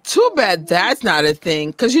 Too bad that's not a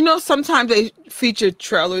thing, because sometimes they feature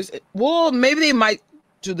trailers. Well, maybe they might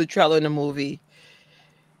do the trailer in a movie.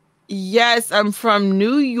 Yes, I'm from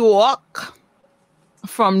New York.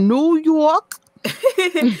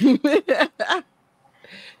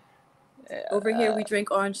 Over here, we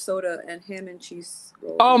drink orange soda and ham and cheese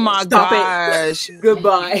rolls. Oh my Stop it. gosh.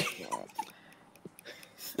 Goodbye.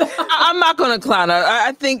 I'm not gonna clown her.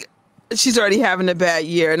 I think she's already having a bad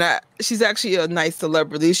year, and she's actually a nice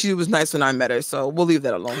celebrity. She was nice when I met her, so we'll leave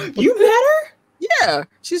that alone. You met her? Yeah,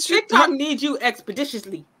 she's TikTok needs you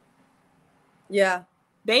expeditiously. Yeah.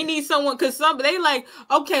 They need someone because they like,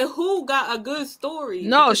 okay, who got a good story?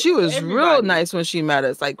 No, Because she was real everybody- nice when she met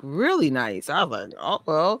us, like really nice. I was like, oh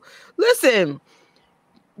well. Listen,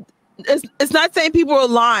 it's not saying people are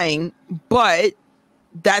lying, but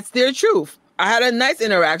that's their truth. I had a nice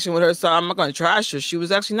interaction with her, so I'm not gonna trash her. She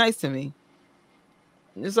was actually nice to me.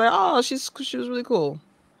 It's like, oh, she was really cool.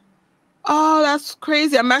 Oh, that's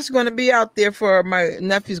crazy. I'm actually gonna be out there for my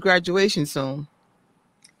nephew's graduation soon.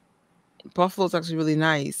 Buffalo's actually really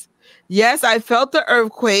nice. Yes, I felt the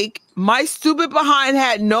earthquake. My stupid behind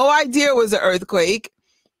had no idea it was an earthquake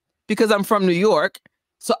because I'm from New York.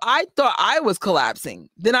 So I thought I was collapsing.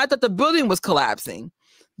 Then I thought the building was collapsing.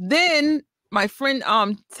 Then my friend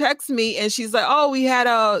texts me and she's like, oh, we had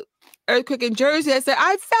a earthquake in Jersey. I said,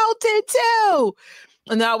 I felt it too.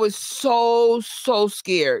 And I was so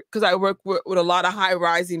scared because I work with a lot of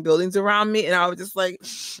high-rising buildings around me. And I was just like,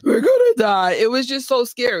 we're going to die. It was just so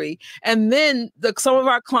scary. And then some of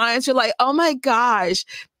our clients are like, oh my gosh,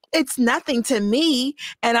 it's nothing to me.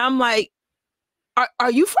 And I'm like,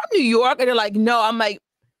 are you from New York? And they're like, no. I'm like,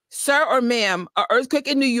 sir or ma'am, an earthquake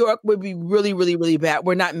in New York would be really, really, really bad.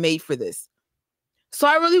 We're not made for this. So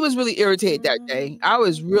I was really irritated that day. I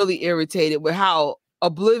was really irritated with how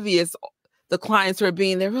oblivious the clients were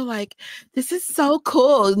being. They were like, this is so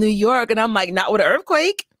cool, New York. And I'm like, not with an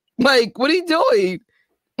earthquake. Like, what are you doing?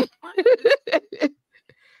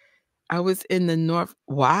 I was in the north.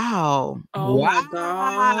 Wow. Oh my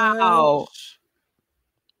gosh.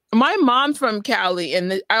 My mom's from Cali,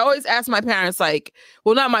 and I always ask my parents, like,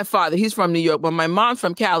 well, not my father, he's from New York, but my mom's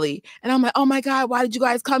from Cali. And I'm like, oh my God, why did you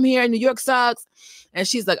guys come here? New York sucks. And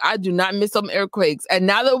she's like, I do not miss some earthquakes. And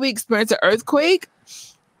now that we experienced an earthquake,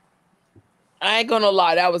 I ain't gonna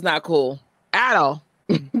lie, that was not cool at all.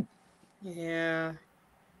 Yeah.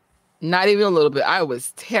 Not even a little bit. I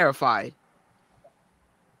was terrified.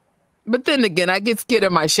 But then again, I get scared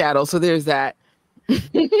of my shadow, so there's that.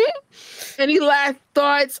 Any last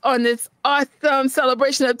thoughts on this awesome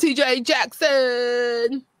celebration of TJ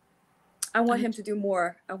Jackson? I want him to do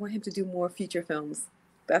more. I want him to do more feature films.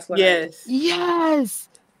 That's what. Yes.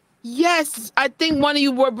 Yes. I think one of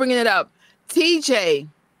you were bringing it up. TJ,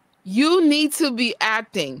 you need to be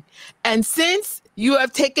acting. And since you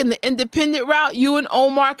have taken the independent route, you and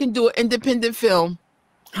Omar can do an independent film.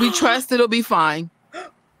 We trust it'll be fine.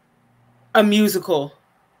 A musical.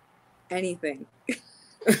 Anything.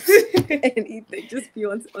 Anything. Just be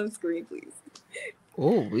on screen, please.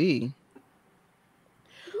 Oh, we.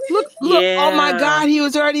 Look. Yeah. Oh my God, he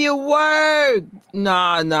was already at work.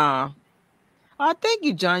 Nah. Oh, thank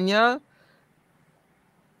you, Janya.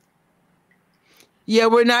 Yeah,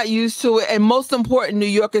 we're not used to it. And most important, New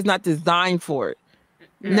York is not designed for it.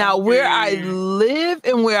 Now, where I live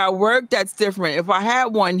and where I work, that's different. If I had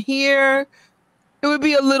one here, it would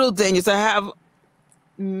be a little dangerous. I have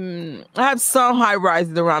some high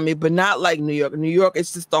rises around me, but not like New York. New York,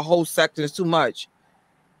 it's just the whole section. It's too much.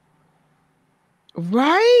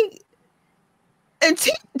 Right? And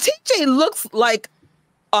TJ looks like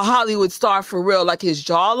a Hollywood star for real, like his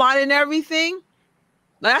jawline and everything.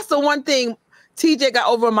 Now, that's the one thing TJ got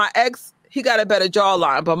over my ex. He got a better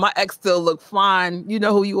jawline, but my ex still look fine. You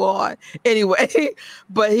know who you are. Anyway,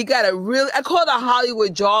 but he got I call it a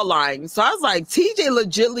Hollywood jawline. So I was like, TJ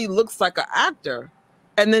legitimately looks like an actor.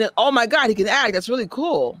 And then, oh my God, he can act. That's really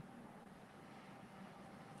cool.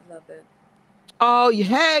 Love it. Oh,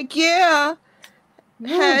 heck yeah.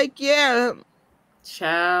 Heck yeah.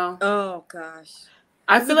 Ciao. Oh gosh.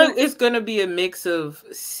 I feel like it's going to be a mix of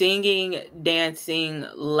singing, dancing,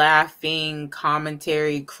 laughing,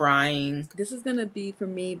 commentary, crying. This is going to be, for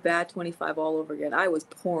me, Bad 25 all over again. I was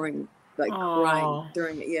pouring, crying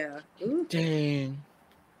during it. Yeah. Ooh. Dang.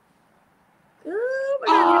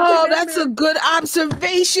 Oh, that's a good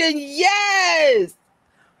observation. Yes.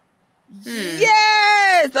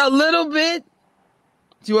 Yes. A little bit.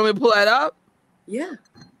 Do you want me to pull that up? Yeah.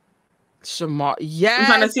 Shamar. Yes. I'm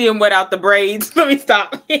trying to see him without the braids. Let me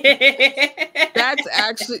stop. That's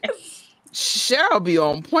actually Cheryl be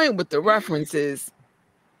on point with the references.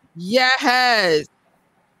 Yes.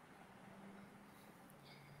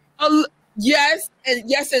 Yes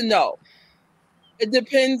and no. It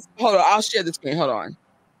depends. Hold on. I'll share the screen. Hold on.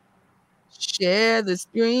 Share the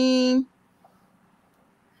screen.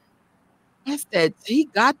 That's that. He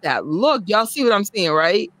got that look. Y'all see what I'm seeing,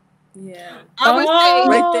 right? Yeah. I would say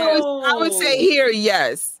Right there. I would say here,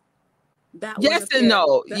 yes. That one Yes up and there.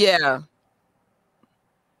 no. That- Yeah.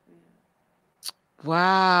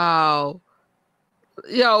 Wow.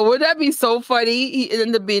 Yo, would that be so funny? He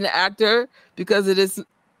ended up being an actor because it is.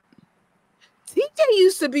 TJ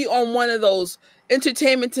used to be on one of those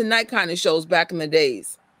Entertainment Tonight kind of shows back in the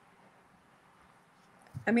days.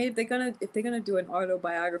 I mean, if they're gonna do an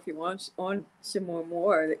autobiography on Shimon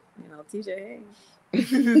Moore, you know, TJ.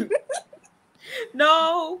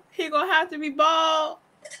 No, he gonna have to be bald.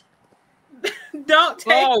 Don't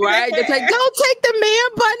take Oh, right. Don't take the man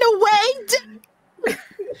button away.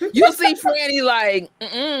 You'll see Franny like,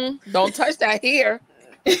 don't touch that here.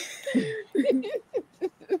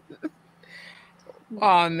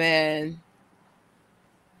 Oh man.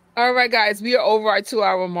 All right, guys, we are over our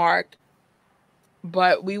 2-hour mark,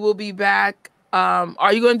 but we will be back.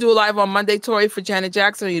 Are you going to do a live on Monday, Tori, for Janet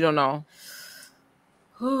Jackson? Or you don't know?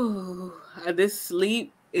 Ooh, this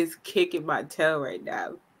sleep is kicking my tail right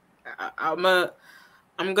now.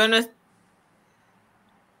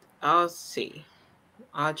 I'll see.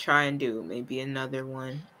 I'll try and do maybe another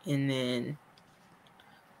one, and then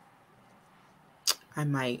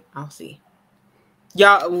I'll see.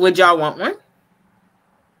 Would y'all want one?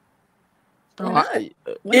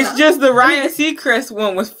 It's just the Ryan Seacrest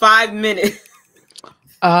one was 5 minutes.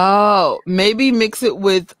 Oh, maybe mix it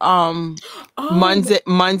with Monday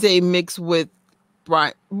mix with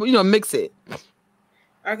Brian. You know, mix it.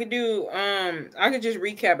 I could do I could just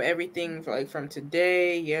recap everything from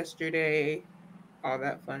today, yesterday, all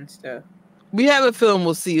that fun stuff. We have a film.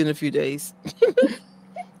 We'll see you in a few days.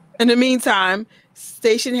 In the meantime,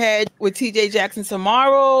 Station Head with TJ Jackson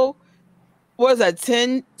tomorrow. What is that?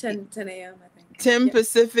 10 a.m. I think. 10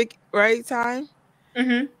 Pacific, right time?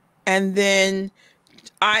 Mm-hmm. And then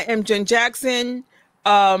I am Jen Jackson.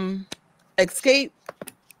 Escape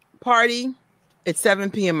Party. It's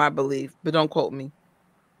 7 p.m. I believe, but don't quote me.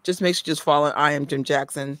 Just make sure just follow I am Jim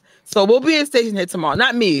Jackson. So we'll be at Station Head tomorrow.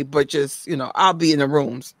 Not me, but just, I'll be in the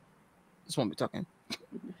rooms. Just won't be talking.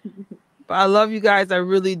 But I love you guys. I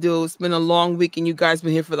really do. It's been a long week and you guys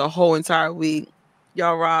been here for the whole entire week.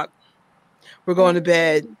 Y'all rock. We're going to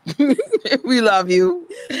bed. We love you.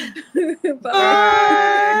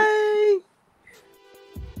 Bye.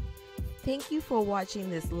 Thank you for watching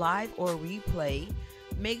this live or replay.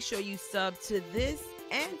 Make sure you sub to this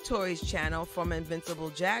and Tori's channel from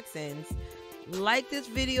Invincible Jacksons. Like this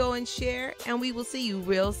video and share, and we will see you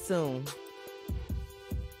real soon.